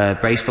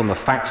 based on the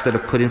facts that are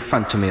put in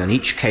front of me on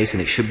each case,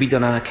 and it should be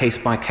done on a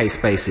case-by-case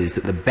basis,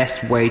 that the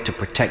best way to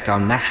protect our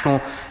national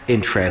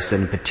interests,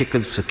 and in particular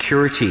the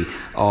security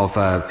of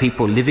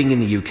people living in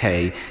the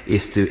UK,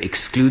 is to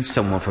exclude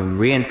someone from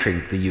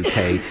re-entering the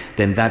UK,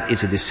 then that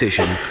is a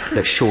decision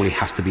that surely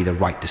has to be the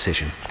right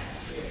decision.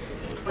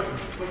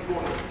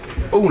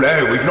 Oh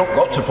no, we've not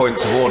got to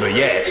points of order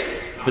yet.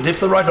 But if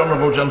the right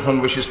honourable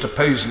gentleman wishes to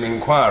pose an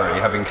inquiry,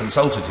 having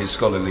consulted his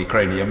scholarly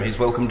cranium, he's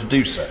welcome to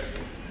do so.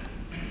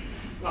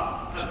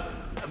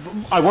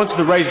 I wanted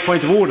to raise a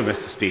point of order,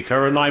 Mr.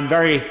 Speaker, and I'm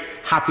very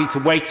happy to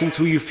wait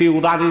until you feel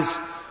that is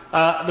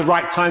the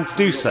right time to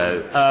do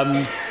so.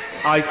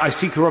 I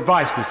seek your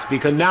advice, Mr.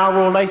 Speaker, now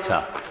or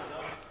later.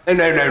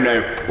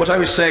 No. What I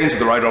was saying to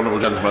the right honourable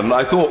gentleman, and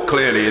I thought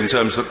clearly in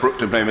terms that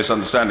brooked of no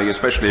misunderstanding,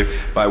 especially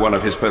by one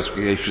of his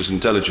perspicacious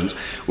intelligence,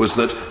 was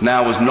that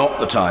now was not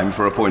the time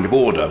for a point of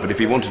order, but if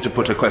he wanted to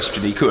put a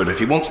question he could. If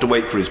he wants to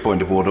wait for his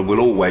point of order, we'll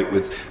all wait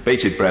with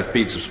bated breath,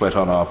 beads of sweat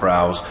on our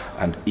brows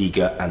and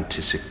eager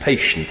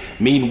anticipation.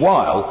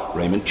 Meanwhile,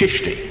 Raymond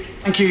Chishti.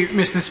 Thank you,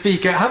 Mr.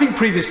 Speaker. Having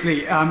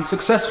previously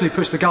successfully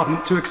pushed the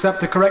government to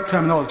accept the correct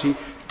terminology,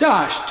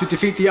 Daesh, to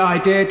defeat the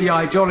idea, the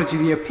ideology,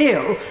 the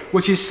appeal,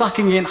 which is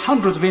sucking in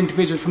hundreds of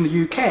individuals from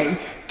the UK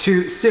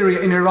to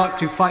Syria and Iraq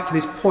to fight for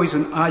this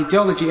poison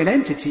ideology and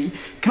entity,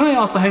 can I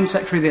ask the Home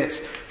Secretary this?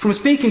 From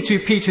speaking to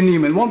Peter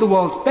Newman, one of the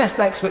world's best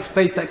experts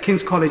based at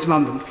King's College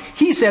London,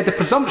 he said the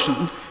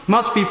presumption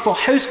must be for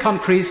host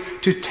countries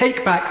to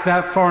take back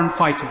their foreign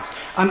fighters.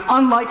 And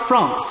unlike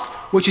France,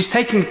 which is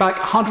taking back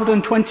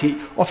 120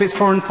 of its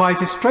foreign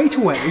fighters straight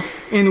away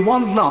in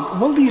one lump,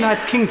 will the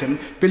United Kingdom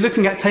be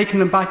looking at taking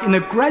them back in a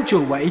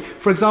gradual way?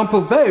 For example,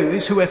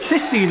 those who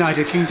assist the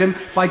United Kingdom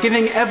by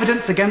giving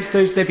evidence against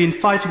those they've been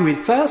fighting with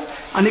first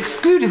and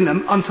excluding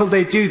them until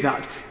they do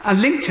that.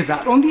 And linked to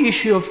that, on the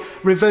issue of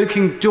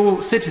revoking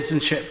dual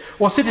citizenship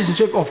or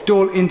citizenship of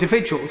dual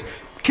individuals,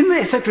 can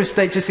the Secretary of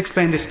State just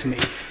explain this to me?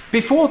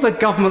 Before the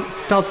government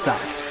does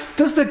that,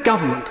 does the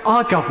government,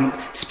 our government,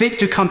 speak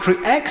to country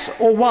X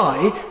or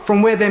Y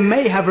from where they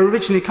may have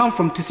originally come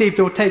from to see if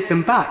they'll take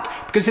them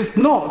back? Because if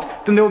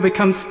not, then they will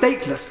become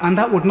stateless, and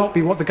that would not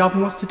be what the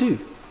government wants to do.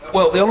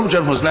 Well, the Honourable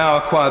Gentleman has now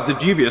acquired the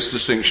dubious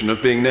distinction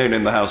of being known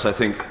in the House, I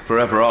think,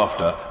 forever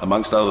after,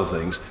 amongst other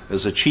things,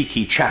 as a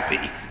cheeky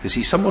chappie, because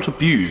he somewhat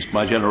abused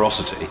my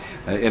generosity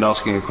in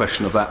asking a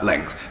question of that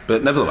length.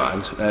 But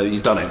nevertheless,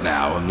 he's done it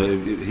now,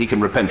 and he can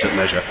repent at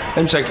leisure.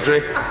 Home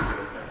Secretary.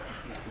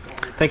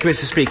 Thank you,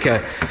 Mr.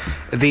 Speaker.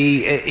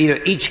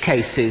 Each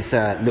case is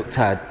looked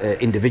at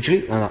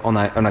individually on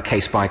a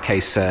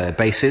case-by-case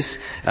basis.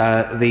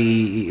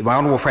 My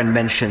honourable friend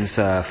mentions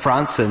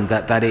France, and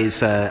that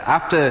is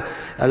after,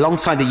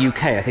 alongside the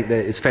UK, I think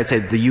that it's fair to say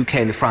the UK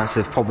and France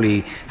have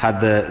probably had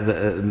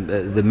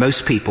the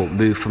most people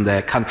move from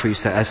their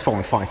countries as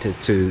foreign fighters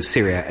to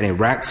Syria and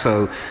Iraq.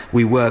 So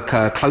we work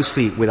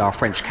closely with our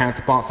French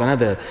counterparts and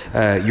other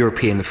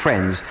European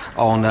friends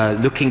on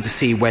looking to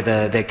see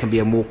whether there can be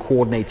a more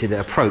coordinated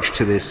approach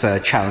to this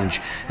challenge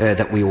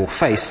that we all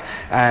face.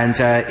 And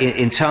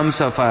in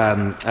terms of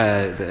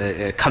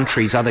other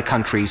countries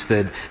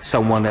that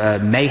someone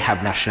may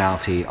have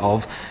nationality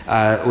of,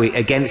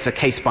 again, it's a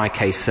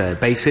case-by-case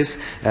basis.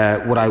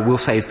 What I will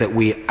say is that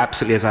we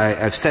absolutely, as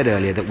I've said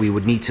earlier, that we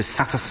would need to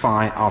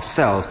satisfy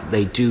ourselves that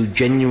they do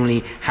genuinely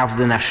have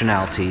the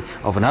nationality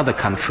of another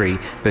country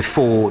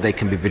before they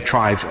can be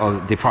deprived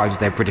of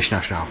their British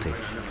nationality.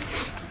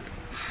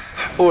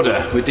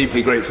 Order. We're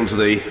deeply grateful to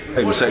the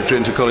Home Secretary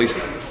and to colleagues.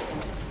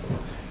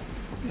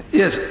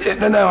 Yes,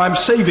 no, I'm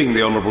saving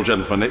the Honourable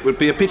Gentleman. It would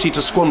be a pity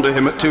to squander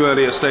him at too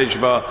early a stage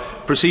of our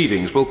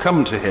proceedings. We'll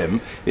come to him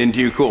in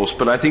due course,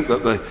 but I think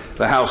that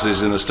the House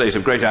is in a state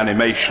of great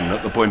animation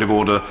at the point of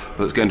order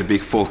that's going to be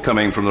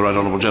forthcoming from the Right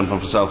Honourable Gentleman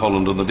for South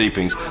Holland and the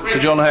Deepings. Sir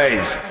John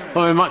Hayes.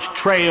 Well, a much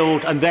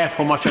trailed and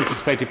therefore much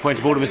anticipated point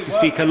of order, Mr.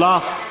 Speaker.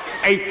 Last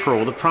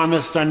April, the Prime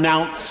Minister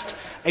announced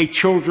a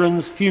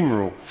children's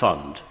funeral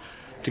fund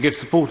to give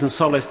support and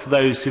solace to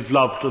those who've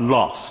loved and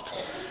lost.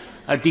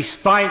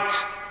 Despite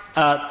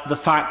the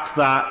fact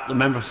that the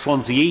member of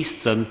Swansea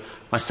East and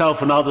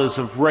myself and others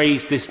have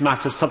raised this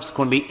matter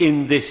subsequently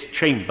in this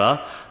chamber,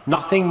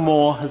 nothing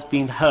more has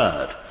been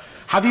heard.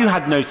 Have you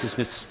had notice,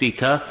 Mr.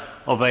 Speaker,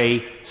 of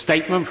a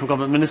statement from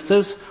government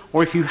ministers?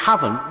 Or if you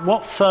haven't,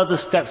 what further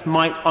steps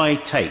might I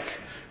take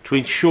to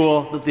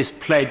ensure that this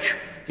pledge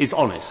is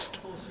honest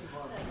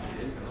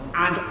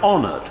and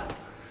honoured?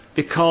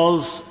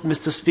 Because,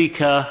 Mr.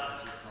 Speaker,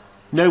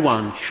 no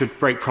one should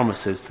break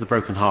promises to the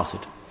broken-hearted.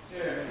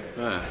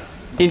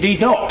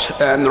 Indeed not.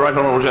 And the Right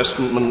Honourable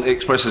Gentleman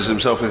expresses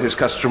himself with his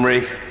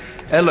customary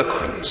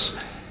eloquence.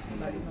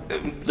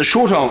 The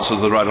short answer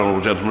to the Right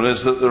Honourable Gentleman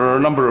is that there are a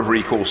number of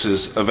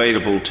recourses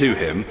available to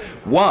him.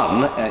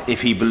 One,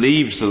 if he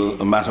believes that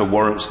the matter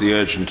warrants the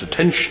urgent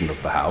attention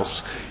of the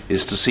House,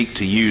 is to seek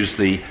to use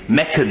the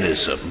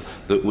mechanism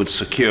that would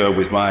secure,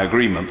 with my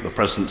agreement, the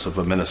presence of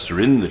a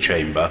minister in the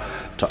chamber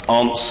to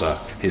answer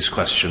his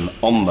question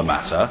on the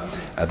matter.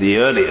 The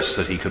earliest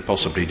that he could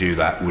possibly do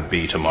that would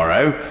be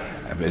tomorrow,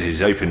 but it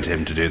is open to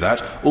him to do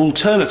that.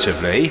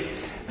 Alternatively,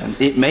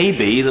 it may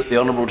be that the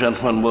Honourable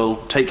Gentleman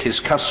will take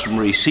his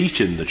customary seat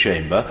in the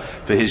chamber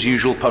for his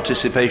usual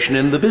participation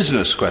in the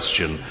business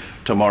question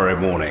tomorrow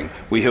morning.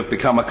 We have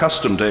become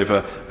accustomed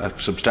over a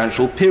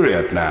substantial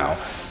period now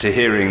to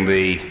hearing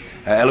the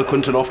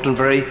eloquent and often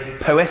very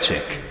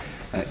poetic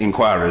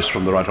inquiries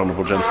from the Right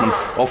Honourable Gentleman,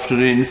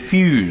 often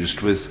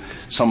infused with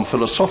some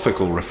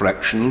philosophical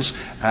reflections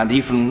and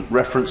even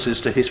references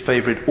to his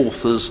favourite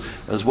authors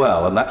as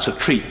well. And that's a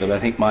treat that I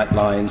think might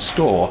lie in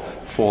store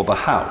for the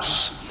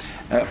House.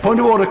 Point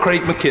of order,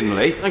 Craig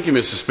McKinley. Thank you,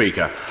 Mr.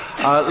 Speaker.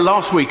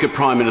 Last week at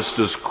Prime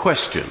Minister's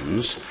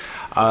Questions,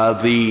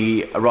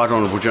 the Right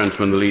Honourable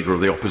Gentleman, the Leader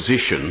of the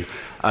Opposition,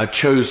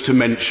 chose to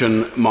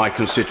mention my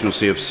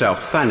constituency of South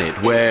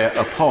Thanet,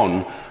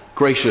 whereupon,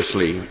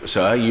 graciously,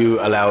 sir, you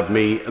allowed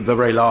me the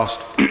very last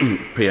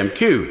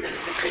PMQ.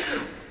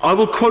 I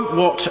will quote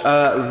what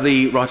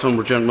the Right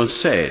Honourable Gentleman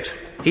said.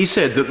 He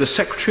said that the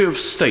Secretary of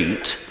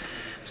State's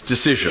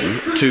decision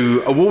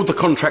to award the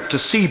contract to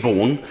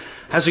Seabourn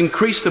has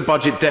increased the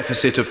budget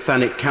deficit of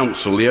Thanet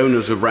Council, the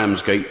owners of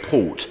Ramsgate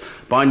Port,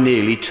 by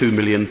nearly £2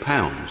 million.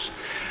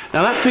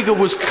 Now, that figure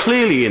was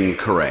clearly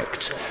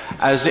incorrect,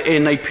 as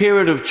in a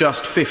period of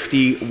just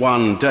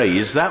 51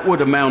 days, that would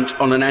amount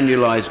on an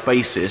annualised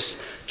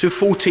basis to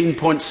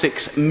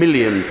 £14.6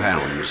 million,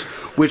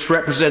 which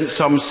represents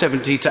some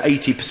 70 to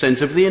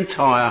 80% of the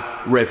entire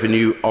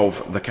revenue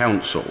of the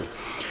council.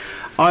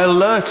 I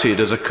alerted,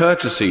 as a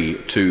courtesy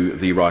to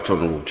the Right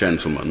Honourable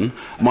Gentleman,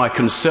 my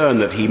concern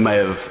that he may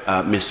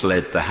have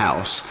misled the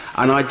House,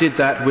 and I did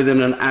that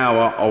within an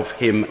hour of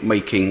him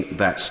making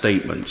that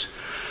statement.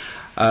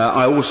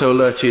 I also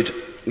alerted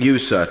you,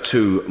 sir,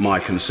 to my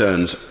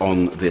concerns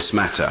on this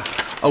matter.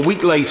 A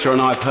week later,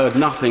 and I've heard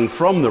nothing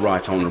from the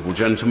Right Honourable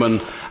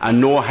Gentleman, and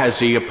nor has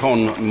he,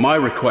 upon my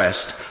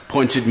request,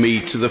 pointed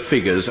me to the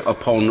figures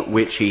upon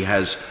which he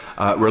has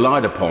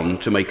relied upon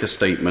to make a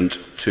statement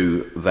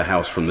to the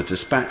House from the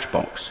dispatch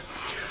box.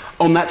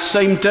 On that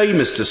same day,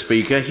 Mr.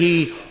 Speaker,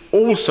 he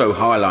also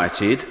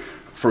highlighted,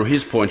 from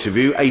his point of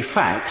view, a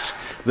fact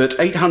that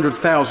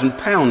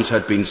 £800,000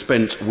 had been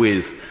spent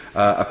with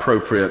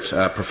appropriate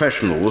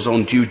professionals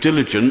on due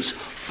diligence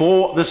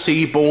for the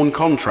Seabourn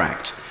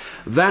contract.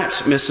 That,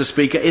 Mr.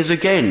 Speaker, is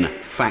again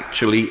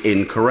factually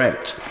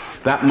incorrect.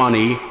 That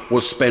money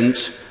was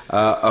spent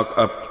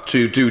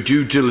to do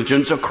due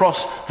diligence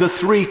across the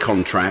 3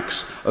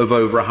 contracts of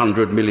over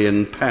 £100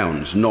 million,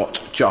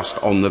 not just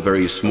on the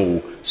very small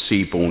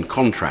Seabourn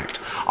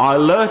contract. I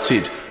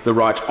alerted the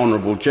Right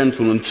Honourable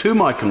Gentleman to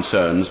my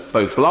concerns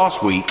both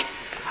last week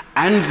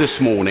and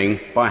this morning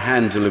by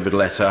hand-delivered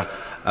letter,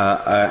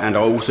 and I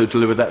also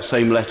delivered that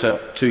same letter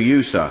to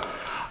you, sir.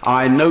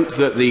 I note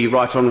that the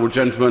Right Honourable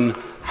Gentleman,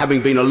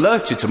 having been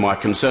alerted to my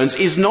concerns,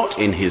 is not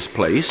in his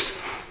place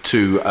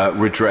to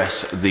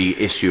redress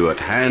the issue at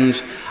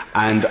hand,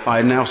 and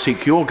I now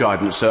seek your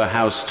guidance, sir,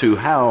 as to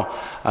how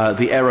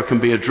the error can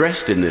be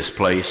addressed in this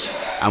place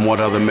and what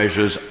other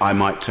measures I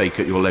might take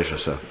at your leisure,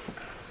 sir.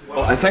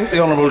 Well, I thank the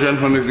Honourable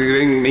Gentleman for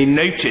giving me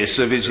notice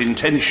of his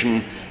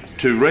intention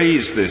to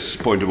raise this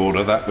point of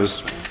order. That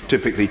was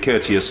typically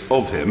courteous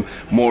of him.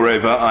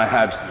 Moreover, I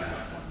had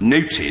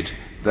noted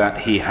that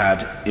he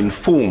had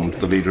informed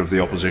the Leader of the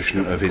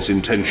Opposition of his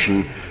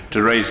intention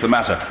to raise the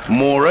matter.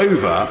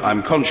 Moreover,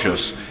 I'm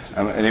conscious,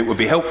 and it would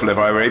be helpful if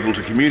I were able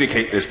to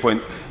communicate this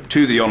point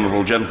to the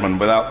Honourable Gentleman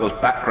without the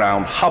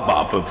background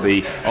hubbub of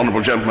the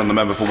Honourable Gentleman, the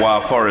Member for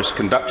Wyre Forest,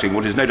 conducting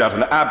what is no doubt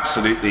an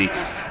absolutely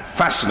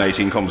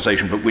fascinating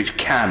conversation, but which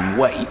can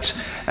wait.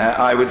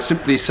 I would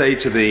simply say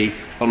to the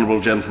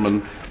Honourable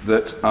Gentleman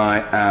that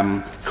I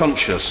am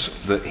conscious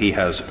that he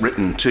has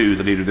written to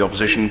the Leader of the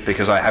Opposition,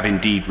 because I have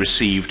indeed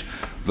received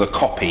the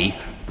copy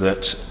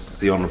that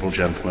the Honourable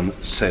Gentleman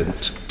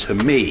sent to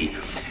me.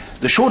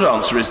 The short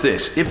answer is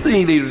this: if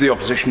the Leader of the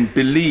Opposition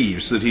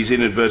believes that he's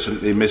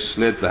inadvertently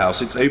misled the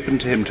House, it's open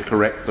to him to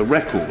correct the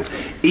record.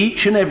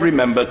 Each and every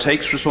member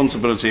takes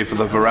responsibility for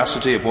the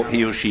veracity of what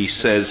he or she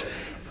says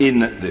in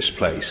this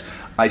place.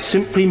 I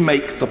simply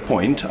make the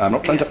point, I'm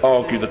not trying to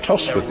argue the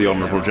toss with the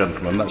Honourable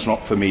Gentleman, that's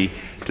not for me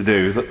to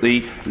do, that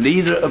the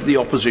Leader of the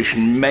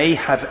Opposition may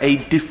have a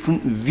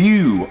different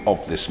view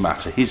of this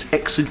matter. His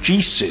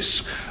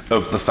exegesis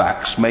of the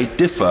facts may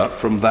differ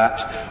from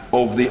that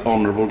of the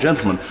Honourable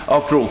Gentleman.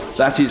 After all,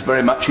 that is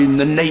very much in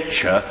the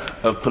nature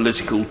of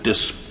political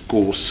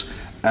discourse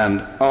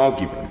and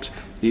argument.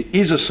 It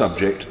is a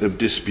subject of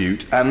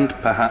dispute and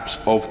perhaps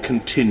of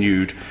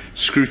continued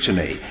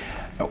scrutiny.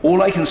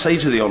 All I can say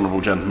to the Honourable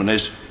Gentleman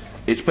is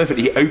it's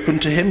perfectly open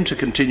to him to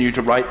continue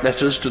to write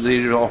letters to the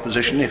Leader of the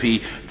Opposition if he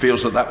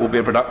feels that that will be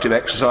a productive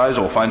exercise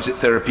or finds it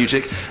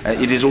therapeutic.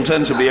 It is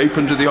alternatively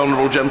open to the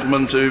Honourable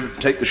Gentleman to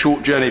take the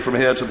short journey from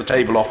here to the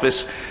table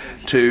office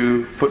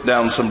to put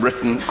down some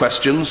written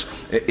questions.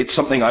 It's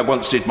something I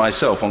once did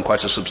myself on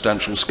quite a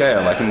substantial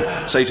scale, I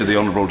can say to the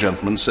Honourable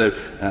Gentleman, so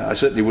I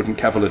certainly wouldn't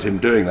cavil at him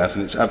doing that,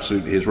 and it's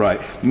absolutely his right.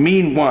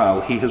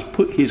 Meanwhile, he has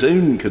put his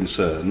own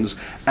concerns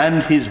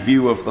and his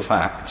view of the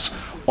facts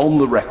on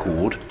the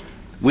record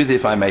with,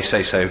 if I may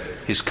say so,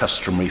 his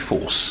customary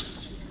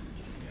force.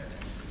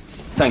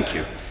 Thank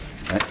you.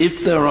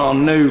 If there are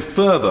no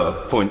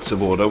further points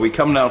of order, we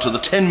come now to the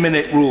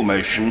 10-minute rule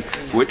motion,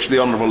 for which the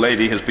Honourable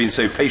Lady has been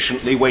so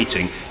patiently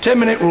waiting.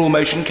 10-minute rule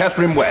motion,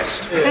 Catherine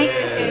West.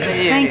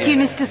 Thank you,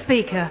 Mr.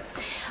 Speaker.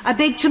 I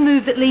beg to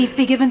move that leave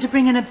be given to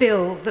bring in a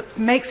bill that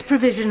makes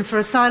provision for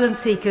asylum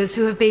seekers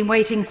who have been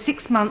waiting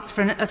 6 months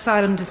for an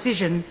asylum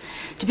decision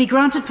to be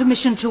granted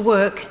permission to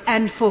work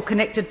and for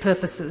connected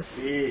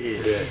purposes.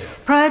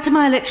 Prior to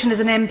my election as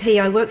an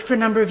MP, I worked for a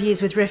number of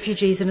years with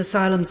refugees and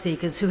asylum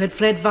seekers who had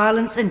fled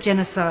violence and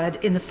genocide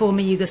in the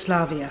former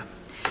Yugoslavia.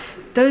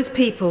 Those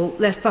people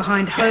left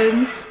behind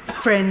homes,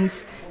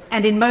 friends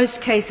and in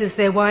most cases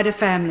their wider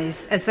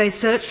families, as they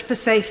searched for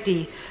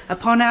safety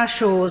upon our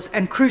shores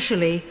and,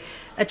 crucially,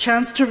 a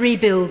chance to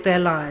rebuild their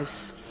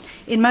lives.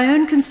 In my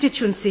own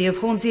constituency of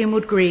Hornsey and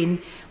Wood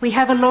Green, we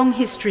have a long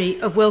history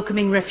of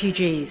welcoming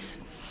refugees.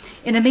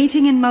 In a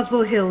meeting in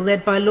Muswell Hill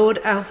led by Lord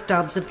Alf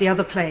Dubs of the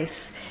other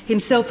place,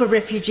 himself a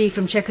refugee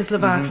from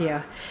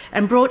Czechoslovakia,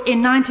 and brought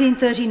in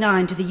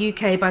 1939 to the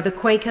UK by the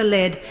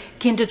Quaker-led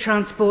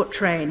Kindertransport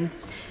train,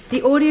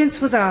 the audience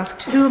was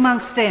asked who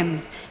amongst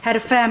them had a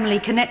family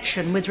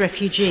connection with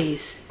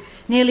refugees.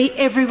 Nearly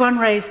everyone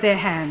raised their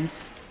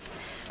hands.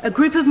 A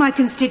group of my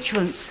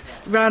constituents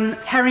run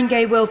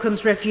Haringey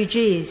Welcomes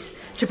Refugees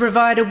to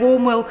provide a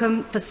warm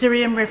welcome for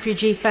Syrian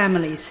refugee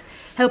families,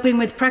 helping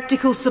with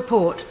practical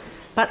support,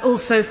 but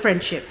also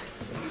friendship.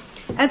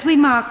 As we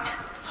marked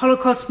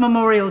Holocaust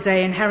Memorial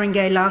Day in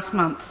Haringey last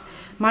month,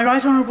 my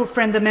right honourable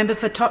friend, the member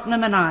for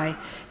Tottenham, and I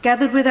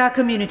gathered with our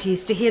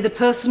communities to hear the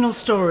personal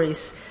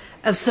stories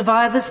of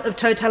survivors of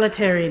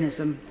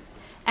totalitarianism,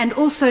 and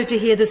also to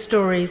hear the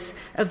stories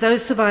of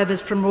those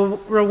survivors from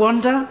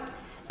Rwanda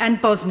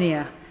and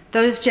Bosnia,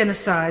 those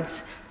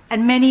genocides,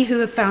 and many who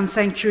have found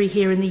sanctuary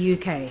here in the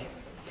UK.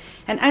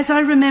 And as I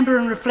remember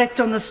and reflect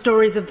on the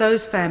stories of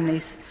those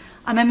families,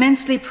 I'm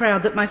immensely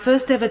proud that my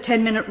first ever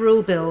 10-minute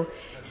rule bill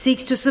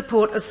seeks to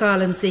support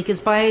asylum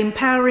seekers by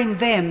empowering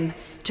them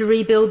to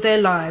rebuild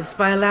their lives,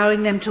 by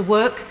allowing them to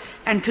work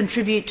and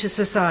contribute to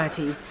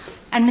society.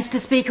 And, Mr.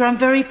 Speaker, I'm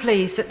very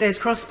pleased that there's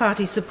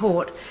cross-party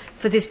support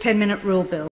for this 10-minute rule bill.